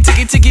ticky ticky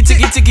ticky ticky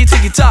ticky ticky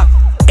ticky tock.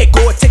 It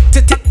go tick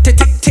tick tick tick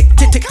tick tick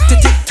tick tick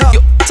tick tock.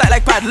 Tight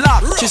like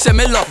padlock. She say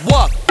me love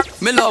walk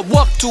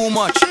too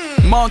much.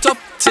 Mount up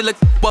till it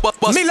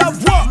bust. Me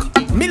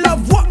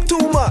love walk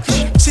too much.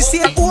 She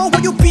say, oh, why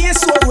you being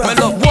so rough?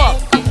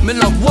 Me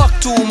love walk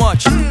too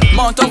much.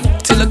 Mount up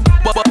till it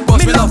bust.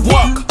 Me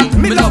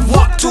love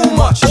walk too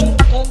much.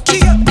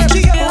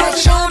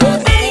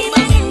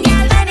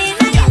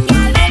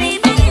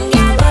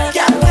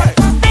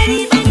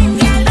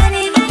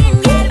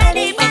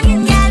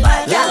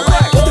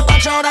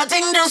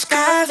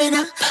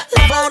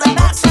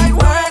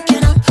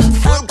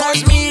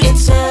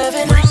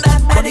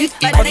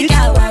 Body, I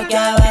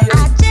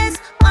just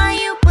want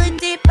you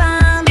put it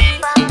on me.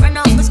 Run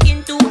off my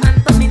skin too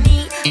and put me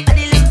knee.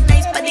 Body look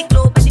nice, body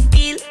glow, body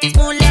feel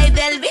smooth like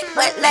velvet,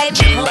 wet like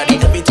I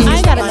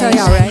ain't gotta tell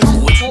y'all, right?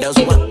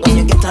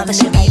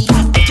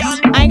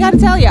 I ain't gotta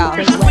tell y'all.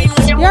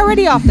 You're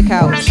already off the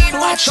couch.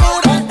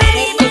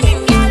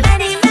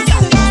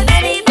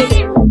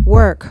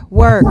 Work.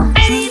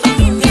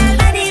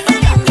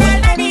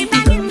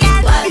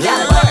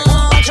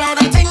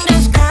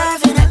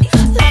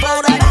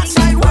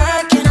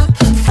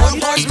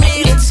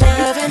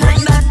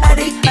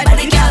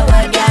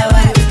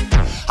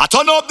 I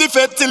turn up the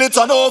fed till it's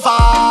on over.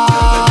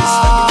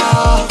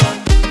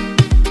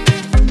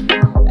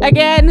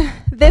 Again,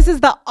 this is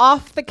the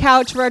Off the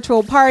Couch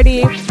virtual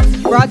party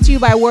brought to you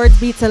by Words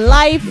Beats and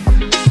Life.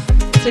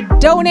 To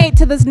donate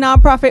to this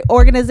nonprofit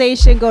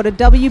organization, go to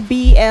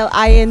wblinc.org/act.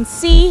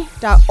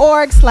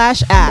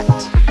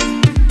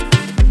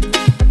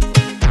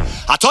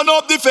 I turn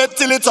up the fed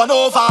till it's on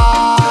over. I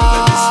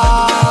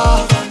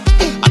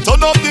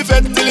turn up the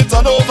fed till it's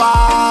on over.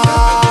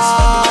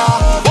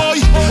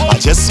 I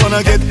just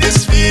wanna get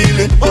this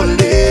feeling,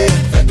 only.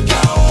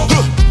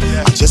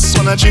 I just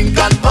wanna drink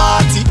and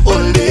party,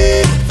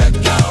 only.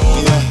 Yeah.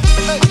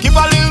 Give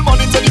a little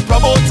money to the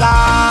promoter.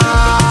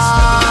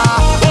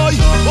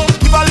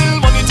 Give a little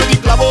money to the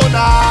club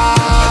owner.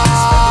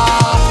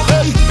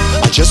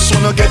 I just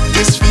wanna get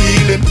this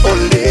feeling,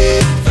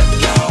 only.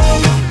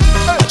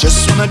 I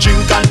just wanna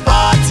drink and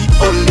party,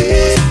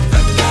 only.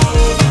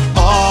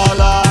 All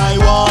I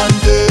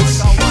want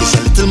is a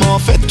little more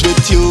fed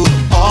with you.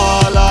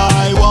 All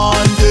I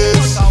want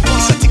is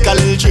a take a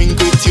little drink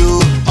with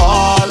you.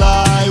 All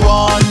I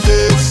want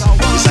is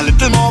a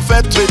little more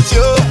fed with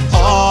you.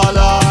 All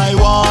I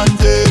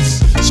want is,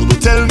 so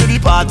don't tell me the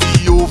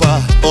party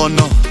over. Oh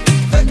no,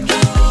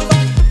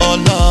 oh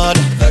Lord,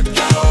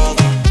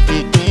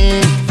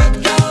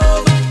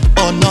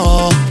 oh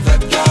no,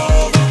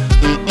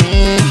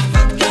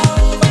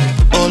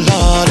 oh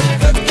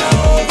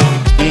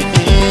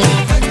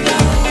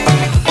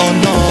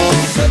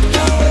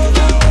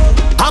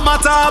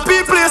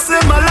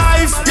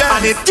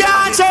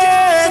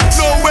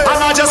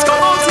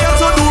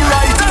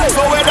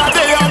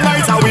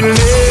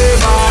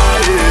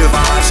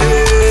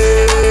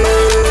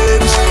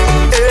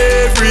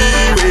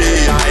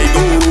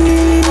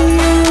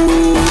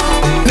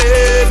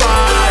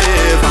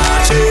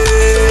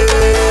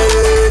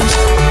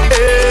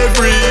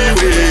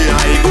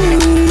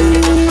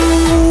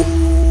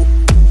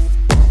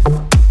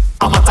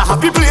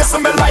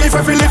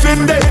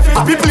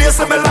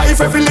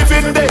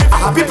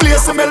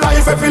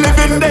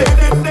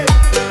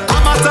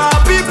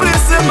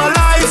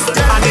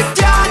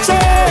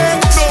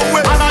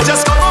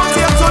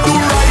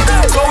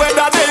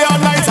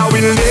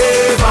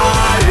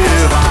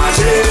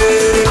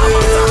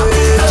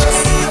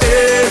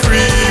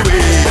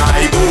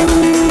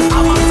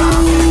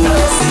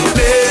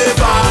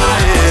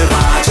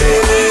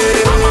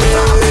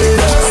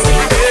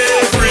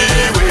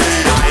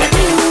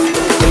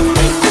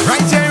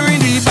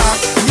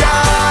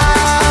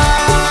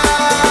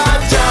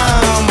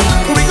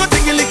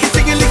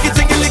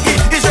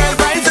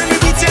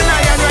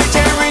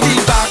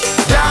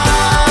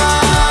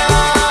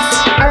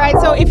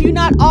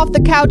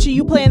off the couch and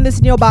you playing this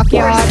in your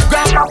backyard.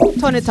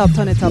 Turn it up,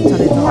 turn it up,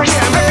 turn it up.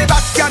 Every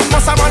backyard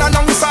must have an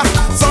announcer,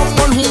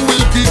 someone who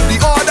will give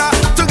the order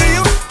to give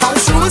you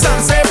house shoes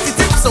and safety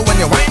tips. So when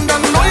you wind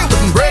down, know you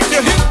wouldn't break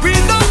your hip. We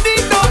don't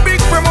need no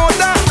big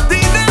promoter.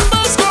 The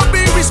neighbors go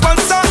be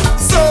responsible.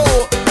 So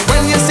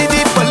when you see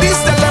the police,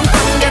 tell them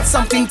come get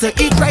something to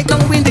eat right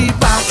now in the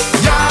backyard.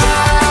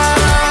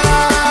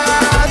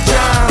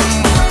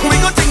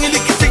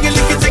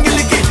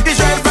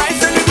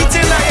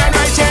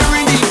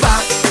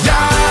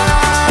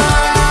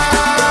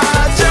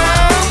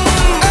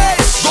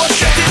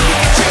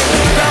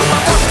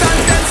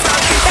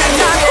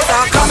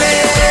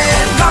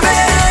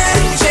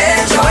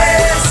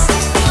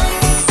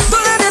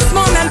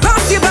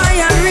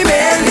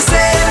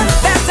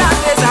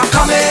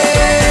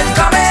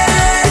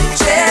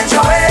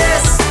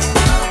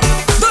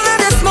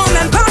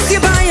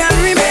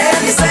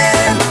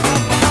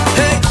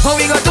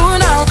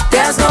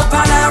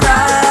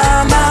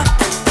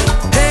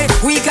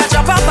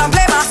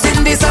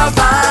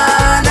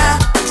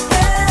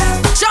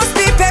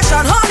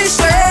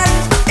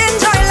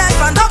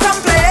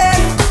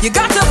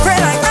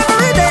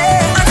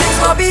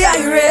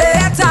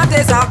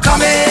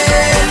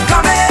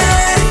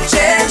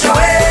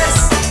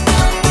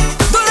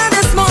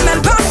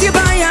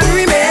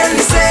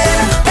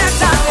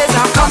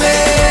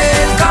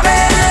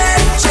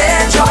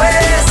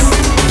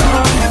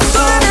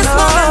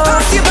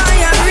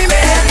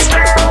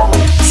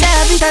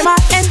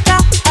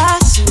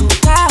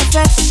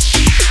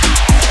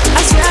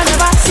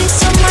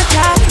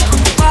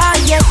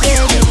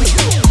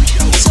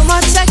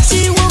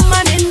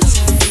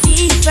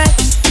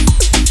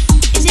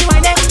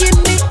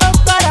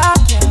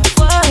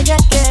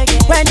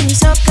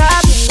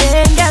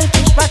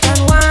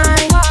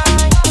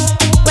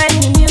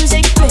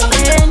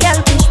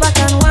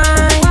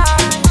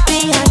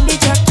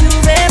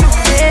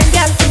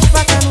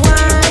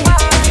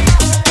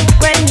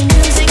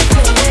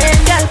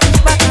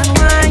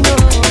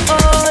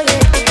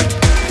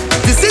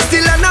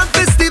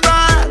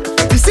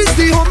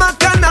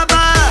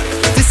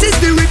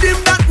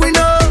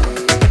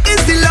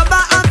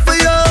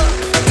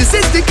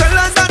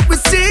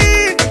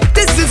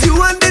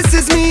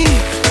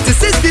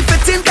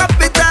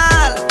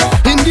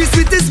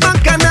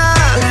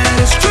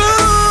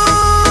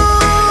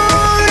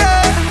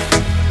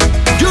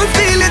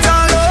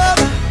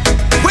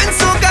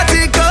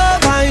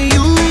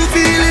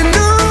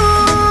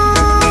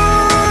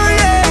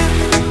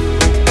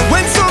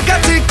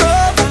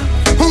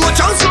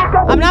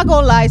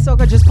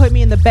 Soca just put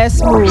me in the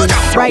best mood.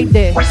 Right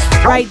there.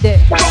 Right there.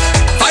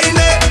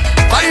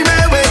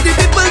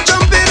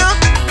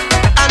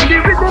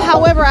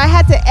 However, I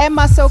had to end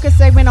my Soca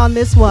segment on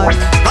this one.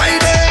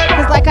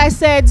 Because like I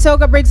said,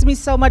 Soca brings me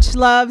so much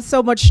love,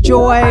 so much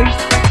joy.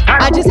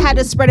 I just had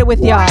to spread it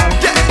with y'all.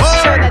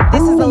 So that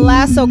this is the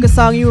last Soca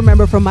song you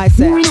remember from my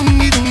set.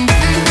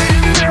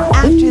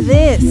 After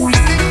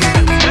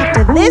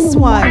this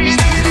one,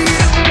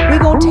 we're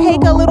going to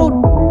take a little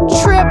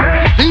trip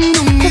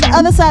to the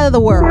other side of the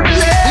world.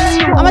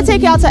 I'm gonna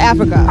take you out to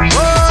Africa.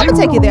 I'm gonna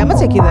take you there. And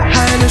it's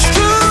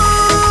true,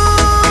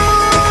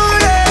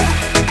 yeah.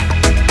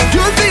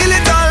 You feel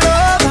it all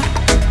over.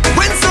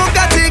 When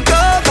soca take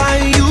over,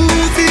 you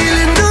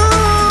feeling new,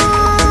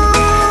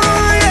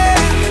 yeah.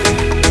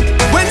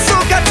 When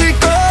soca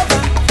take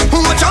over,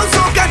 watch out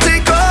soca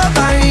take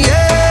over,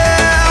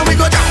 yeah. We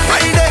go down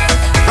right there,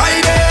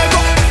 go.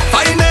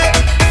 Find it,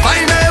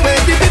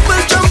 where the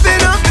people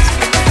jumping up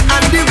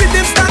and the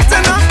rhythm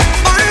starting up.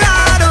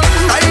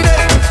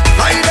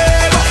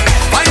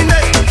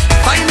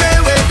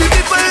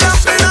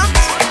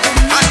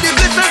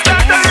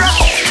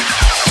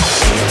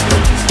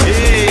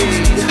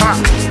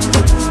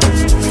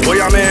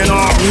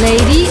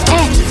 Lady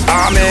X.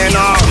 Amen.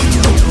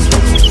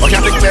 Okay,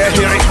 I think they're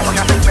hearing.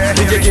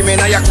 DJ give me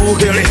now your cool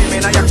hearing.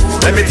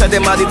 Let me tell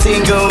them how the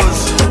thing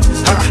goes.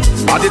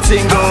 How the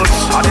thing goes.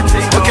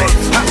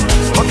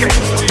 Okay.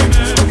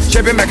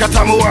 Chebe make a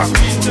tamua.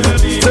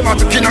 Say my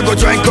tukina go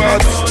join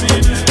God.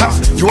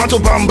 You want to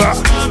bamba?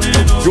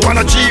 You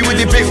wanna G with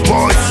the big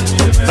boys?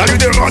 Now you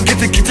the wrong, get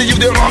the kitty, you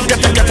the wrong,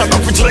 get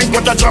enough to drink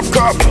with a drop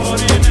cup.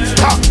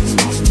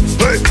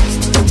 Hey,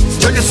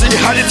 so you see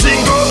how the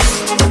thing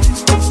goes?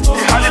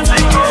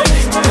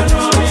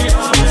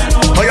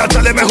 Oh, you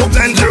tell me who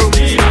blend you.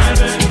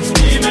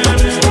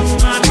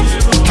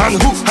 And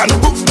who?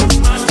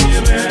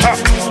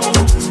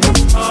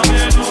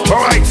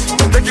 Alright,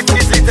 take it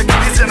easy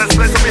and let's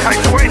play some behind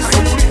the waist.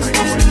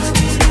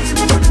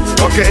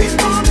 Okay.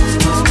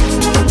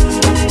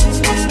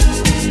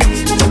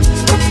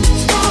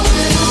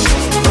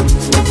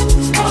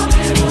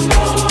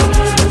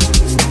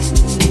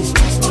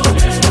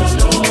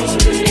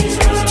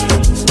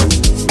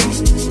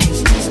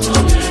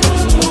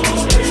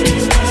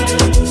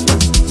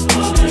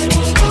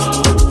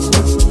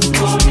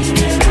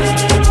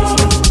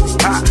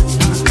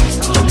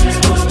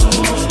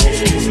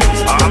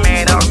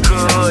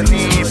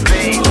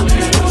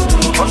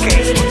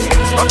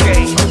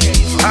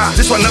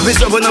 one of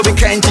his job, no we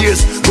can't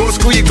use. Go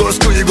school, you go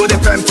the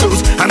fam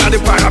tools. And all the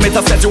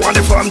parameters set you on the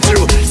farm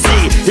too.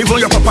 See,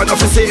 even your papa not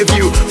to save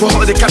you. For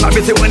all the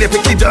calamity when they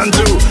pick it done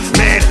do.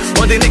 Man,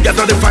 all the niggas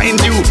don't find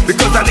you.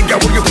 Because that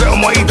nigga when you play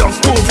more, he don't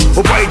move.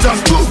 Oh boy, he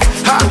don't move.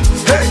 Ha,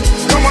 hey,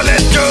 come on,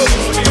 let's go.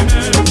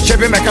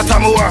 Chevy make a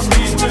Samoa.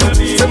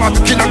 Say my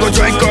kid go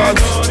join God.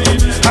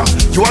 Ha,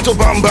 you want to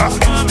bamba?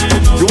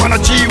 You wanna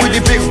G with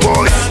the big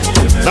boys?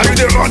 Now you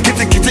the wrong,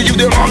 kitty, you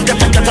the wrong. Get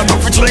a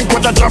coffee drink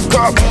with a drop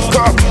cup.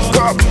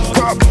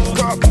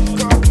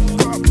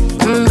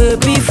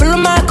 Baby, follow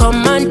my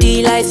command,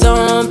 like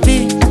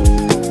zombie.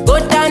 Go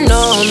down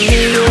on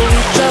me, you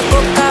with your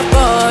coca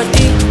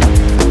body.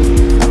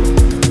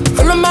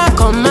 Follow my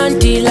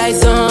command, like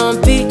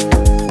zombie.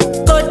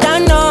 Go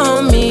down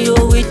on me, you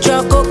with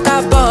your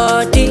coca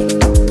body.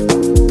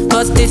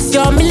 Cause this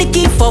your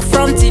milky for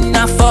front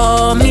enough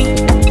for me.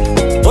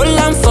 Hold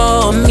on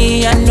for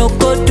me, I no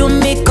go do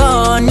me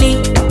corny.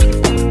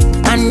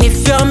 And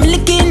if you're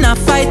milky na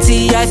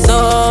fighty, I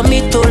saw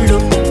me to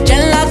look.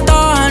 Gelato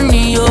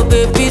honey, oh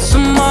baby,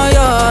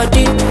 sumoyo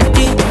deep.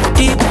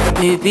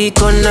 Baby,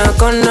 gonna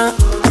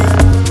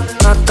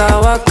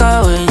waka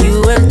when you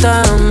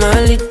enter my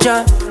licha.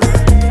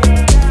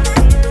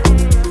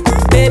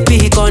 Baby,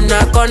 gonna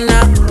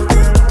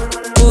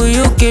will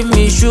you give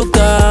me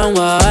sugar,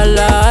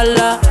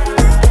 wahala.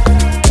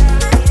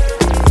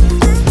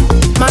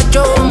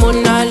 Macho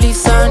Mona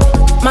Lisa,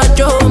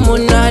 Macho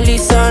Mona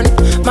Lisa,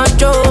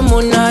 Macho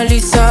Mona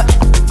Lisa,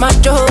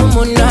 Macho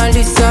Mona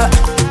Lisa,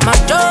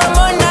 Macho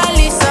Mona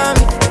Lisa,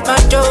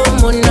 Macho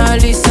Mona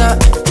Lisa,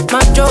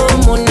 Macho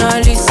Mona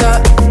Lisa,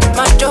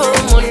 Macho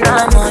Mona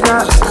Lisa.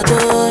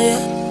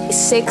 It's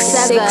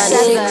 6-7.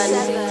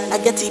 I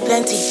get it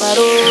plenty for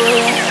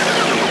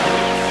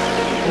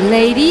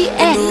Lady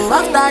X.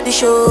 After the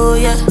show,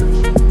 yeah.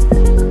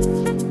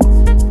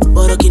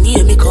 But can you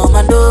hear me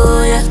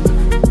commando, yeah.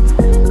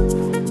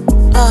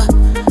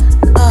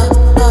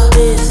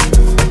 This,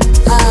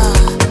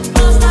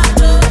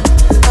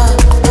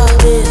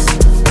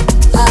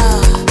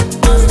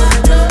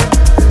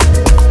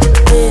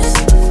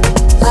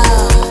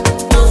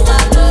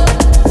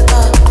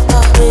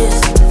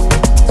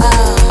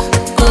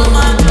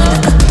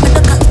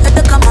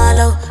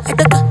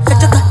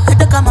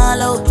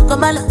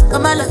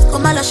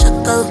 Kamala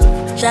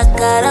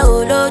Shakara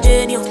ulo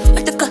genio.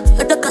 Ataka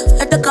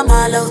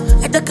malo.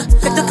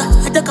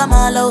 Ataka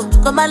malo.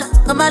 Kamala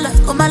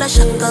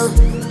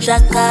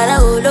Shakara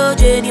ulo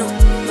genio.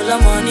 All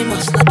money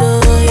must not do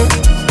ya.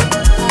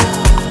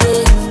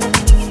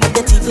 I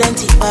get it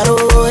plenty paro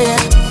ya.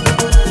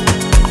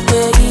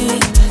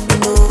 You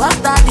know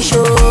after the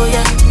show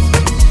ya.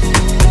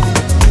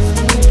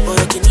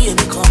 Boy, can you hear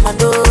me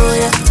commando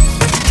ya?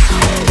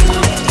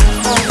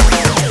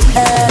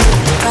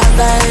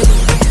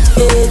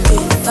 Baby,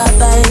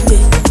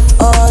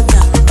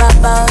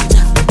 Papa,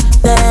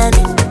 then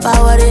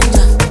Power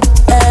Ranger,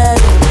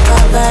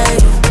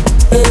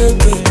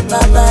 baby,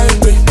 Papa,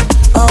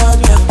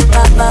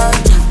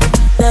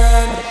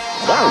 then.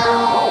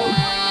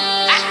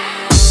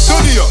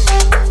 Turn it up,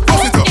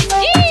 bust it up.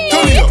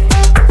 Turn it up,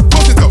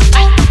 bust it up.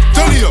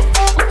 Turn it up,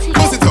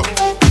 bust it up.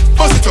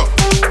 Bust it up.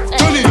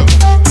 Turn it up,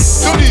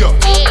 turn it up.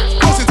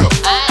 Bust it up.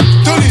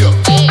 Turn it up,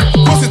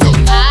 bust it up.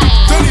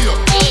 Turn it up,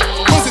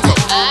 bust it up.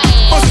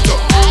 Bust it up.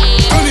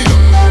 Turn it up.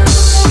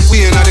 We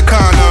in the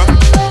corner,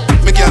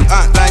 make you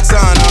act like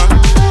sauna.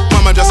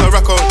 Mama just a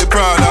rock out the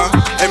Prada.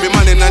 Every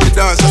man in the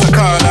dance just a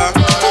caller.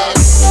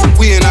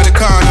 We in the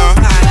corner,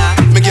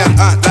 make you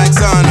act like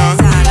sauna.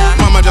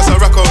 Mama just a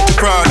rock out the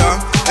Prada.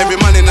 Every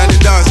man in the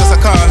dance just a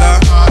caller.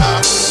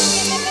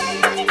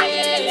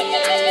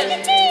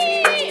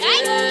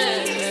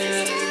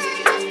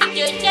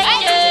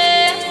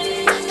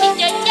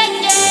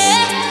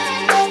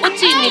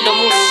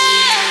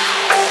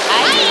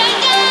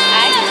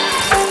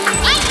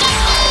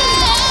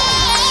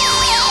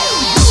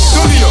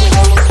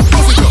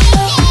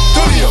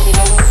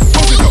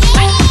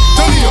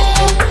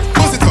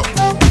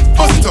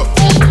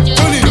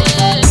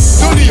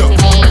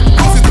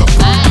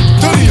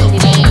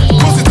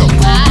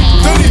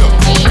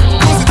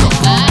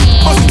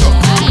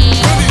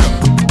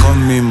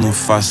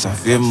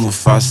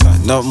 Mufasa,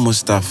 not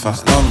Mustafa,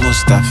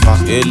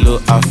 Hello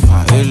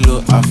Afa,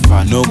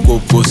 no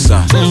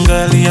Kokosa.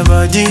 Girl, your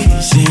body,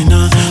 see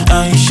now,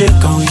 I shake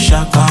and we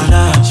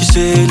shakara. She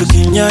say,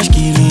 looking yash,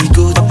 kili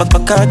go,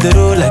 paka the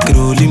roll like a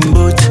rolling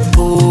boat.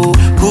 Oh,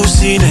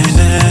 pussy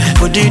nene,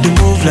 body to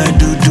move like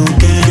do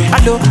get.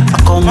 Hello, I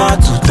come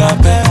out to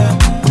tape,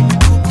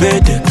 coupe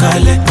de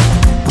Calais.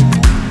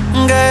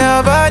 Girl,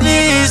 your body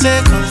is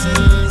a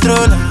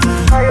controller.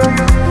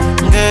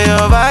 Girl,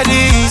 your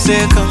body is a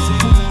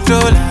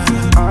controller.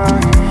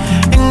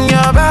 And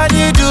your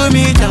body do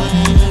me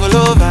jungle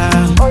over.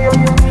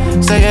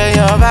 Say yeah,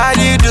 your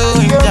body do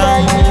me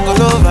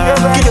jungle over.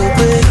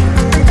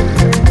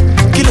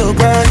 Kilo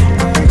boy,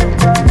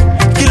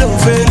 kilo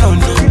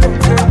fenono.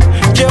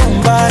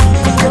 Jumbai,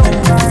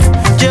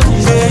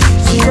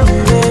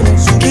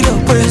 kilo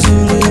peso,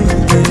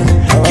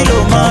 kilo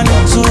man,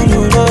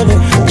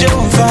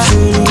 jumfa.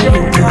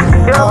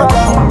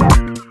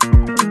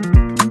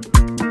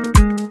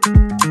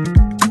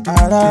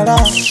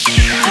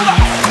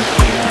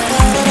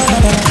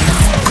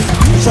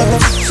 Shut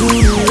up,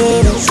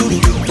 Sululele,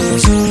 Sululele,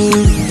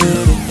 Sululele.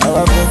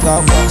 Africa,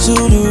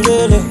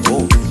 Sululele,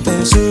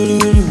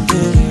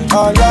 Sululele.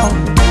 All down,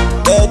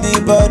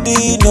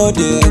 everybody know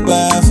the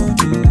bath.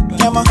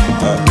 Yama,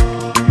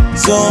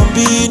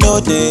 zombie know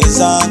the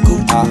zanku.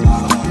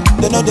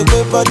 They know the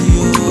great body,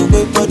 oh,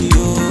 great body,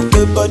 oh,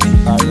 great body.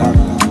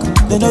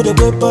 They know the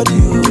great body,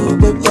 oh,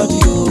 great body,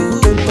 oh,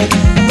 great body.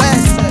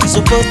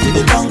 Supposed to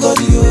be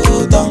tangodi,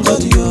 oh,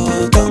 tangodi,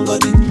 oh,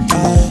 tangodi.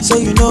 So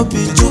you know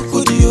be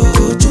chukudi,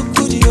 oh,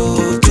 chukudi,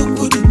 oh,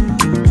 chukudi.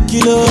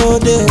 Kilo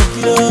de,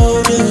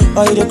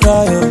 why you dey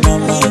cry, oh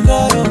mama?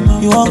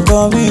 You won't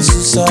commit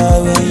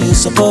suicide when you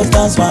suppose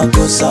dance my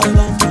cosa.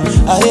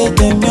 I hate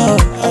them, yo.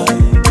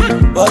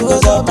 What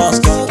goes up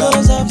must come.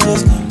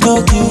 Just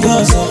no kill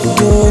yourself,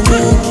 no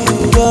kill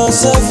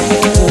yourself.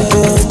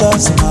 To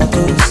dance my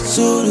cosa.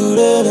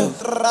 Sululele,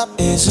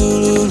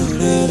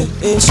 Sululele,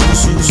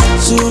 Sululele,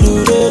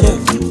 Sululele.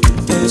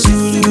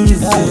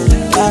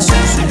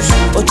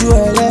 Ojú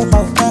ẹlẹ́pà,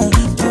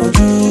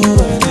 ojú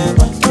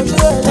ẹlẹ́pà,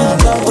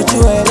 ojú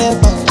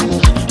ẹlẹ́pà.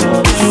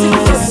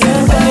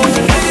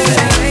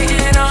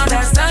 Waiting on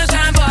that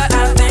sunshine, but I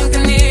think I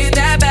need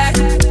that back.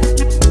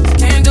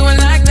 Can't do it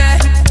like that.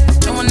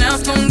 No one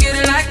else gon' get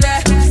it like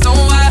that. So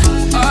I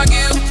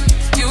argue,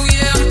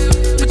 yeah,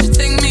 but you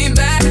take me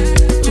back.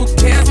 Who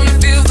cares when it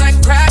feels like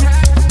crack?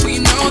 Well,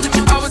 you know that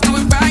you always do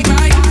it right.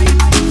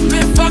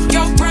 Man, fuck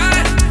your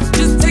pride.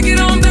 Just take it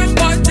on back,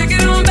 boy. Take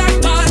it on back,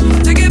 boy.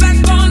 Take it back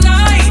all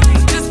night.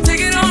 Just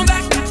take it on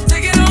back.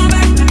 Take it on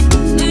back.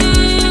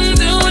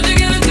 Do what you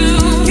gotta do.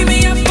 Keep me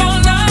up all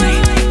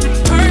night.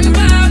 Hurting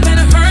vibe and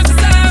it hurts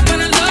inside when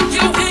I look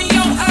you in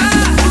your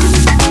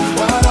eyes.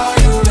 What are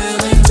you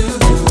willing to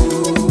do?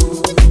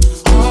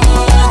 Oh,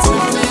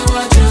 tell me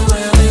what you're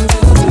willing to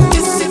do.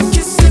 Kiss it,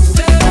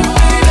 baby.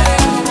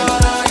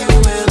 What are you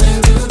willing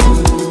to do?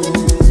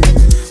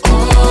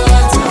 Oh,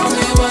 tell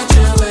me what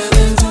you're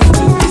willing to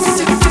do. Kiss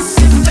it,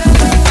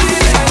 baby.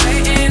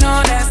 Waiting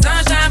on that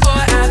sunshine,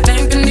 boy. I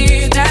think I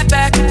need that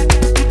back.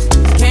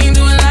 Can't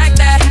do it like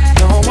that.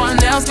 No one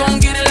else gon'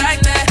 get it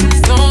like that.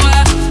 So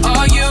I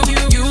argue,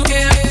 you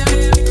care.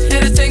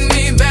 Here to take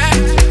me back.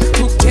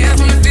 Who cares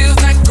when it feels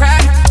like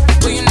crack?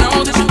 Well, you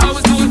know that you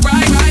always do it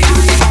right.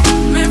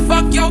 Man,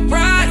 fuck your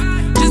pride.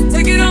 Just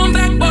take it on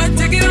back, boy.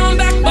 Take it on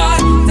back, boy.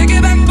 Take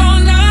it back all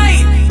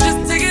night. Just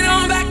take it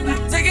on back.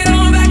 Take it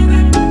on back.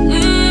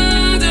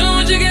 Do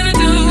what you gotta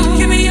do.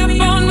 Keep me up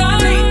all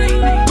night.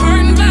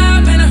 Hurting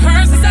vibe and it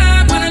hurts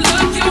inside when I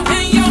look you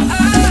in your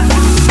eyes.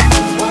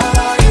 What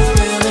are you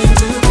willing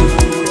to do?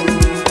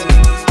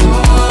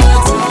 Oh,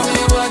 tell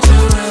me what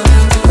you're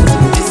willing to do.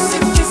 Kiss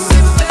it,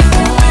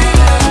 baby.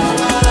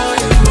 What are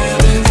you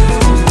willing to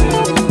do?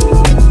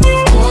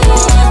 Oh,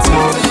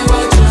 tell me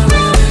what you're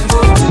willing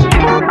to do.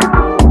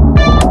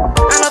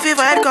 I love you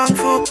fight kung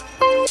fu,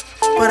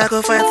 but I go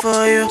fight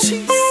for you.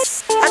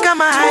 I got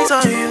my eyes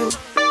on you,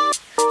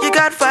 you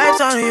got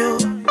vibes on you.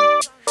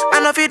 I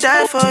know if you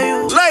die for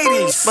you,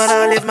 ladies, but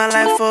I'll live my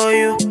life for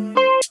you.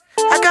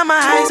 I got my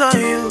eyes on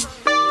you,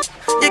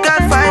 you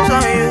got vibes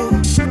on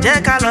you.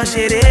 Jẹ́ ká lọ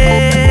ṣeré.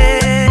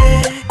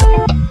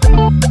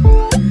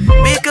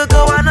 We could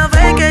go on a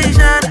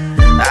vacation,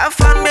 have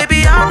fun baby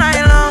all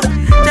night long.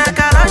 Jẹ́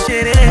ká lọ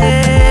ṣeré.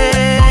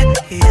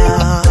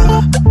 Yeah.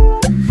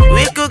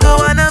 We could go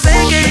on a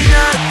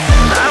vacation,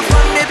 have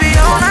fun maybe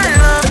all night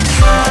long.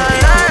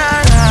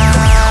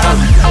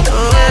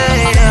 Oh,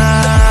 yeah.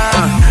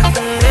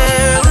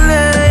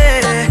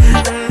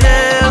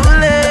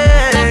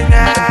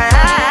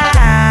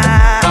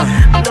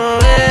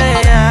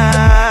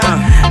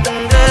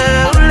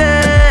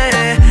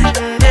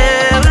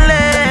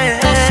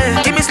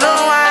 Give me slow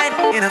wine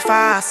in a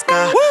fast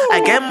car. I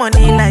get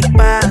money like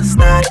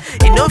bastard.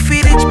 You know if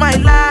it reach my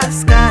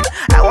last card,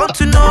 I want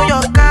to know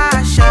your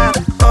cash app.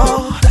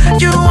 Oh,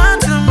 you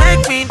want to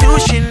make me do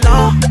shit,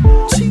 no?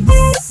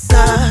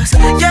 Jesus,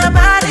 your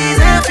body's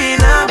a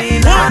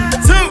phenomenon.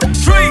 1, 2,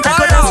 3, I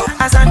go down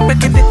as I'm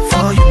making it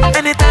for you.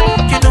 Anytime,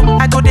 you know,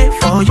 I go there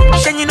for you.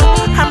 Then you know,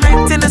 I'm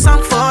writing a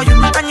song for you.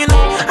 And you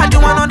know, I do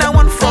another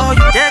one for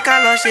you. Jẹ́ ká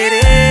lọ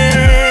ṣeré.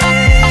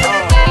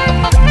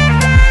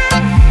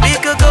 We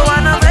could go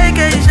on a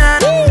vacation,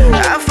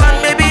 have fun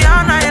maybe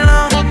all night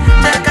long.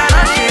 Jẹ́ ká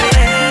lọ ṣeré.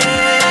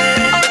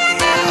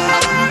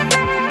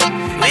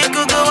 We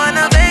could go on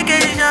a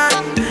vacation,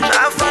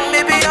 have fun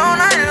maybe all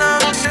night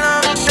long.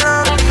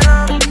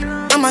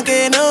 I'ma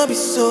get no be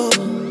so,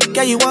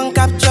 girl you want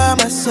capture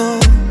my soul.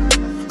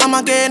 I'ma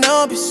get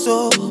no be so,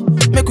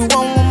 make we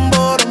one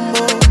more.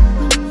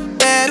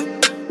 Better,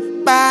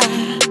 bye.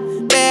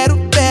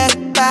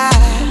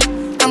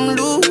 I'm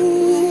loose,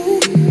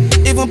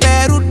 even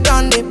better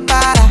done the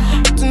para.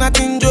 Tonight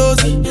in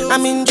Josie,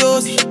 I'm in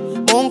Josie.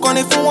 Won't call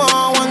it for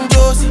one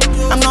Josie.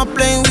 I'm not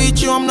playing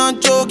with you, I'm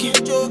not joking.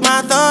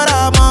 My thought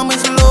of mom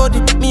is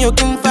loaded. Me you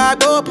can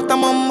fag up, but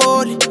I'm on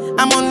molly.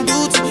 I'm on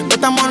duty,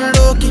 but I'm on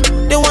low-key.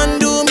 They want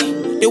do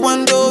me, they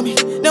want do me,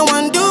 they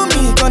want do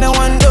me, cause they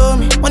want do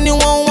me. When you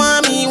won't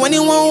want me, when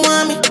you won't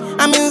want me,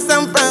 I'm in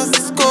San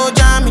Francisco,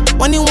 Jammy.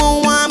 When you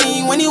won't want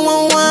me, when you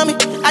won't want me,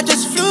 I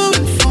just flew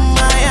in from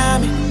Miami.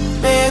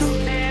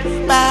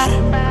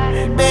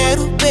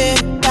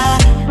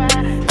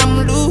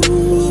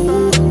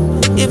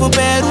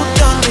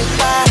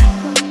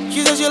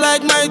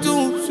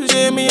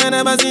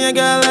 never seen a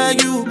girl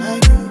like you.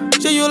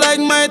 Say you like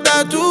my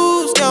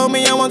tattoos, tell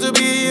me I want to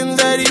be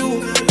inside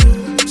you.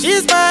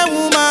 She's my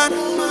woman,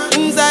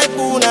 inside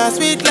Puna,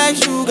 sweet like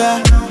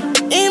sugar.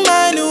 In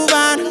my new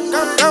van,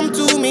 come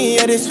to me,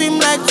 yeah, they swim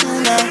like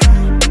tuna.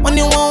 When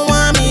you won't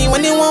want me,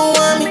 when you won't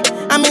want me,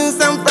 I'm in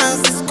San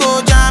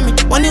Francisco, Jammy.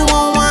 When you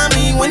won't want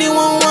me, when you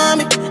won't want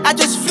me, I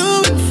just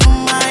flew in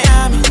from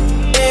Miami.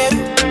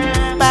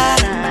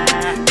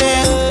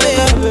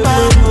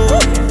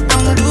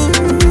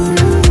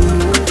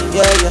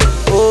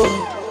 Yeah, oh,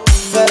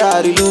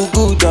 Ferrari look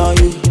good on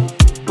you,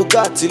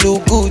 Bugatti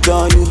look good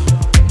on you,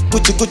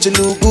 Gucci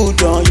look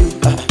good on you,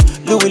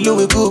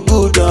 Louis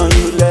good on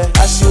you. Like,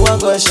 I see one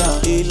question,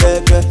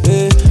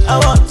 I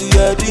want to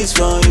hear this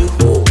from you.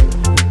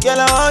 Girl,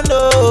 I want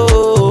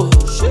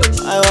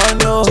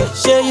know,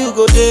 say you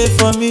go there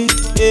for me,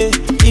 yeah.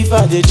 If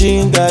I dey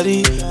drink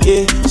garri,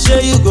 yeah.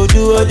 Say you go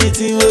do all the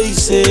thing where you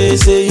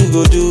say you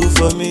go do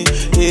for me,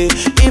 yeah.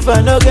 If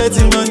I no get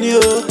the money,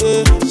 oh,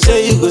 yeah.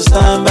 Say you go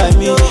stand by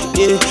me,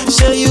 yeah.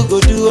 Say you go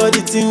do all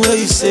the thing where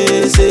you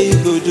say you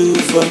go do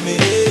for me,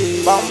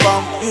 yeah. Bam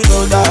bam, you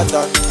know that,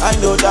 I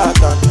know that.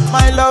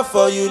 My love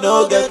for you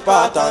no get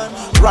pattern.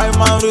 Rhyme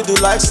and read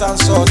like San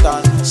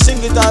Sultan.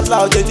 Sing it out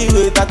loud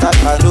anyway that I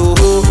can.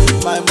 Oh,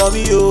 my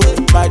mommy, oh,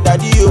 my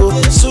daddy, oh.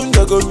 Soon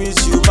they go miss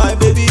you, my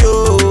baby,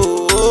 oh.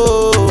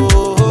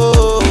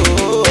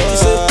 You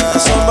say,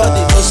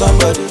 somebody know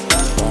somebody.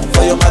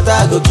 For your mother,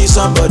 I go kiss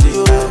somebody,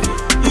 oh.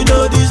 You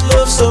know this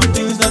love, some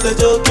things not a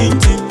joking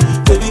thing.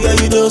 Baby girl,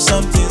 you know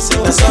something.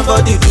 Say,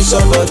 somebody do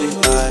somebody.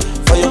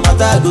 For your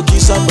mother, I go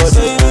kiss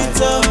somebody.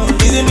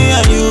 Is it me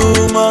and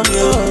you, mommy,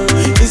 oh?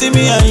 Is it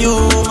me and you,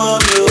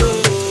 mommy, oh?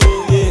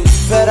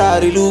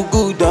 Ferrari look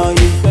good on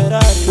you,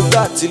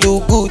 Bugatti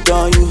look good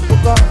on you,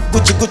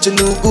 Gucci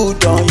look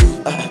good on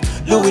you,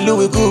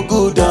 Louis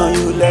good on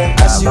you. Like,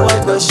 I see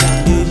one question,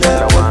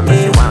 I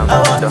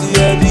want to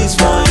hear this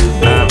from you.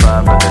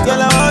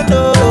 Girl, I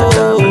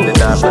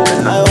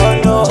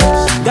want know.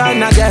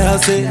 Ghana girl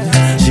say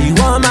she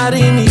want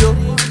marry me, yo.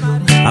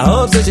 I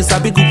hope so she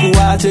sabi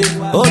kukuwache.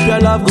 Hope your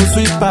love go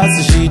sweet past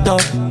the sheet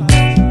up.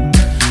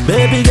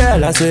 Baby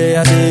girl, I say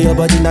your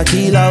body na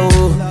killer,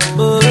 oh.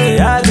 Oh,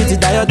 yeah, I get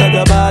it tired of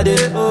your body,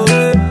 oh,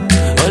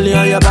 only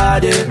on your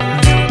body.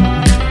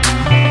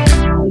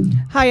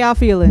 How y'all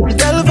feeling?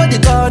 Tell for the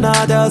corner,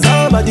 there's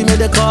somebody made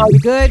the call. You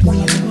good?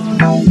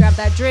 Grab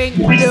that drink.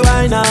 Give me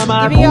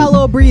y'all a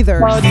little breather.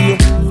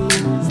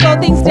 Slow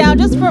things down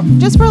just for a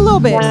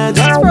little bit.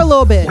 Just for a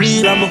little bit.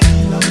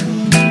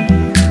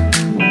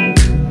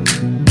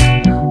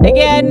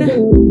 Again,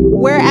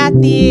 we're at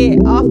the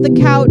Off the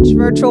Couch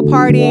virtual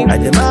party,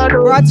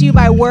 brought to you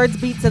by Words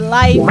Beats and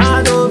Life.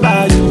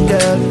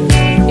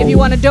 If you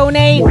want to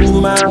donate,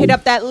 hit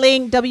up that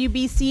link,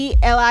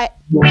 WBCLI.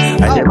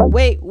 Oh,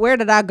 wait, where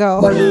did I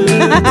go?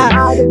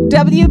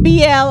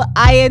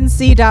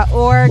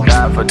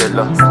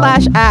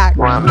 WBLINC.org/act.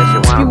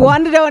 If you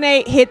want to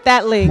donate, hit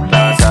that link.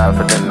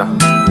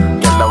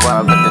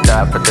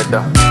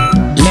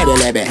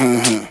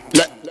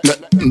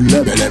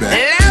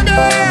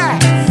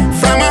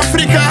 From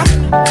Africa,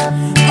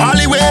 all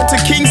the way to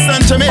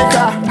Kingston,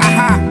 Jamaica.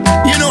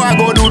 You know I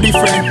go do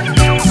different.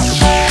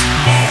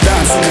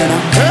 Dancing, you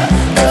know.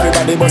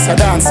 Everybody bust a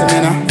dancing,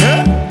 you know.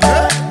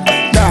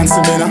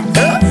 Dancing, you know.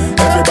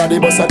 Everybody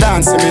bust a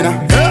dancing, you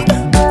know.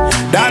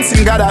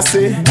 Dancing, God I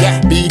say.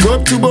 Big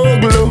up to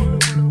Boglo.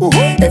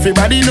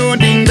 Everybody know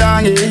ding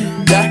dong,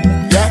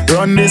 yeah.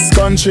 Run this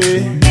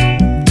country.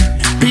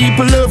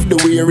 People love the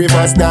way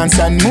rivers dance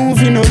and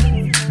move, you know.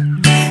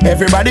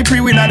 Everybody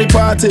pre-win at the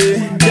party.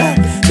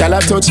 Y'all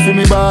a touch for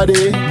me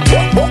body.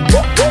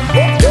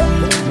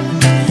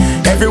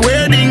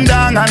 Everywhere ding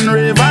dong and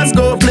ravers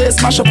go play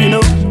smash up, you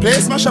know. Play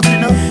smash up, you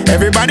know.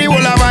 Everybody will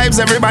have vibes,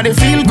 everybody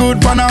feel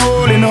good, pan a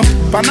hole, you know.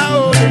 Pan a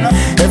hole, you know.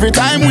 Every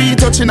time we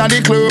touching at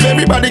the club,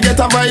 everybody get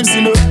a vibes,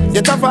 you know.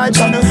 Get a vibes,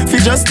 you know. Fi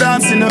just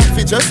dance, you know.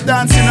 Fi just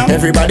dance, you know.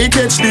 Everybody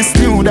catch this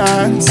new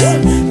dance.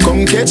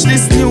 Come catch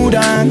this new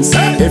dance.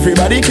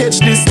 Everybody catch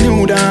this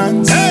new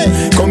dance.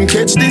 Come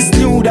catch this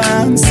new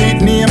dance. It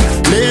name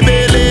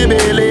Lebe, Lebe,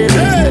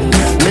 Lebe.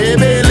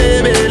 Lebe,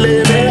 Lebe,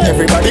 Lebe.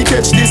 Everybody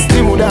catch this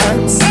new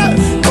dance.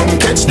 Come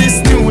catch this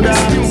new dance.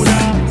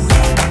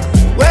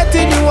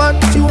 Waiting you want,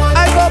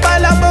 I go buy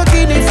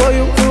Lamborghini for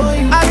you.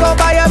 I go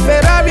buy a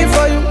Ferrari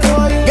for you.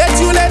 Get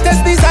you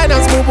latest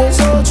designers, boo.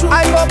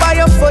 I go buy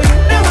them for you.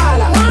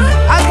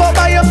 I go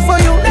buy them for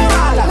you.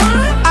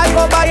 I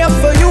go buy them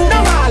for you.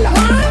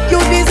 You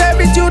deserve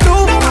it, you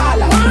do.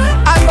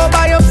 I go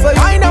buy them for you.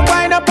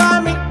 Wind up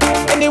on me.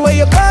 Anyway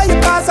you go, you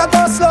pass, I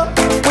go slow.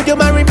 Would you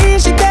marry me?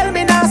 She tell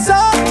me not so.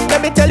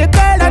 Let me tell you,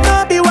 girl, I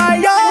know be why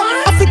yo.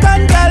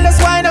 African girl, that's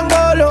wine and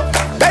go low.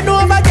 Bend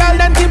over, girl,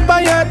 then tip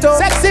on your toe.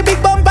 Sexy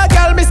big bumper,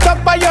 girl, me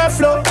stuck by your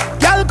flow.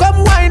 Girl,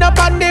 come wine up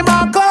on the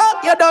marco.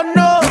 You don't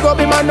know. You go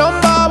be my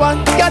number one.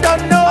 You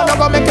don't know. I'm not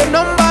gonna make you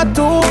number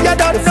two. You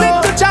don't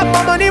know. Fit to chop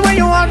my money when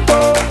you want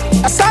to.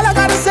 That's all I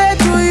gotta say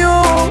to you.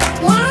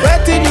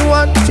 Waiting you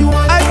want.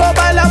 I go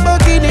buy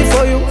Lamborghini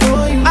for you.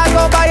 I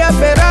go buy a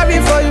Ferrari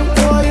for you.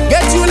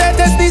 Get you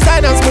latest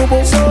designers, boo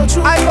boo.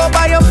 go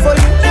buy them for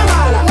you.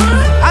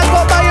 I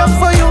go buy them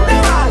for you.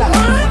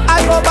 I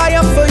go buy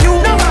them for you.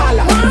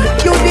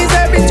 You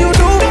deserve it, you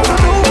do.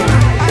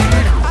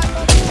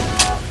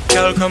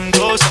 Girl, come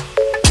closer.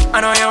 I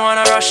know you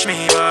wanna rush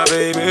me, but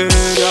baby,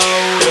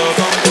 girl,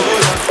 come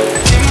closer.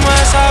 Dis-moi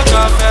ça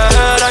qu'a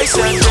fait, I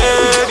said,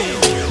 baby,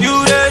 you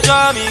dey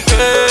drive me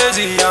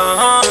crazy,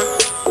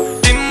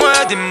 Dis-moi,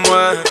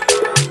 dis-moi,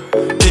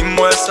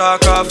 dis-moi ça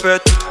qu'a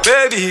fait,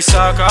 baby,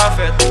 ça qu'a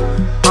fait,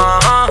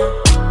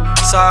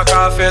 ça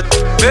qu'a fait,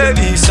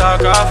 baby, ça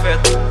qu'a fait,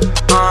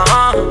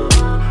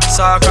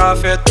 ça qu'a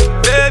fait,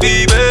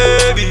 baby,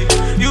 baby,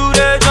 you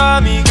dey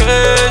drive me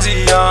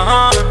crazy,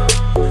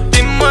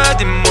 Dis-moi,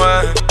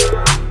 dis-moi,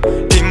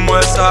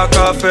 dis-moi ça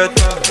qu'a fait.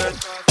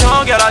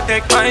 Don't get I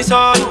take my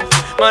soul.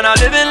 Man, I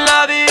live in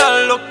la vie, I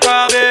look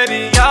up,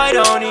 baby. I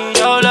don't need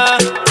your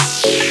love.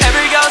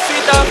 Every girl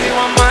sweet up, you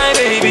want my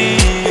baby.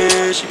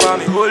 Yeah, she call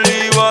me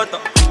holy water.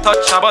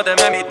 Touch her body,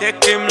 make me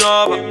take him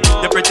love.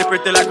 You're pretty,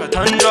 pretty like a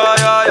tundra,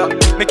 yeah,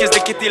 yeah. Make you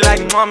stick kitty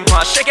like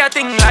mama. Shake your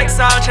thing like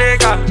salt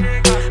shaker.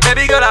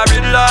 Baby girl, I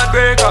real lord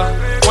breaker.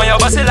 When you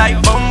bust it like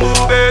bamboo,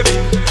 baby.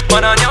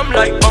 Man, I yam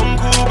like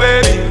bamboo,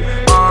 baby.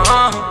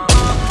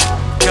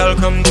 Girl,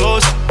 come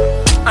closer.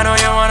 I know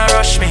you wanna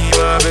rush me,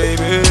 but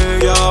baby,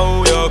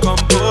 yo, come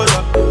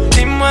closer.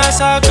 Dis-moi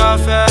ça qu'a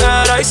fait,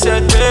 I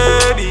said,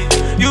 baby,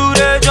 you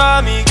dey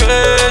drive me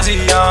crazy,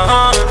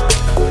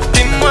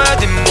 Dis-moi,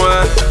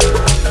 dis-moi,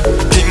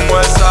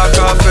 dis-moi ça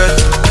qu'a fait.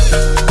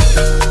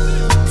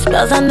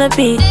 Spells on the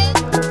beat.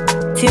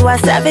 Tiwa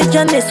Savage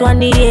on this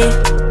one, yeah.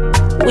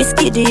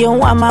 Whiskey, do you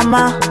want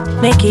mama?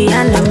 Make it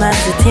animals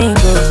to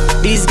tingle.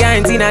 This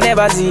kind thing I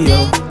never see,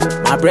 yo.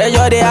 My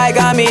pressure, the high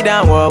got me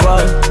down, whoa,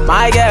 whoa.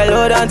 My girl,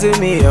 hold on to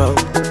me, yo.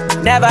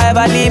 Never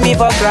ever leave me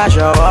for crash,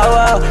 oh,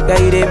 oh, oh. Girl,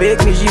 you they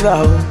make me shiver,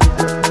 oh.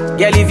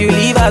 Girl, if you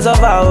leave us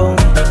over, oh.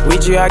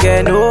 With you, I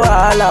get no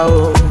holla,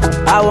 oh.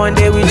 I one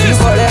day with you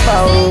forever,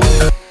 oh.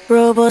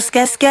 Robo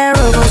skeske.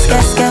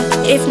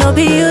 If no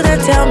be you, then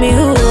tell me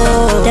who.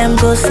 Them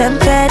go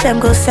sempe.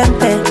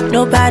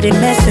 Nobody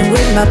messing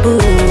with my boo.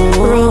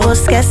 Robo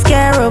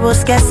skeske.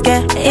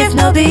 If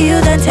no be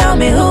you, then tell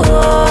me who.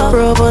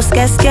 Robo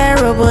skeske,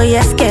 robo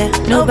yeske.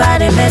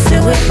 Nobody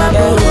messing with my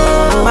boo.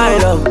 My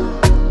love,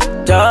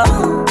 Joe,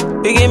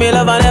 you give me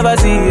love I never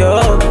see,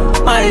 yo.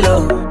 My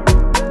love,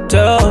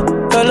 Joe,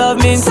 your love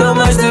means so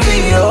much to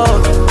me, yo.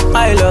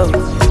 My love,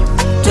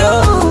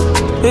 Joe,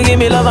 you give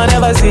me love I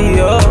never see,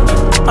 yo.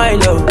 My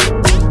love,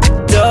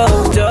 Joe.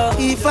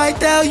 If I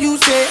tell you,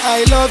 say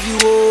I love you,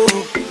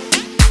 oh.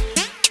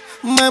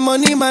 My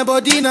money, my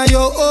body, now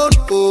your own,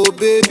 oh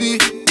baby.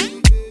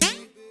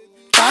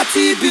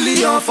 30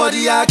 billion for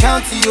the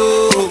account,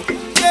 yo.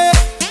 Yeah.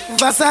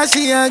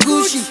 Versace and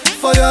Gucci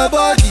for your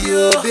body,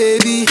 oh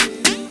baby.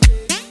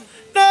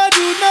 No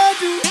do,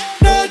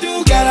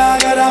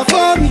 gotta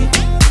for me.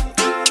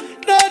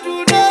 No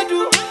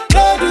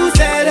do,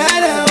 say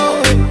that,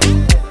 oh.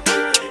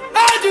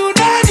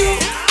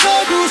 No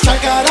do,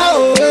 shakara, oh.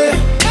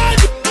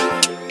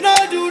 No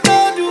do,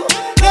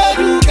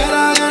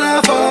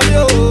 gotta for me, oh.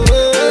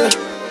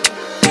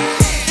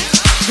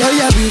 Girl,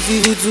 you're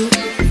beautiful too.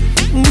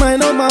 My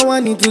number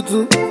one in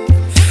tutu.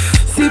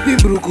 Sipping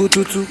bruku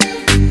tutu.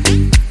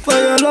 For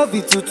your love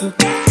it tutu. I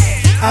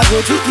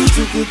go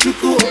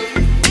chuku.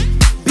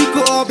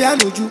 Biko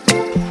obianuju.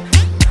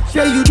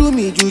 Sure you do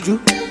me juju.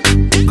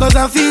 Cause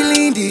I'm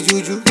feeling the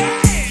juju.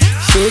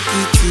 Shake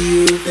it to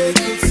you.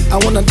 I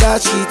wanna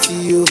dash it to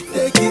you.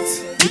 Take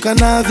it. You can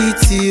have it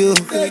to you.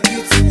 Take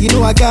it. You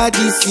know I got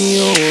this in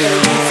you.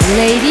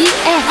 Lady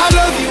F. I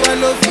love you.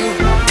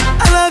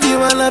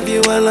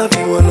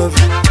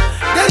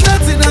 There's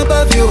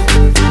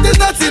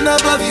nothing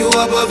above you.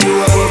 Above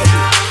you.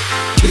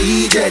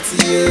 Bridget,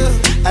 you.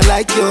 I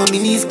like your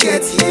mini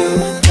skirt, you.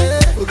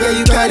 Okay,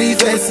 you carry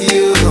fancy,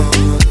 you.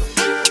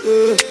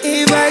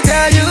 If I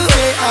tell you,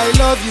 hey, I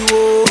love you,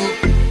 oh.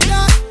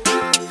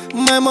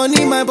 My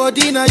money, my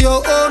body, now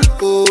your own,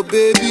 oh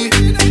baby.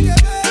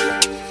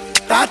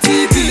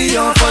 30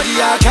 billion for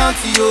the account,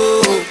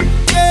 yo.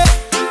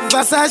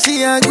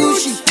 Versace and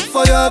Gucci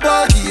for your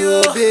body,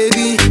 oh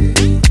baby.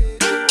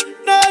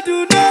 No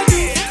do,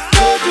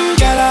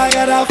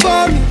 gotta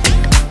for me.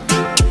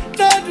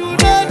 No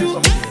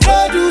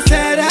do,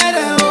 say that,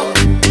 oh.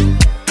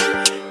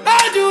 No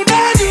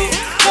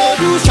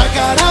do,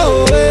 shakara, oh.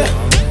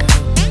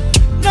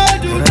 No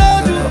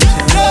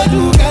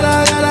do,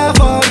 gotta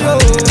for you.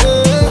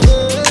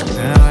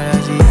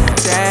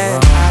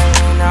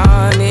 I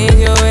need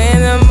you in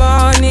the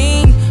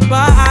morning,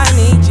 but I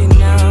need you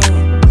now.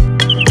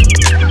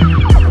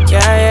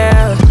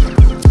 Yeah.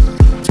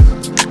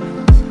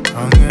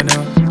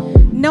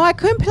 No, I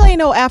couldn't play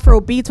no Afro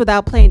beats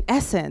without playing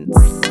Essence.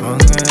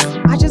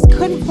 I just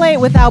couldn't play it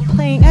without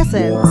playing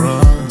Essence.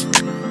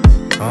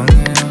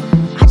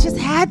 I just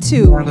had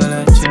to.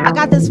 I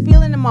got this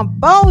feeling in my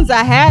bones.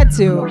 I had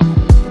to.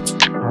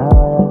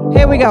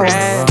 Here we go.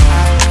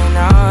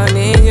 I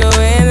need you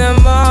in the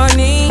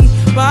morning,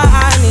 but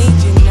I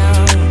need you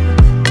now.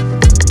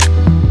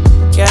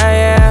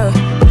 Yeah.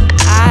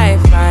 I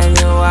find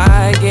you,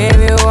 I give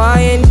you all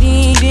you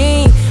need.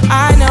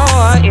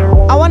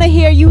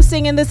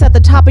 singing this at the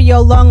top of your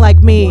lung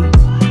like me.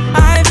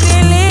 I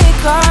feel it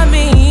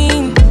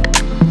coming.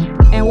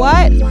 And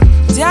what?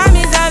 Time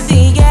is of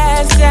the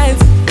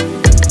essence.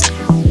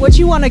 What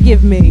you wanna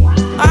give me?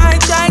 I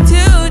try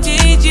to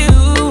teach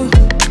you,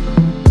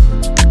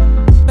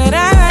 but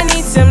I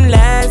need some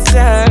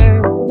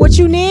lessons. What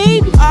you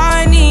need?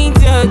 I need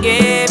to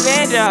give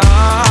it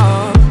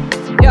all.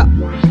 Yeah.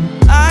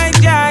 I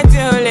try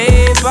to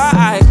live, but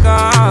I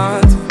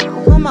can't.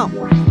 Come on.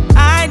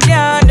 I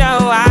don't know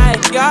why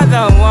you're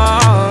the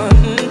one.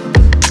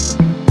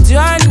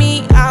 Turn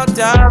me out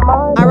of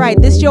my. All right,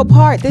 this your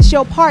part. This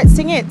your part.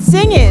 Sing it.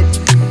 Sing it.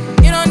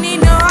 You don't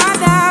need no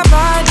other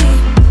body.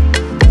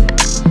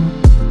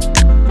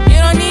 You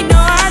don't need no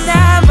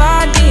other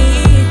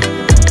body.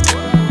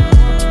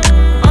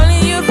 Only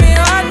you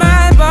feel on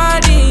my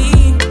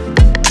body.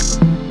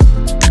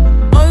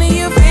 Only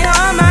you feel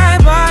on my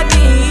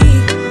body.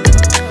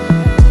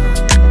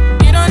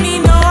 You don't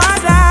need no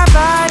other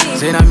body.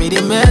 Say I made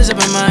it mess up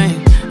my mind,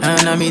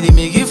 and I made it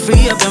make you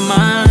free up your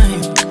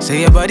mind.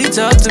 Say your body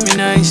talk to me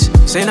nice.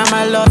 Say now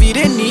my love you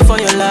didn't need for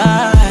your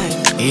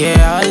life.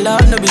 Yeah, our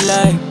love no be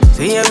like.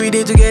 Say yeah we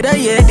did together,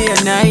 yeah, day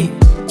and night.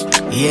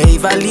 Yeah,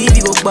 if I leave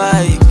you go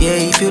by.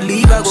 Yeah, if you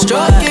leave I go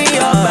stroking by.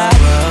 Your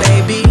body,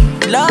 baby.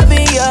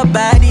 Loving your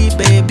body,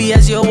 baby.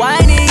 As you're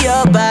whining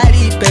your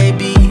body,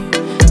 baby.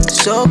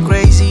 So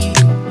crazy.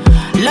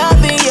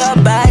 Loving your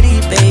body,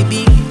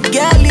 baby.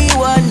 Girl, you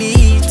want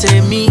need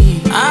to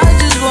me. I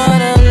just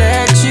wanna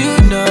let you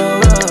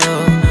know.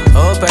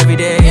 Hope every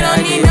day you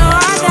don't need no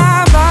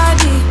other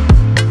body.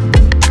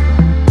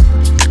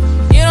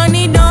 You don't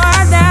need no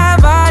other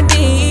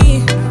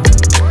body.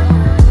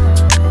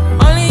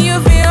 Only you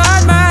feel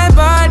on my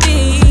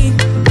body.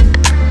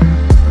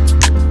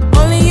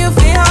 Only you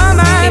feel on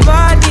my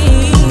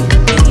body.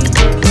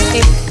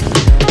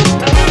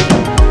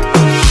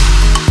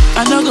 I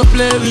no go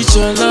play with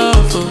your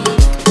love, oh.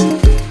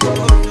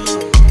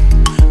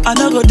 I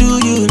no go do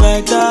you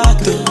like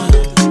that, oh.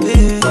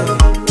 Yeah.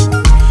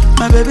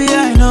 My baby,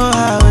 I know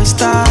how it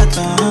start,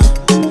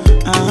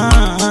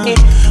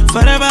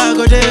 Forever I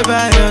go there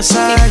by your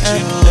side,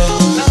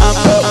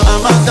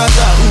 I'm a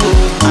tata,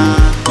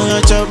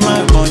 you chop my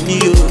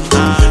money,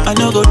 I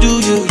no go do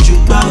you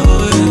juba,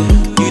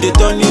 you the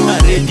turn in my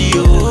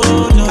radio.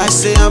 I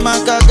say I'm a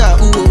gaga,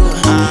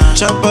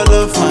 chop all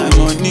of my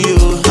money,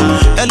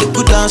 Ellie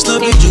put down no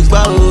be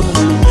juba,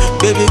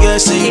 baby girl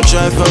say you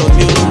try for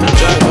me,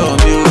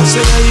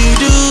 Say that you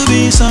do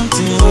me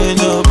something when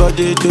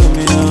nobody do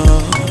me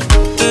now.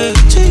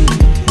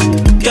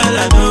 Girl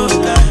I know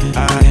lie,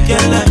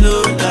 girl I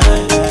know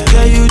lie.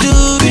 Girl you do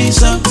me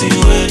something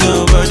when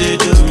nobody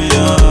do me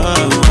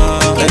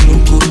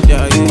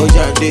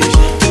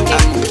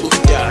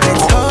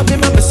Let's hop in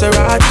my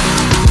Maserati,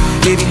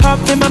 baby hop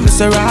in my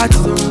Maserati.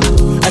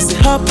 I say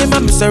hop in my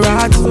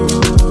Maserati,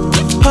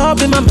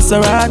 hop in my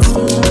Maserati.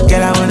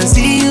 Girl I wanna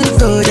see you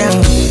go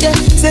down. Yeah,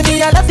 say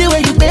me I love the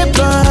way you bend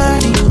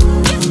body.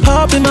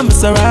 Hop in my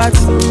Maserati,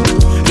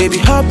 baby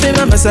hop in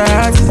my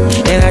Maserati.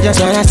 And I just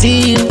wanna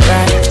see you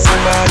ride.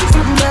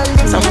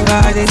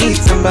 Somebody need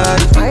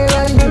somebody.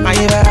 My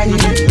body,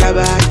 your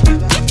body.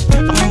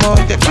 I'm on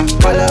the back,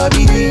 follow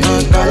you.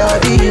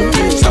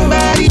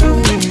 Somebody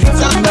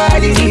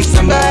need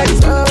somebody.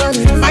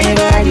 My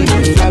body,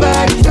 your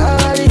body.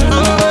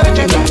 I'm on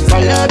the back,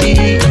 follow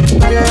you.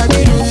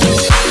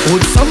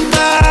 Would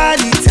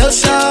somebody tell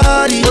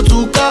Shawty what to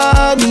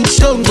call me,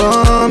 show me?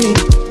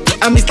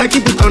 I'm Mr.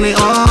 Keep it on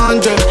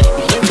 100.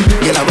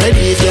 Girl, I'm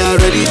ready if you're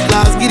ready.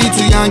 Last, get it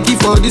to Yankee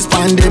for this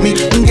pandemic.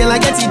 Girl, I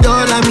get it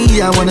all on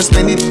me, I wanna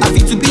spend it. I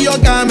feel to be your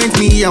garment,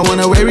 me, I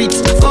wanna wear it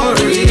for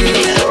real.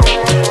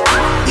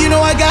 You know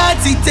I got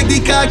it, take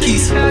the car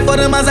keys. For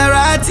the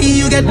Maserati,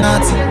 you get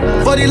nothing.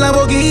 For the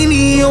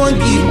Lamborghini, you won't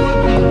give.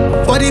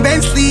 For the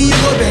Bentley, you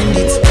go bend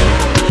it.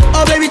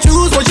 Oh baby,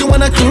 choose what you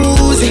wanna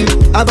cruise in.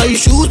 I buy you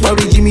shoes,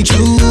 probably Jimmy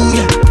Choo.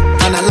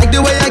 And I like the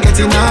way I get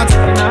it out.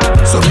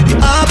 So baby,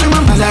 up in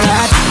my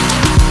Maserati.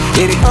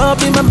 Baby,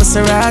 up in my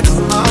Maserati.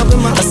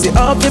 I say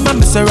up in my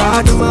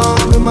Maserati.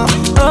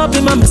 Up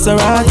in my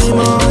Maserati.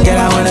 Girl,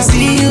 I wanna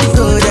see you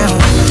go down.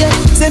 Yeah.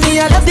 Say me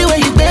I love the way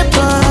you bend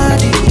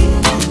body.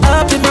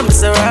 Up in my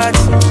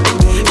Maserati.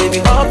 Baby,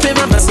 up in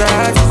my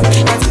Maserati.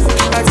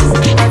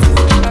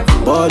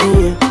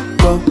 Body,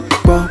 go,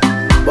 go.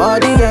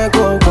 Body,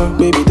 go, go.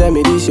 Baby, tell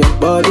me this your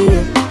body,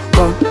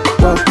 go,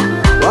 go.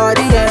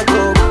 Body,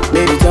 go.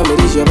 Baby, tell me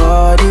this your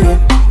body,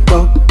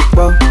 go,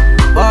 go.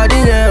 Body,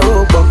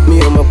 oh, go. Me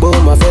and my boy,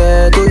 my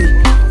fair to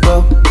you,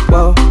 go,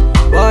 go.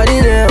 Body,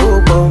 oh,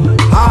 go.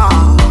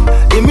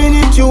 The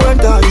minute you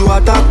enter, you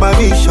attack my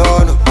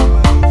vision.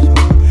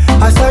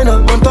 I sign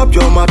up on top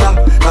your mother,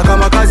 like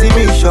I'm a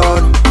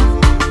mission.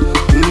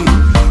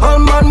 All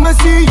man may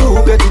see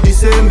you get the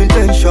same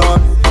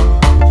intention.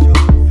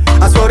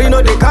 As for you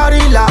know they carry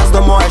last,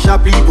 the more I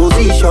sharp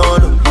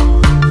position.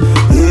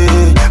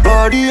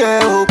 Body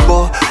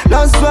oh,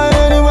 that's why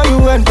anywhere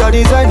you enter,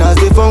 designers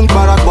they funk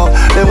barakbo.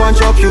 They want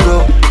chop you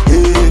know.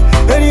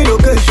 Any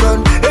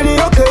location,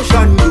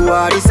 you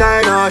are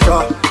designer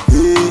shop.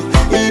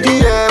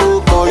 Idi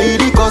oh,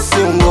 idi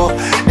custom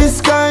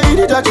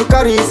that you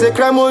carry, say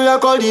crime when you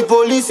call the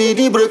police,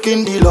 the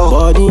breaking the law.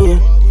 Body,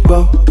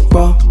 go,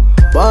 go.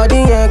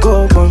 Body,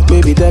 go, go.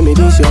 Baby, tell me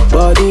this your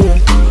body,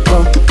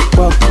 go,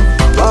 go.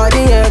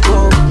 Body,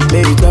 go.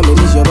 Baby, tell me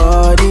this your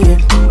body,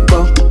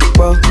 go,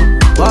 go.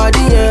 Body,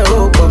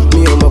 go, go.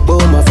 Me on my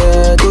bow, my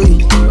fair to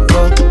you,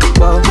 go,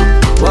 go.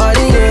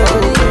 Body, go.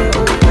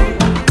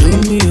 Do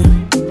me,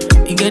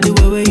 you get the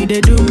way you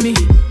they do me.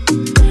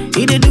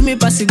 You they do me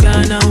pass it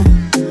down now.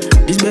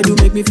 This bed do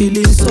make me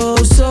feeling so,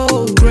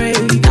 so great.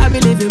 I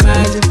believe in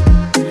magic.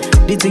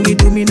 The thing you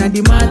do me not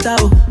the matter,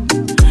 oh.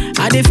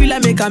 I dey feel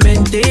like make a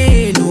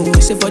maintain, oh.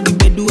 Say for the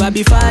bed do I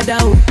be father,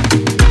 oh.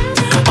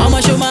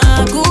 I'ma show my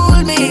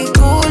cool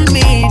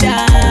me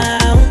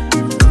down.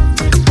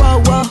 Whoa,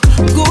 whoa,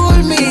 cool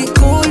me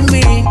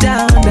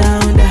down,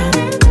 down, down.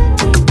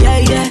 Yeah,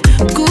 yeah,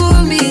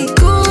 cool me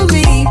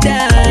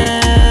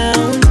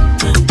down.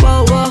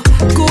 Whoa, whoa,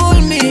 cool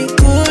me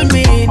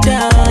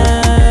down.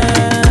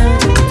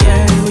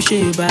 Yeah, oh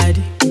shit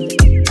body,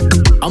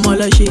 I'm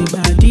all a shit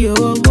body,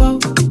 oh, whoa,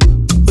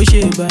 oh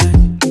shit body.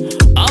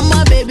 I'm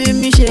my baby,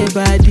 me shit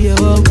body,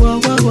 oh, whoa,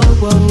 whoa, whoa,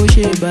 whoa, oh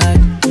shit body.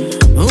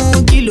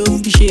 Kilo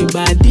fi shit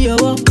body,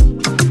 oh,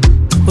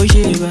 oh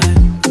shit body.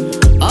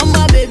 I'm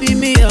my baby,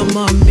 me, I'm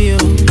on me, oh.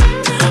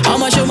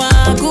 I'ma show my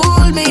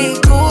cool me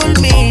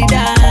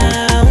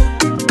down.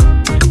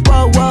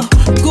 Whoa, whoa,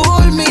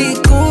 cool me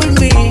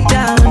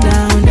down,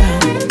 down,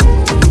 down.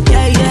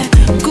 Yeah, yeah,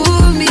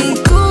 cool me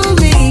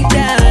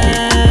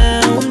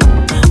down.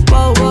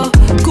 Whoa, whoa,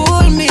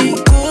 cool me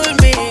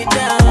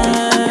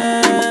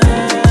down.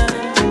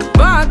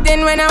 Back then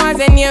when I was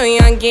a new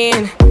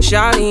youngin',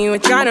 shawty, you were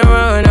tryna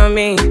run on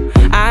me.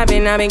 I've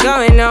been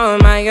going on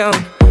my own.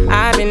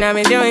 I've been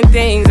doing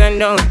things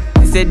unknown.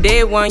 It's the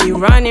day one, you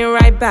running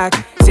right back.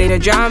 Say the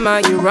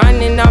drama, you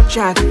running off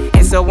track.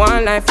 It's a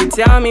one life, you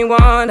tell me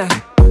one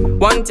life.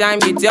 One time,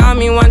 you tell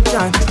me one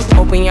time.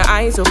 Open your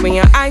eyes,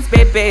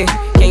 baby.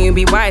 Can you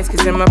be wise,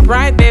 cause I'm a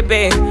bride,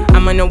 baby.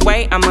 I'm on the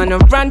way, I'm on the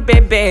run,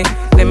 baby.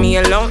 Leave me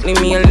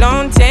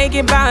alone, take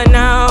it by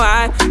now.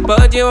 I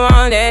put you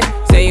on it.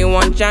 Say you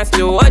want chance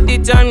to hold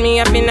it on me,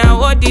 I been I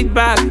hold it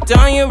back.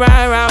 Turn you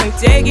right around,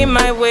 take it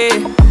my way.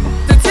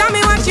 So tell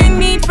me what you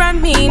need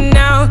from me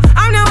now.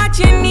 I'm not what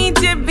you need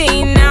to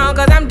be now,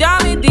 cause I'm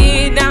done with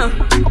it now.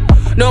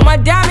 No more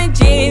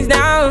damages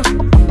now.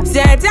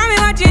 Say tell me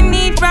what you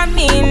need from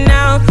me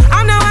now.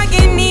 I'm not what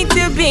you need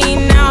to be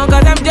now,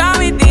 cause I'm done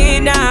with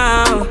it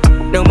now.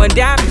 No more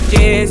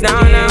damages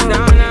now, now.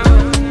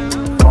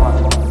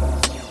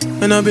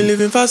 And I've been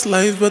living fast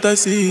life, but I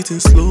see it in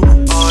slow.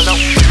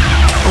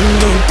 Oh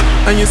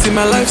no, and you see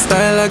my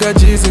lifestyle, I got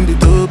G's in the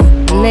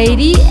double.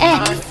 Lady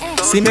X.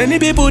 See many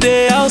people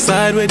there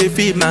outside where they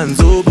feed man's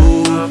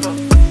oboe.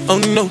 Oh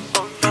no,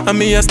 and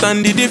me a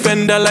stand the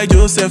defender like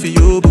Joseph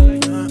Yobo.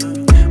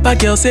 But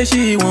girl say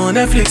she want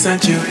Netflix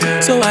and chill,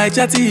 so I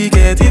chatty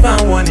get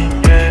even warning.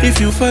 If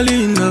you fall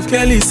in love,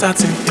 Kelly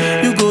satin.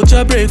 You go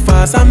to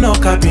breakfast, I'm not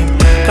capping.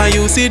 Can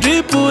you see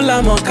dripple,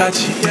 I'm not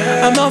catching.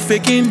 I'm not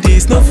faking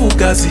this, no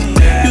fugazi.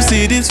 You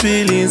see these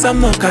feelings,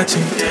 I'm not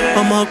catching.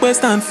 I'm on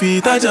quest and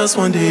feet, I just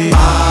want it.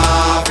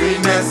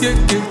 Happiness.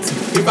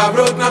 If I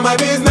broke, now my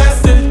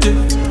business.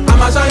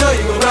 I'ma show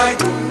you go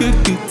right.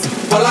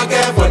 All I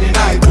care for the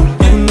night.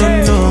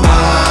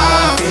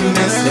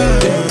 Happiness.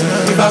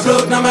 If I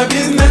broke, now my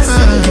business.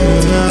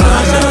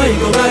 I'ma show you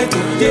go right.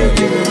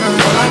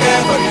 All I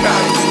care for the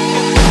night.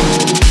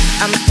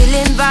 I'm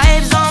feeling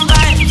vibes on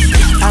vibes.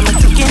 I'm a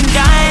ticking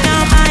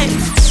dynamite.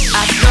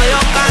 I know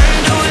you can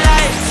do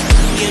life.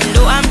 You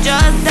know I'm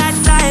just that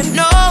type.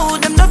 No,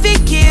 them no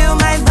fit kill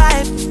my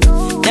vibe.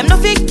 Them no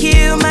fit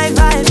kill my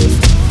vibe.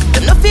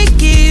 Them no fit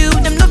kill.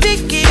 Them no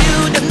fit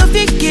kill. Them no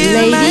fit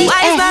kill my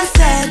wise man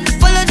said,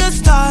 follow the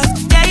stars.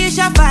 There you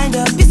shall find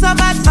a piece of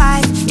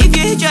advice. If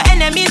you hit your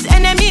enemies,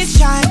 enemies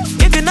shine.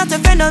 If you're not a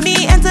friend of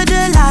me, enter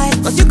the light.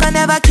 Cause you can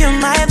never kill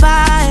my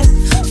vibe.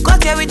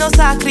 Got here with no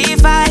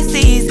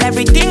sacrifices.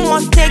 Everything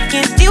was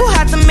taken, still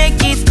had to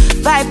make it.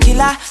 Vibe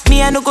killer,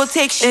 me I no go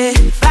take shit.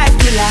 Vibe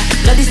killer,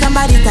 bloody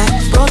somebody time.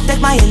 Protect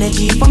my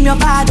energy from your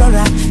bad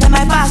aura. Then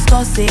my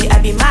pastor say I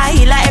be my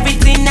healer,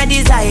 everything I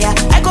desire.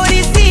 I go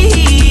to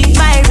see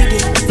my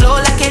rhythm,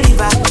 flow like a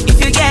river. If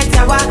you get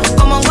yawa,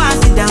 come on go and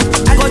sit down.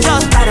 I go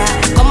just para,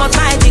 come on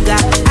my jigger.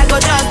 I go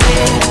just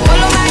play,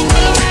 follow my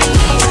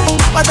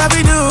team. What have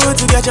you do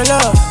to get your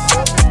love?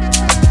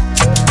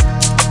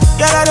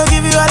 Girl, I don't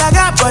give you all I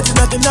got, but it's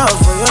not enough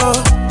for you.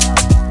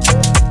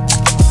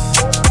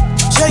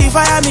 Show you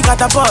fire, me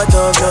catapult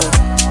of you.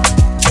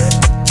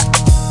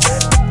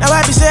 Now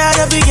I be say I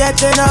don't be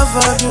getting enough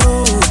of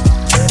you.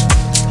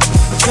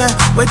 Yeah,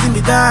 waiting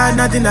me down,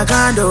 nothing I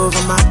can't do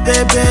for my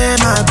baby,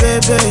 my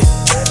baby.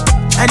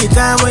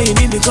 Anytime when you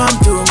need me, come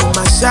to me,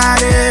 my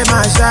shawty,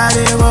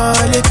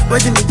 wallet.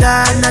 Waiting me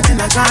down, nothing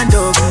I can't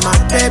do for my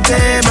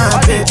baby, my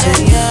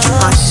baby.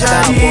 My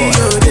shawty,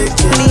 you the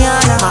kid,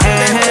 my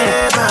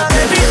baby, my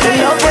baby. The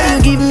love when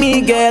you give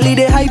me, girl, it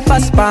a hyper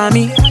spam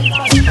me.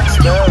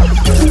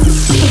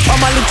 Oh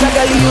my little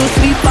girl, you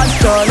sweet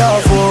past your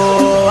love,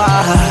 oh.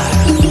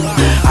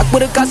 I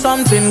Work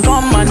something,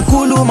 come and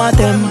cool my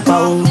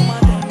tempo.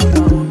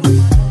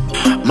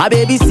 My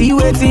baby, see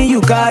waiting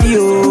you carry,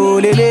 oh,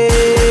 lele,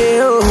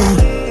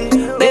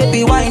 oh.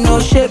 Baby, why no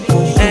shape?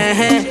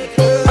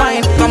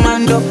 Fine,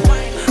 commando.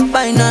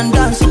 Fine and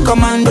dance,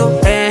 commando.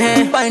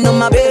 Fine on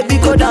my baby,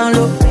 go down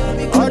low.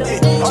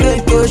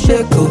 Shake, oh,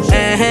 shake, oh.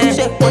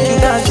 Shake what you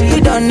dance,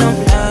 you don't know.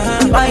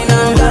 Fine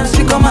and dance,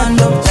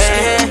 commando.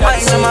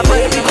 Fine on my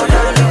baby, go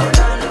down low.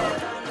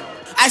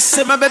 I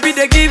said my baby,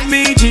 they give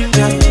me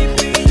ginger.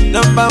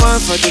 Number one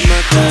for the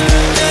matter.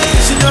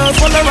 She don't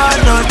follow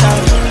around no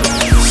time.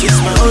 She's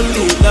my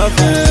only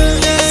lover.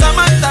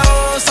 Samantha,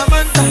 oh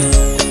Samantha,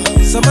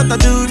 Samantha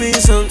do me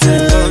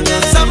something.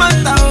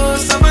 Samantha, oh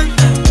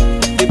Samantha,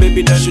 the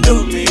baby that she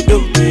do me.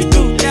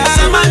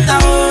 Samantha,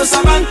 oh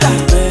Samantha,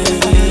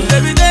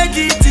 baby take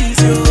it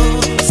easy.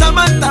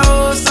 Samantha,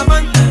 oh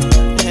Samantha,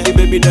 the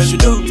baby that she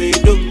do me.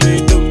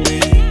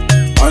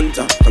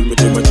 Hunter, call me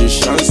the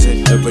magician, say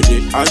every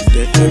day out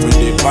there, every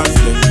day back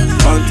there.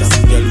 Hunter,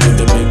 girl with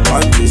the big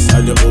panties,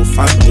 and the old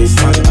fatties,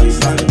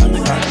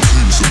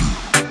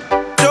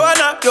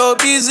 Joanna, your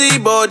busy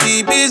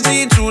body,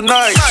 busy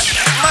tonight.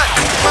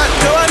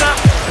 Joanna,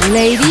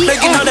 lady,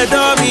 making all the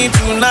dummy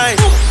tonight.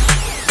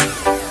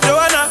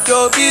 Joanna,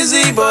 your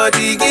busy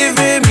body,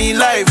 giving me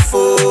life,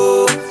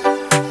 oh,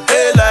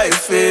 hey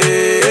life,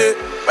 hey.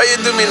 Why you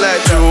do me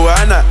like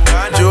Joanna,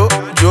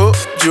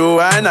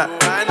 Joanna?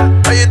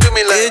 Why you do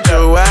me like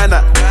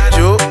Joanna,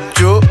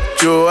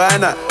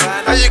 Joanna?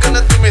 How you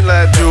gonna do me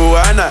like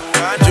Joanna,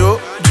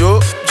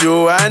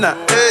 Joanna?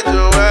 Hey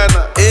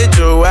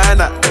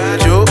Joanna,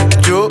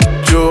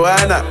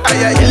 Joanna.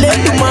 Let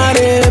the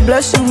money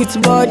bless you with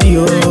body,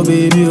 oh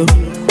baby. Oh.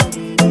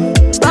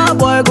 Star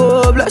boy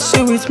go bless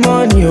you with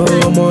money,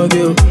 oh my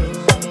girl.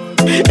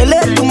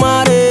 Let the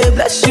money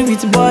bless you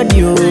with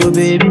body, oh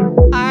baby.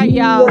 Alright,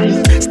 y'all.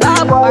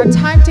 Our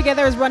time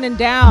together is running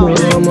down,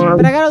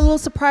 but I got a little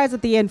surprise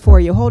at the end for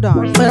you. Hold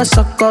on.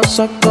 Sucker, baby.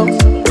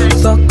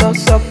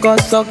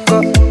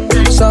 Sucker.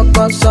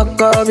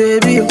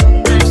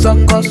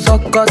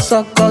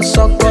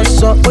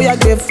 Oh, yeah,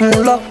 give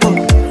him lock. Oh,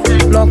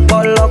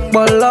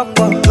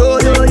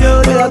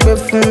 yeah,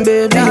 give him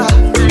baby.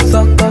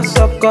 Sucker.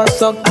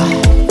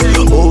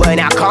 Oh, when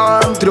I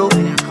come through,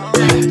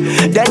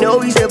 they know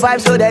we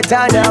survive, so they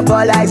turn up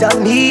all eyes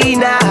on me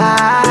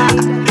now.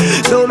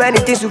 So many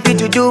things we fit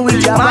to do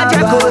with your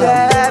magic,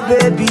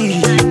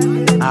 baby.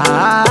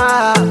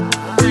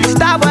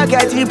 Stop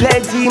getting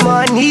plenty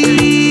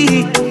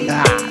money.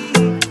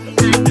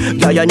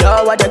 Yeah, you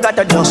know what you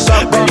gotta do.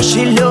 When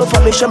she low for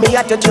me, show me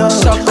how to do.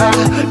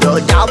 No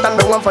doubt I'm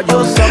the one for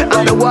you.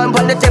 I'm the one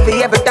on the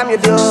TV every time you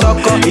do.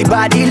 Your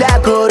body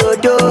like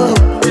Orodo.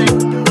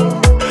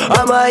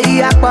 I'm a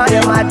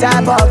yakman, my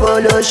type of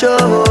polo show.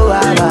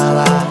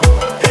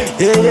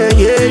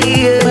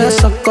 Yeah.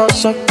 Sucker,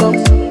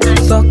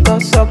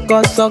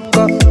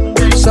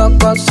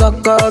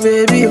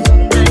 baby.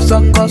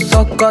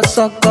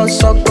 Sucker.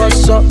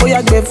 Oh,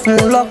 yeah, give him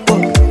lock.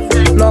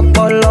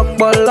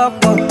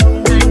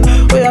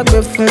 Oh, yeah,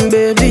 give him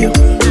baby.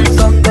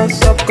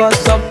 Sucker.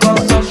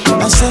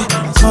 I say,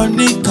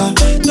 Monica,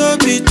 no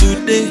be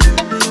today.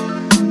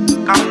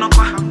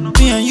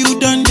 Me and you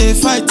done they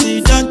fight,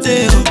 don't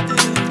they?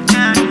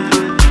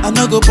 I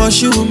no go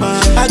pursue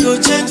man, I go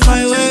change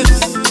my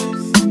ways.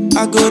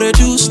 I go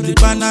reduce the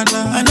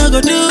banana, I no go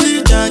do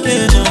it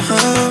again.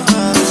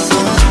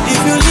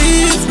 If you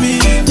leave me,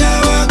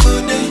 now I go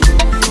there.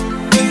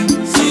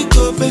 See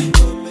go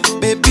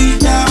baby,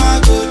 now I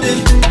go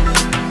there.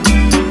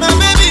 My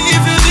baby,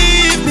 if you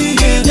leave me,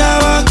 now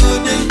I go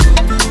there.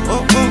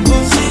 Oh,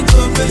 see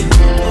go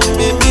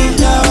baby,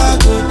 now I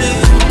go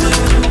there.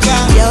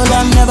 Girl,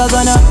 I'm never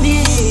gonna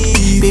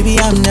leave. Baby,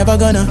 I'm never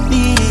gonna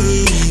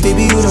leave.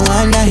 Baby, you don't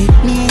wanna hit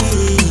me.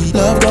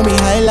 Love got me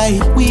high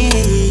like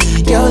weed.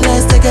 Girl,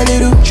 let's take a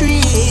little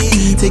trip.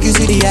 Take you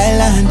to the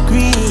island,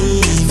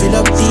 green. Fill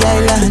up the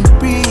island,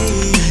 breathe.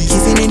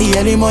 Kissing in the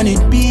early morning,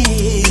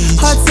 breeze.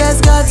 Hot sex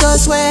got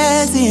us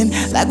sweating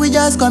like we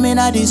just coming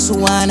out this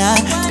sauna.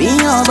 Be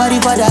your body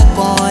for that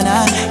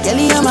corner.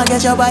 Kelly, I'ma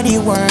get your body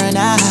worn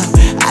out.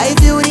 I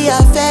feel the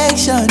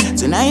affection.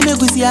 Tonight make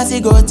we see as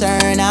it go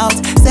turn out.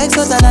 Sex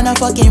hotter than a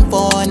fucking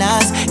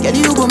bonus. Girl,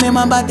 you go make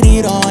my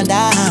battery run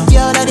down.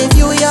 Girl, that if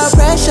you your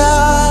pressure,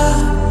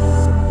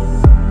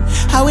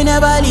 I will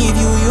never leave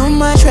you, you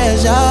my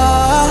treasure.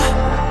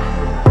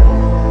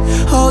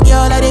 Oh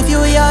girl, that if you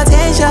your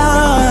attention,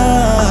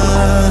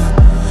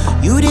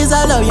 you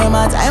deserve love, you're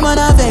my time and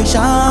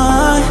affection.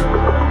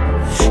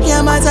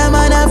 You're my time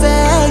and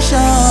affection.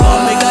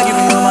 Come make I give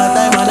you all my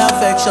time and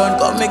affection.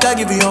 Come make I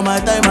give you all my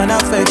time and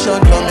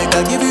affection. Come make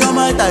I give you all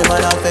my time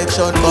and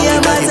affection.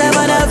 You're my time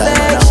and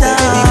affection.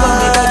 Come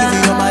make I give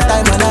you all my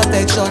time and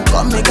affection.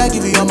 Come make I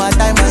give you all my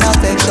time and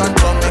affection.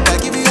 Come make I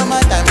give you all my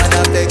time and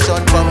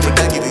affection. Come make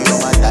I give you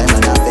all my time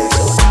and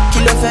affection.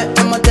 Kilo fait,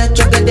 I'm a dead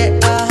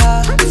chocolate.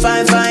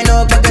 Fine,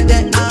 oh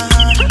baby.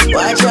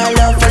 Watch your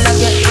love for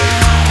like it.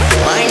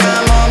 Why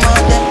not mama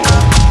dead?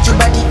 Your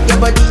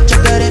body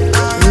chocolate.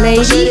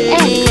 Lady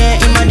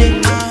X.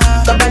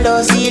 Kabalo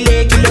si le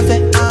kilo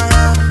fait.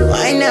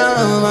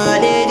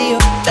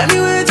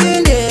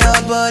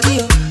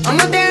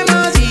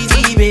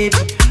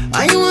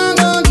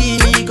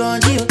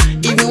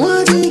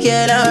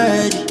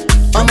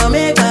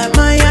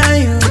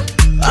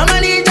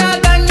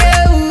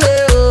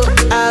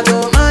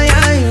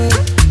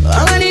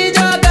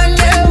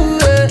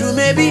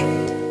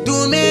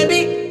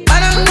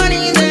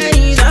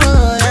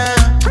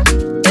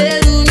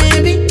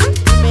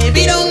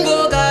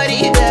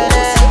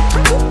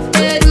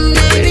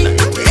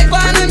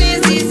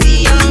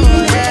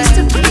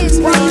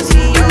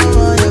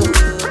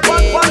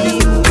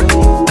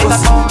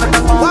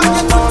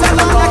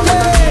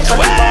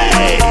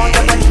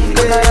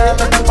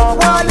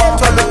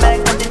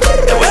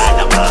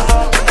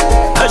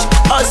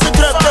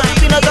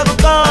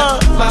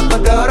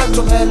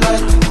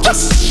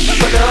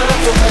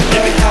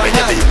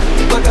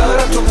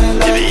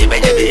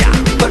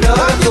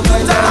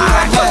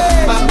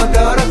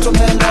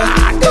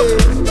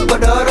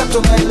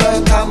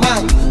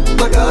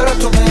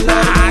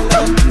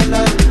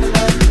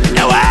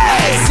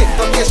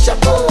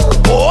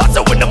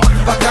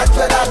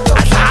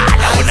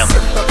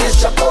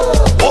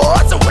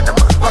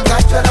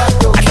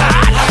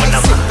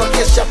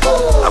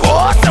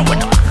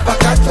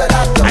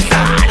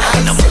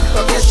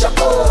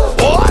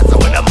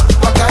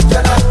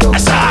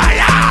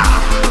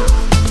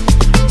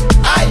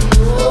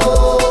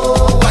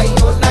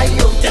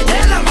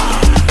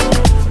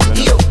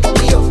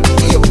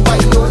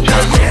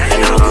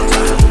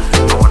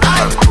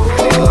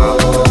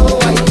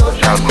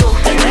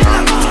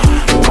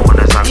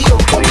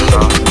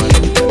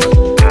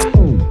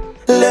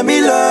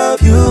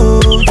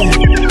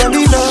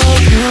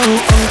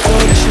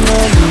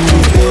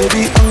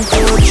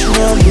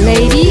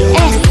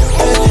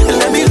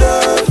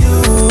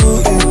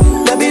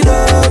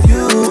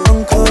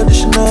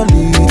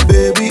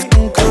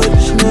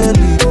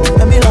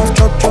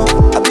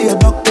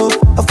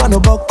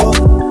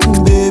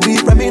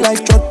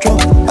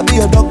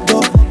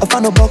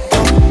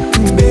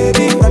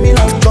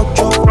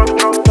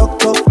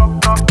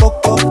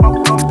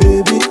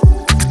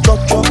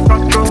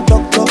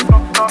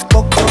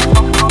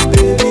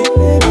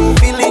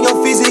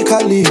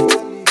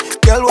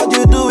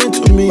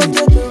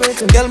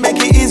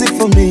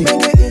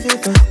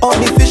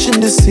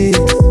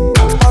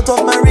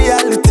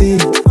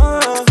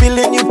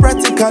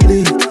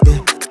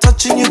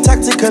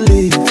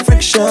 physically,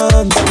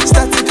 frictions,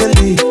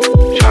 statically.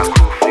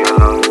 Shaku for your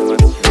love,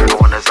 I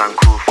wanna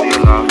zanku for your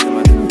love.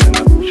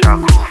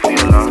 Shaku for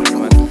your love,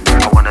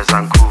 I wanna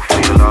zanku for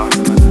your love.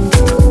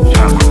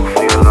 Shaku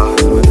for your love,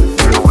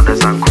 I wanna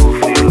zanku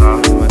for your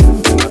love.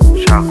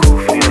 Shaku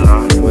for your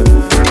love,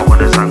 I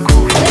wanna zanku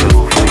for your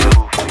love.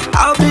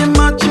 I'll be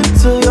marching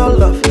to your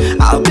love.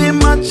 I'll be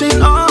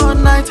marching all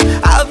night.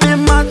 I'll be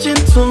marching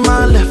to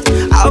my left.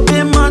 I'll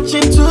be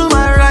marching to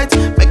my right.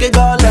 Make it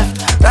go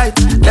left, right,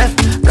 left,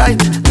 right,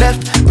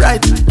 left,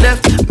 right,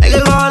 left. Make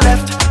it go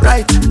left,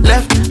 right,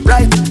 left,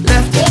 right,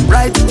 left,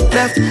 right,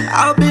 left.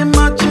 I'll be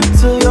marching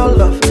to your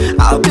love.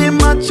 I'll be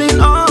marching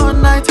all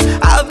night.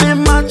 I'll be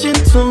marching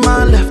to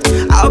my left.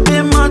 I'll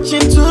be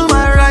marching to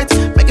my right.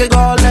 Make it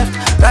go left,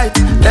 right,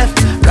 left,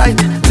 right,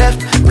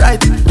 left,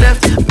 right,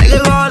 left. Make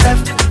it go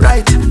left,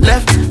 right,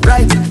 left,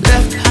 right,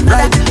 left,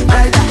 right,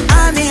 right.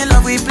 I'm in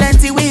love with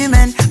plenty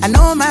women. I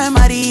know my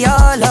money,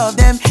 all of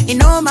them. It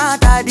no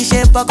matter the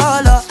shape or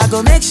color. I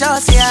go make sure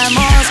say I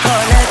must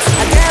collect.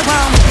 I get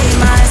one with be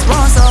my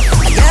sponsor.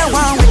 I get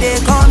one where they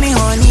call me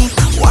honey.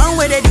 One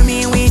where they do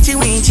me winchy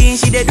winchy.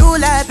 She they do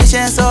like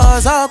patience or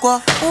zoko.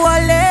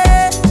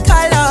 Wale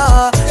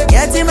color.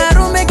 Get in my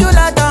room make you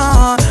lot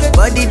on.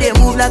 Body they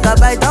move like a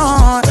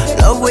python.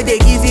 Love where they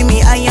giving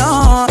me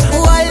iron.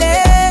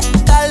 Wale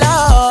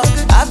color.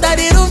 After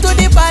the room to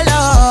the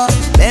palace.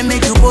 Then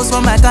make you pose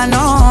for my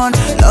canon.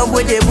 Love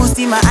where they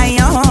boosting my iron.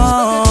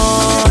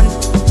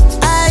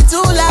 I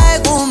too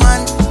like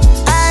woman.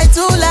 I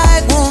too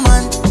like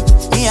woman.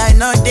 Me I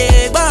know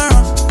they burn.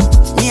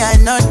 Me I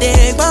know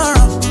they burn.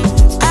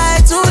 I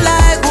too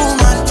like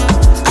woman.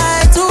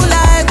 I too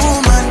like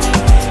woman.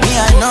 Me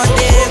I know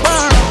they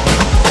burn.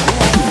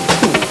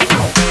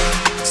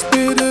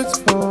 Speed it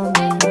for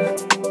me,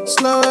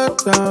 slow it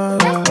down,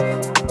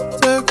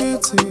 take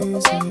it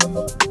easy.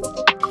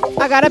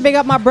 I gotta big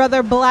up my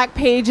brother Black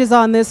Pages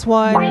on this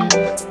one.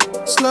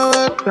 Slow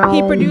it down.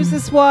 He produced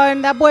this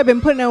one. That boy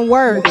been putting in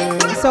work.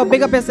 So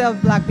big up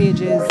yourself, Black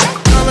Pages.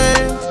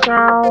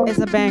 It's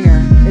a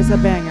banger. It's a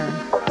banger.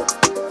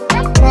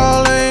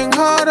 Falling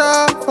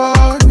harder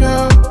for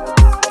you.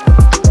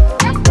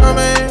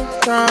 Coming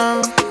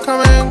down,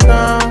 coming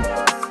down.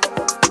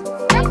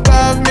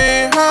 Love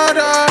me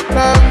harder,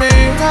 love me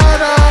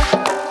harder.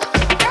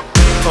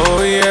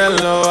 Oh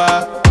yellow,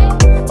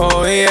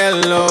 oh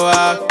yellow,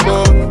 go,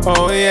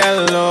 oh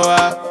yellow.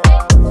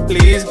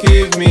 Please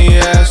give me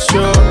a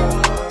show.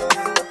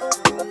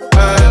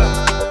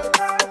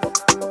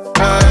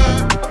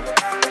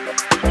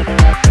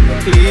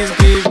 Please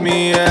give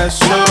me a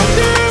show.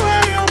 The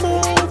way you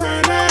move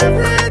and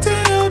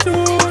everything you do,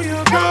 you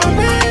got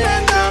me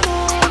in the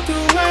mood. Do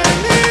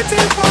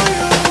anything for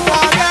you.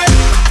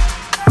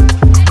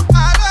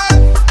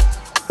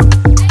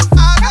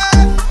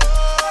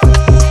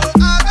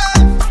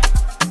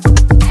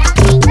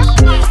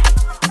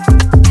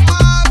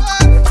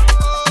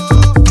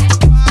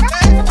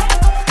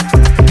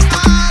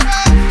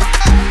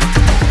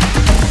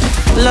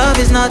 Love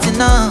is not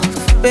enough,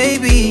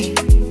 baby.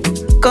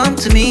 Come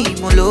to me,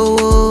 Molo.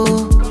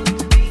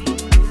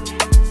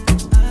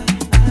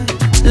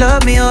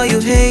 Love me or you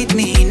hate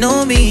me,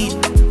 know me.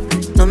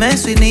 No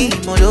mess with me,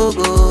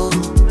 Mologo.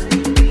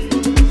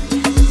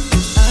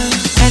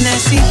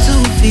 NSC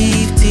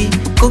 250,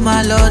 come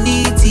along,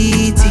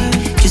 Titi.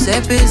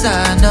 Giuseppe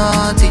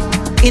Zanotti,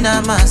 in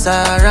a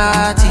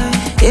Maserati.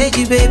 Hey,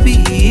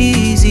 baby,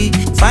 easy.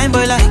 Fine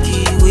boy like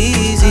you,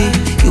 easy.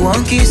 You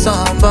won't kiss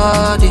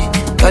somebody.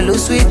 Hello,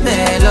 sweet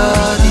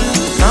melody.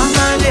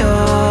 Normally,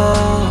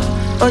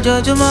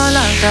 ojoojúmọ́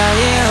là ń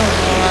ṣayé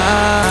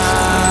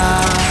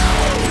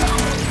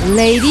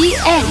Lady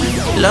X.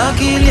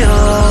 Luckily,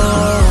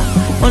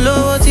 mo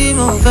lówó tí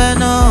mo fẹ́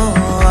náà.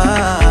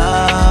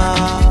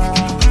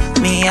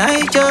 Me,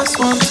 I just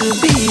want to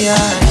be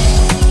high.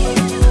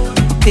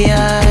 Be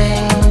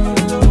high.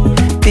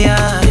 Be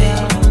high.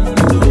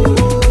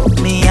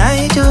 Me,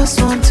 I just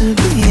want to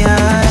be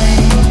high.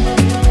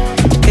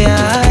 Be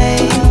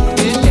high.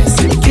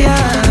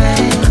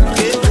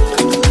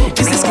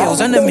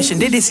 On the mission,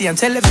 did they see on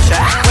television?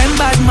 When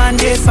bad man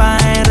they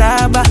find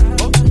rabba,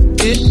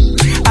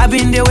 I've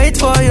been they wait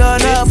for your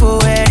love, for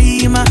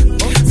Erima,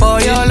 for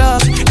your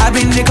love. I've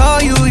been they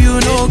call you, you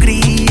know,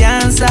 gree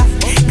answer.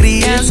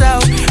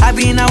 I've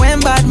been a when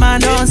bad man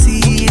don't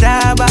see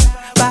rabba,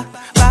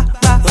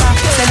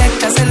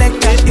 selector,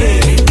 selector,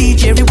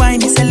 DJ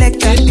rewind the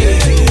selector,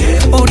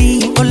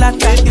 Ori,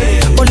 Olata,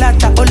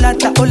 Olata,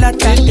 Olata,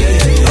 Olata,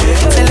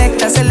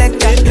 selector,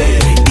 selector,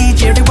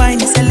 DJ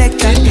rewind the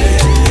selector.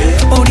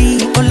 Ori,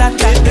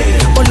 Olata,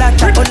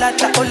 Olata,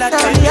 Olata, Olata.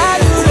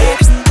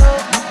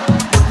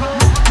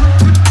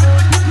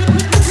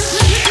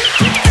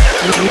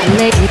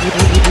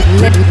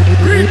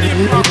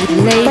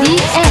 Lady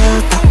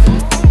X.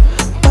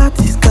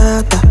 Party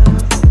scatter,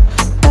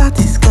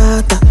 party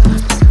scatter,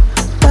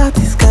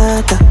 party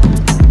scatter,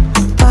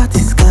 party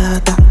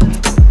scatter,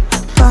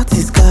 party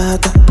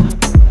scatter,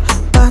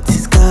 party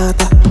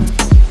scatter,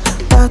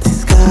 party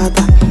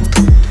scatter.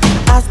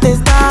 As they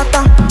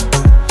scatter,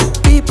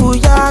 people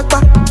yakba,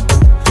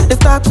 they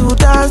start to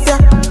dance, yeah.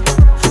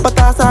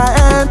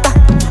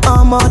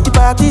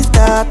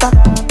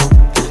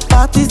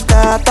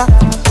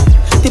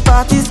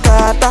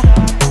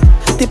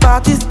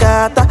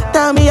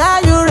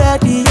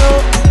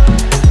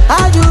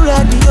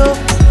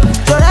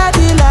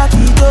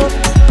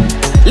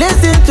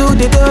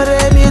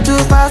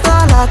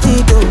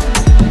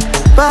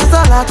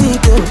 Basta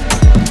latito,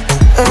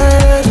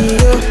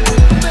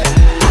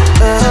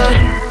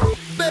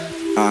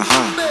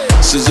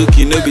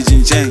 Suzuki no be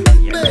Jincheng,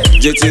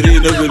 Jetiri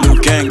no be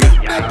Lukenga.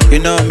 You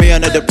know me,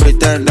 another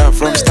pretender.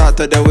 From start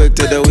of the week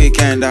to the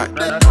weekend. I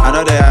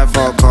know they have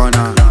for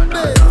corner.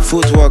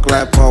 Footwork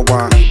like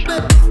power.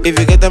 If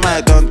you get the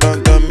mic, don't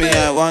me.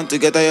 I want to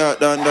get a yacht,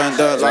 done.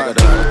 Like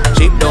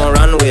sheep don't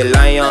run with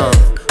lion,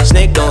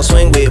 snake don't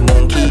swing with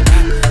monkey.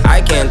 I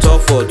can't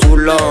talk for too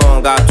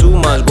long, got too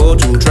much go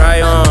to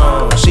try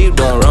on. Sheep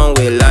don't run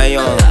with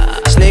lion,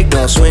 snake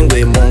don't swing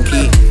with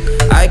monkey.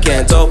 I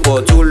can't talk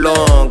for too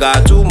long,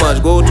 got too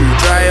much go to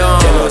try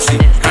on. Jealousy,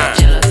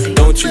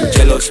 don't you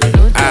jealous me?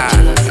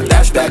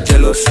 That's that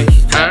jealousy.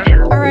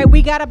 Alright,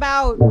 we got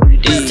about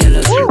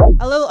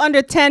a little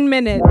under 10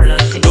 minutes.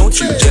 Don't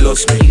you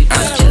jealous me?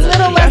 A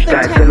little less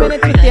than 10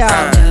 minutes with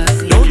y'all.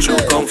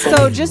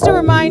 So just to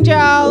remind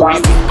y'all,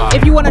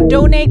 if you want to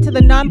donate to the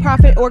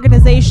nonprofit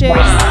organization,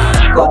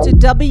 go to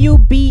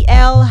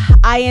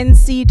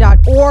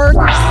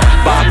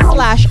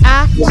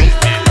wblinc.org/act.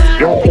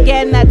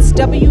 Again, that's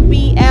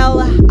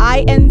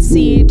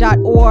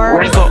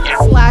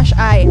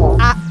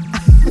wblinc.org/act.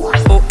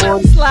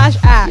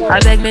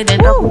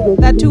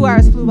 That 2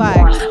 hours flew by.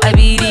 I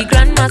be the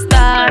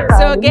grandmaster.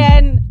 So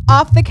again,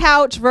 Off the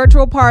Couch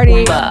virtual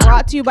party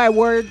brought to you by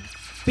Word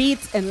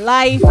Beats and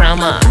Life.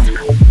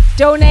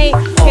 Donate,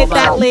 hit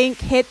that link.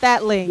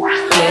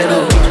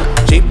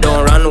 Sheep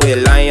don't run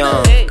with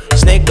lion,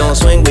 snake don't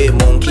swing with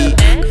monkey.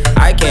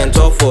 I can't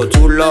talk for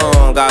too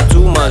long, got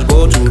too much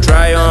go to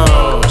try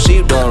on.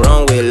 Sheep don't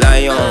run with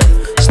lion,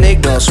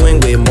 snake don't swing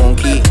with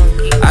monkey.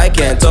 I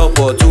can't talk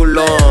for too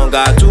long,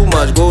 got too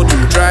much go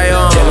to try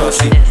on.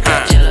 Jealousy,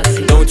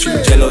 don't you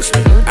jealous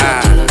me?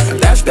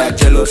 That's that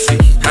jealousy.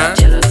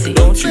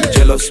 Don't you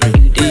jealous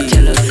me?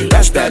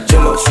 That's that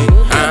jealousy.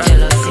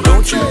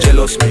 Don't you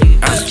jealous me?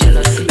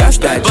 That's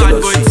that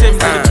jealousy.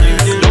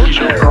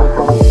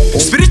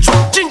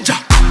 Spiritual ginger.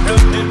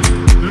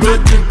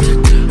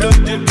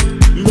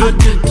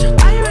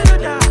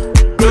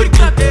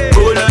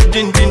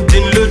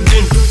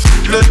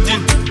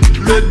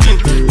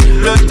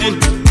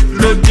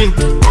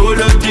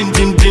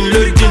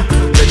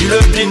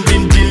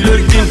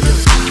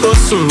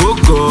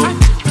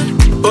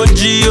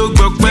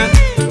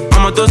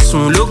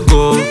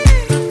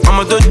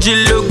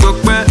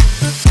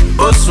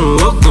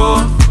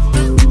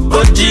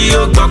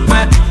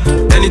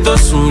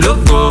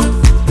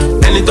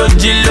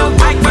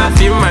 I can't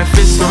feel my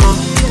face no more.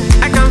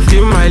 I can't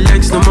feel my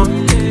legs no more.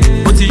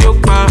 But you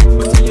pa,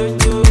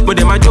 but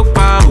they my joke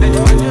pa. I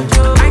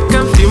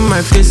can't feel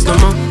my face no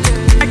more.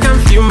 I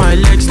can't feel my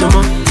legs no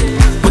more.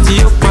 But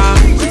you pa,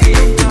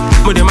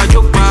 but they my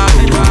joke pa.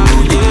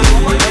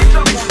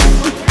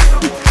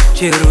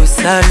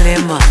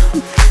 Jerusalema,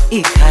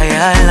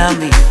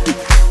 ikayalami,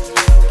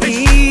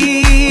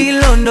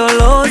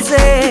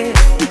 ilondoloze,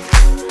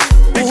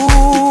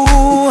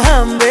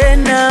 uhambe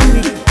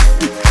nami.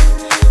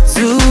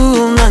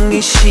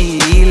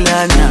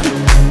 Zungangishilana,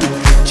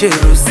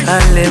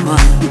 Jerusalema.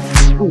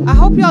 I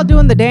hope y'all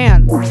doing the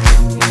dance.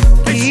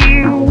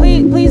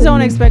 Please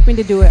don't expect me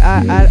to do it.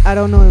 I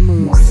don't know the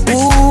moves.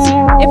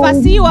 If I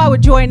see you, I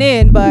would join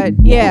in, but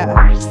yeah.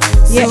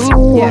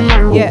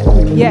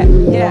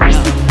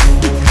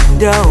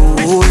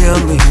 Dawo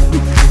yami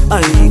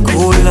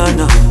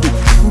ayikolana,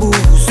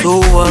 buso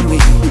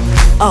wami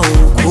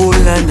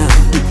awukolana.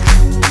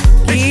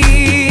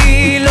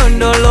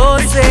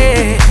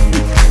 Ilondoloze,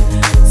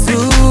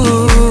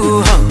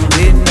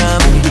 zuhambe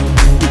nami.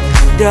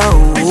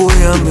 Dawo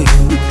yami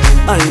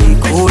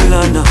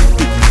ayikolana,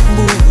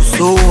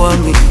 buso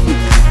wami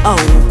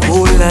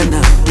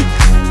awukolana.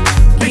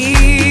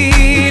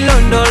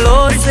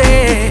 Ilondoloze,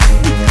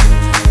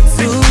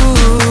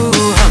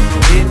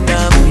 zuhambe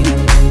nami.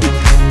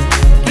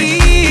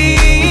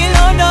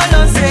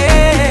 Ilondoloze,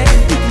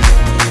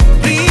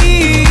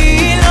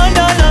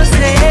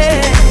 ilondoloze,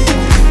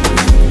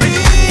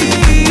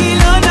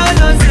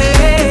 ilondoloze.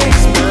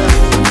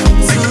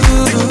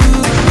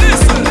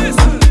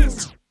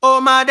 Oh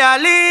my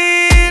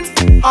darling,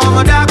 oh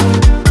my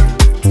darling,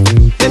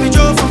 baby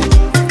Jova,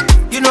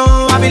 you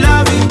know I be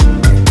loving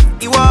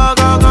you. Are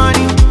gone,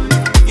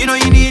 you know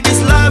you need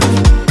this love.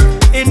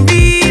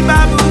 Indeed,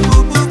 babu,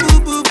 boo, boo,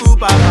 boo, boo, boo,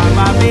 ba, ba,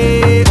 ba,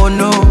 babe. Oh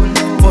no,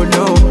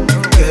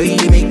 girl,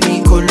 you make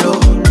me colo.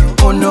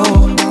 Oh no,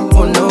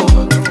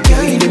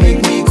 girl, you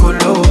make me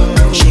colo.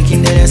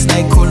 Shaking the ass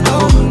like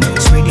colo,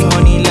 spreading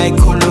money like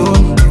colo.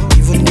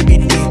 Even the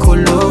bit they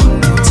colo,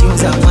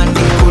 things that one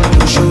day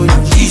colo show you.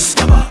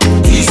 Iskaba,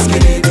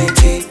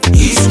 iskelebete,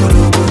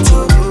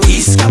 iskoloboto.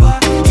 Iskaba,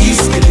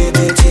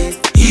 iskelebete,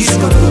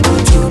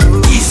 iskoloboto.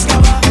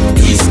 Iskaba,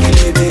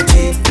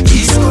 iskelebete,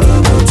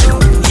 iskoloboto.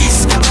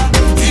 Iskaba,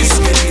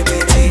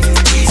 iskelebete,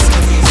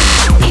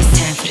 iskoloboto. It's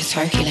time for the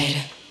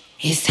circulator.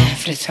 It's time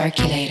for the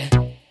circulator.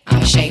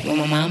 I'ma shake what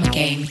my mama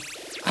gave me.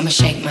 I'ma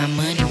shake my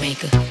money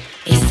maker.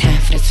 It's time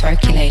for the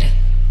circulator.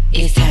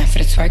 It's time for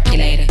the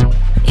circulator.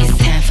 It's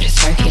time for the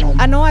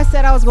I know I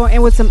said I was going to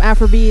end with some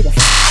Afrobeats,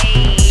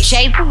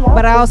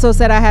 but I also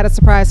said I had a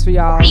surprise for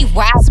y'all.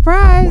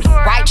 Surprise!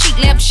 Right cheek,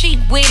 left cheek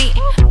with it.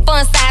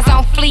 Fun size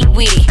on fleet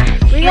with it.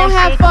 We're going to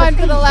have fun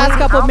for the last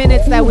couple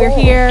minutes that we're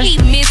here.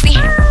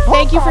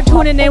 Thank you for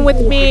tuning in with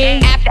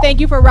me. Thank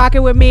you for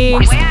rocking with me.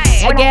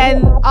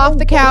 Again, Off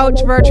the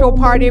Couch virtual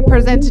party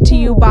presented to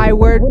you by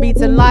Word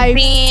Beats and Life.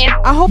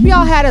 I hope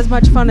y'all had as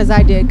much fun as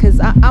I did, because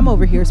I'm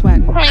over here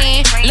sweating.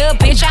 Little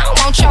bitch, I don't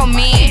want your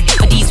man.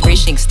 But these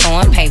rich niggas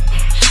throwing paper.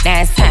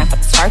 Now it's time for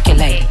the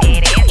circulator.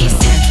 It's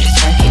time for the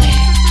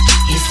circulator.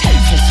 It's time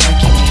for the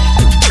circulator.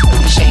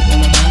 I'ma shake what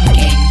my mama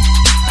gave me.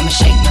 I'ma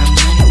shake my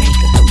money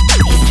maker.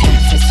 It's time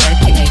for the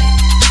circulator.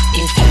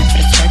 It's time for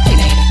the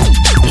circulator.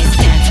 It's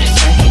time for the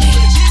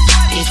circulator.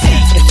 It's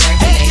time for the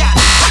circulator.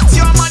 Watch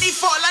your money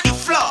fall on the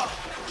floor.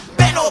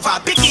 Bend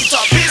over, pick it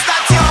up. Is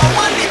that your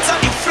wallet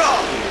on the floor?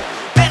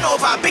 Bend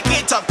over, pick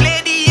it up.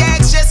 Lady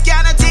X just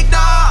cannot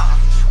ignore.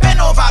 Bend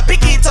over,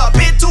 pick it up.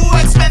 It's too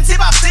expensive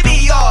after the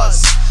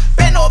yours.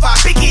 Bend over,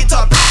 pick it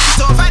up.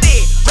 It's over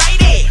there. Right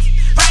there.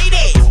 Right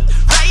there.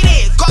 Right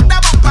there. Cock the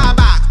bumper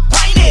back.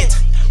 Wine it.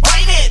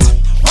 Wine it.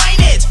 Wine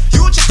it.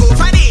 You just go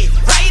for there.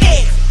 Right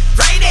there.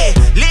 Right there.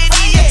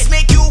 Lady X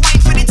make you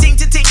wine for the ting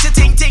to ting to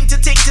ting ting to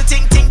ting to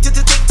ting ting to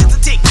ting to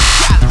ting.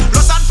 Yeah.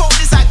 Lost and found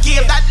is a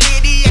game that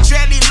Lady X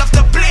really love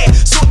to play.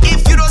 So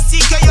if you don't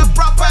seek your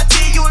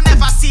property, you'll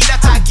never see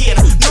that again.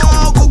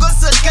 No Google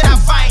search can I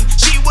find.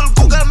 She will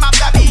Google map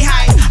that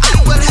behind. I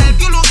will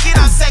help you look in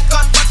a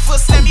second, but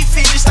first let me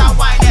finish that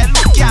wine. Yeah,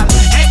 look, y'all.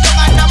 Head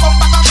down and the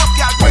bumper, back up,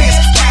 y'all. Brace,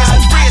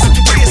 brace, brace,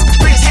 brace,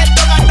 brace. Head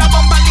down and the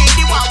bumper,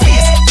 lady, one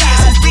waist,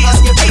 brace,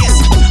 brace,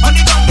 brace. On the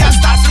gun, y'all,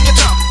 start sing it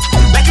up.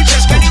 Like you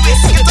just can't even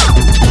sing it up.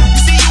 You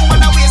see you on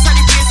the waist and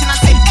the brace, and I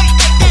say, hey,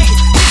 hey, hey.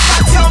 Is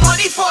that your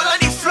money fall on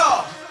the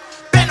floor?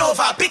 Bend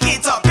over, pick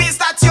it up. Is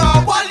that your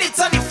wallet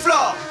on the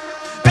floor?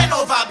 Bend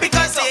over,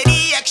 because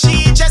Lady X,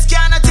 she just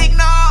cannot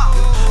ignore.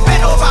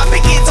 Bend over,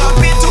 pick it up.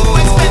 It's too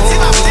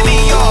expensive after the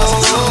yours.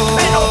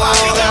 Bend over,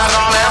 pick it up.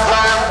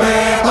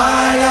 Beba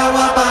y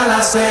agua pa'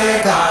 la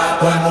seca,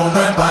 todo el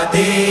mundo en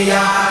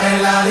patilla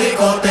en la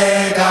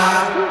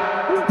discoteca.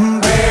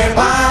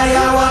 Beba y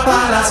agua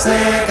pa' la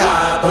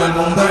seca, todo el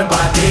mundo en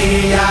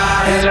patilla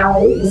en la...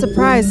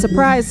 Surprise,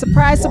 surprise,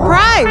 surprise,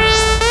 surprise!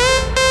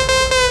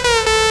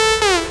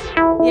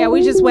 Yeah,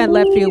 we just went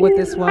left field with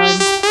this one.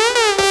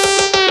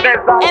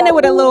 Ended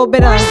with a little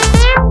bit of,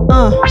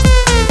 a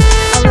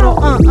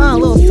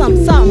little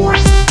something, something.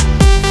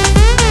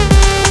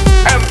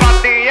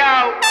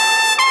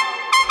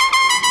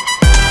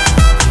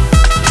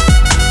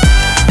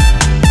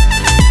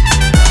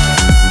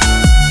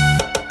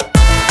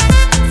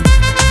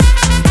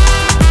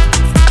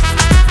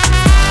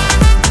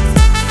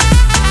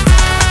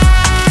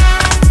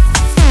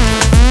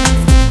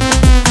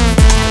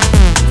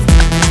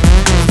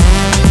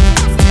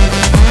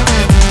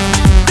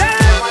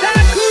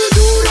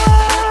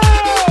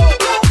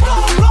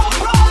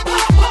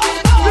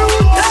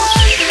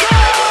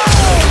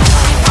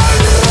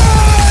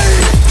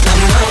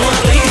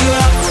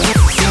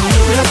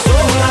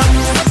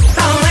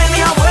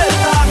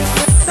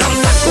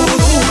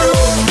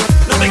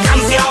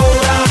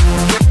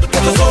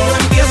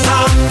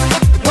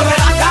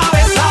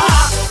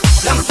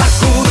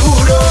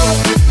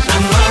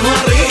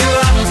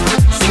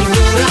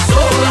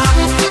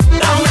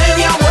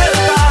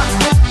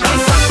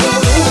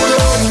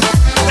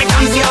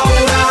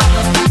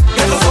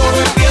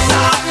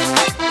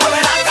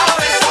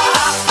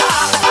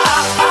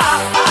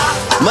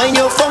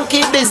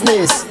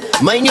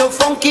 Mind your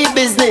funky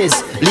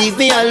business. Leave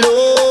me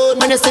alone.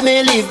 When you see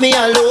me, leave me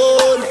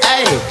alone.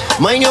 Hey,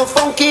 mind your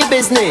funky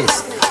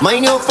business.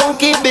 Mind your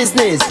funky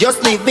business.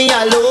 Just leave me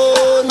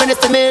alone. When you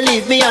see me,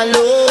 leave me alone.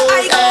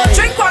 I go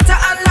drink water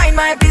and mind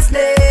my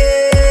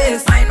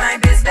business. Mind my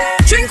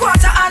business. Drink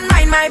water and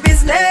mind my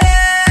business.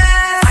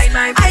 Mind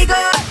my business. I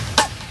go.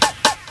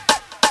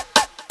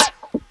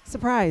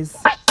 Surprise.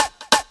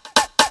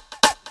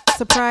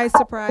 Surprise,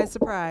 surprise,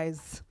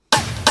 surprise.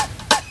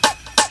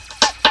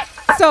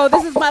 So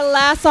this is my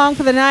last song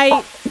for the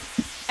night,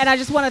 and I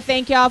just want to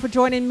thank y'all for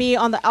joining me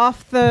on the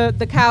Off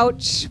the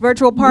Couch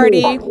virtual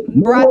party,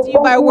 brought to you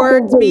by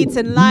Words, Beats,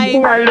 and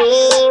Life.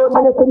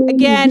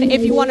 Again,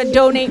 if you want to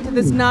donate to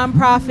this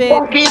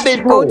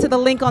nonprofit, go to the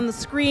link on the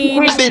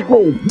screen,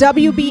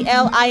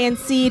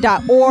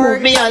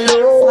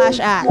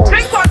 wblinc.org/act.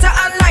 Drink water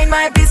and mind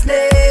my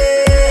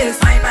business.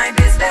 Mind my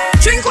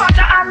business. Drink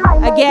water and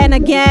mind my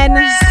Again,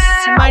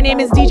 my name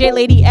is DJ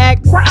Lady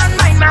X.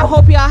 I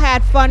hope y'all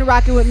had fun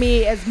rocking with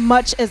me as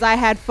much as I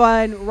had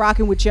fun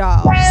rocking with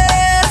y'all.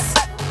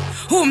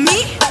 Who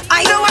me?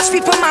 I don't watch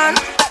people, man.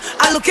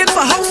 I'm looking for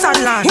house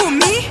and land. Who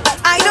me?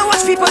 I don't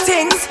watch people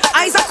things.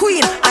 I's a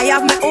queen. I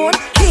have my own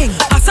king.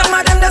 And some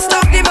of them that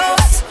stop the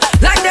most,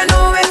 like they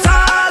know it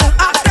all.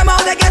 Ask them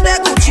how they get their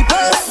Gucci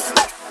purse.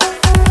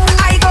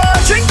 I go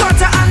drink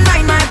water and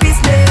mind my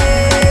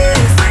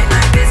business. Mind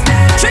my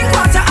business. Drink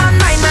water and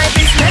mind my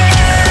business.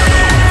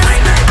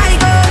 I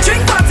go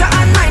drink water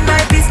and mind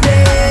my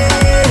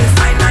business.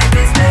 Mind my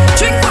business.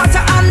 Drink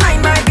water and mind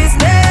my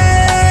business.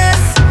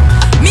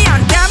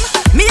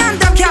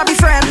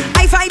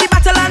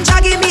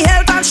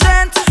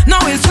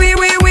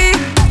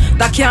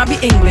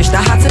 English,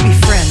 that had to be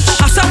French.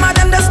 Some of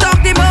them just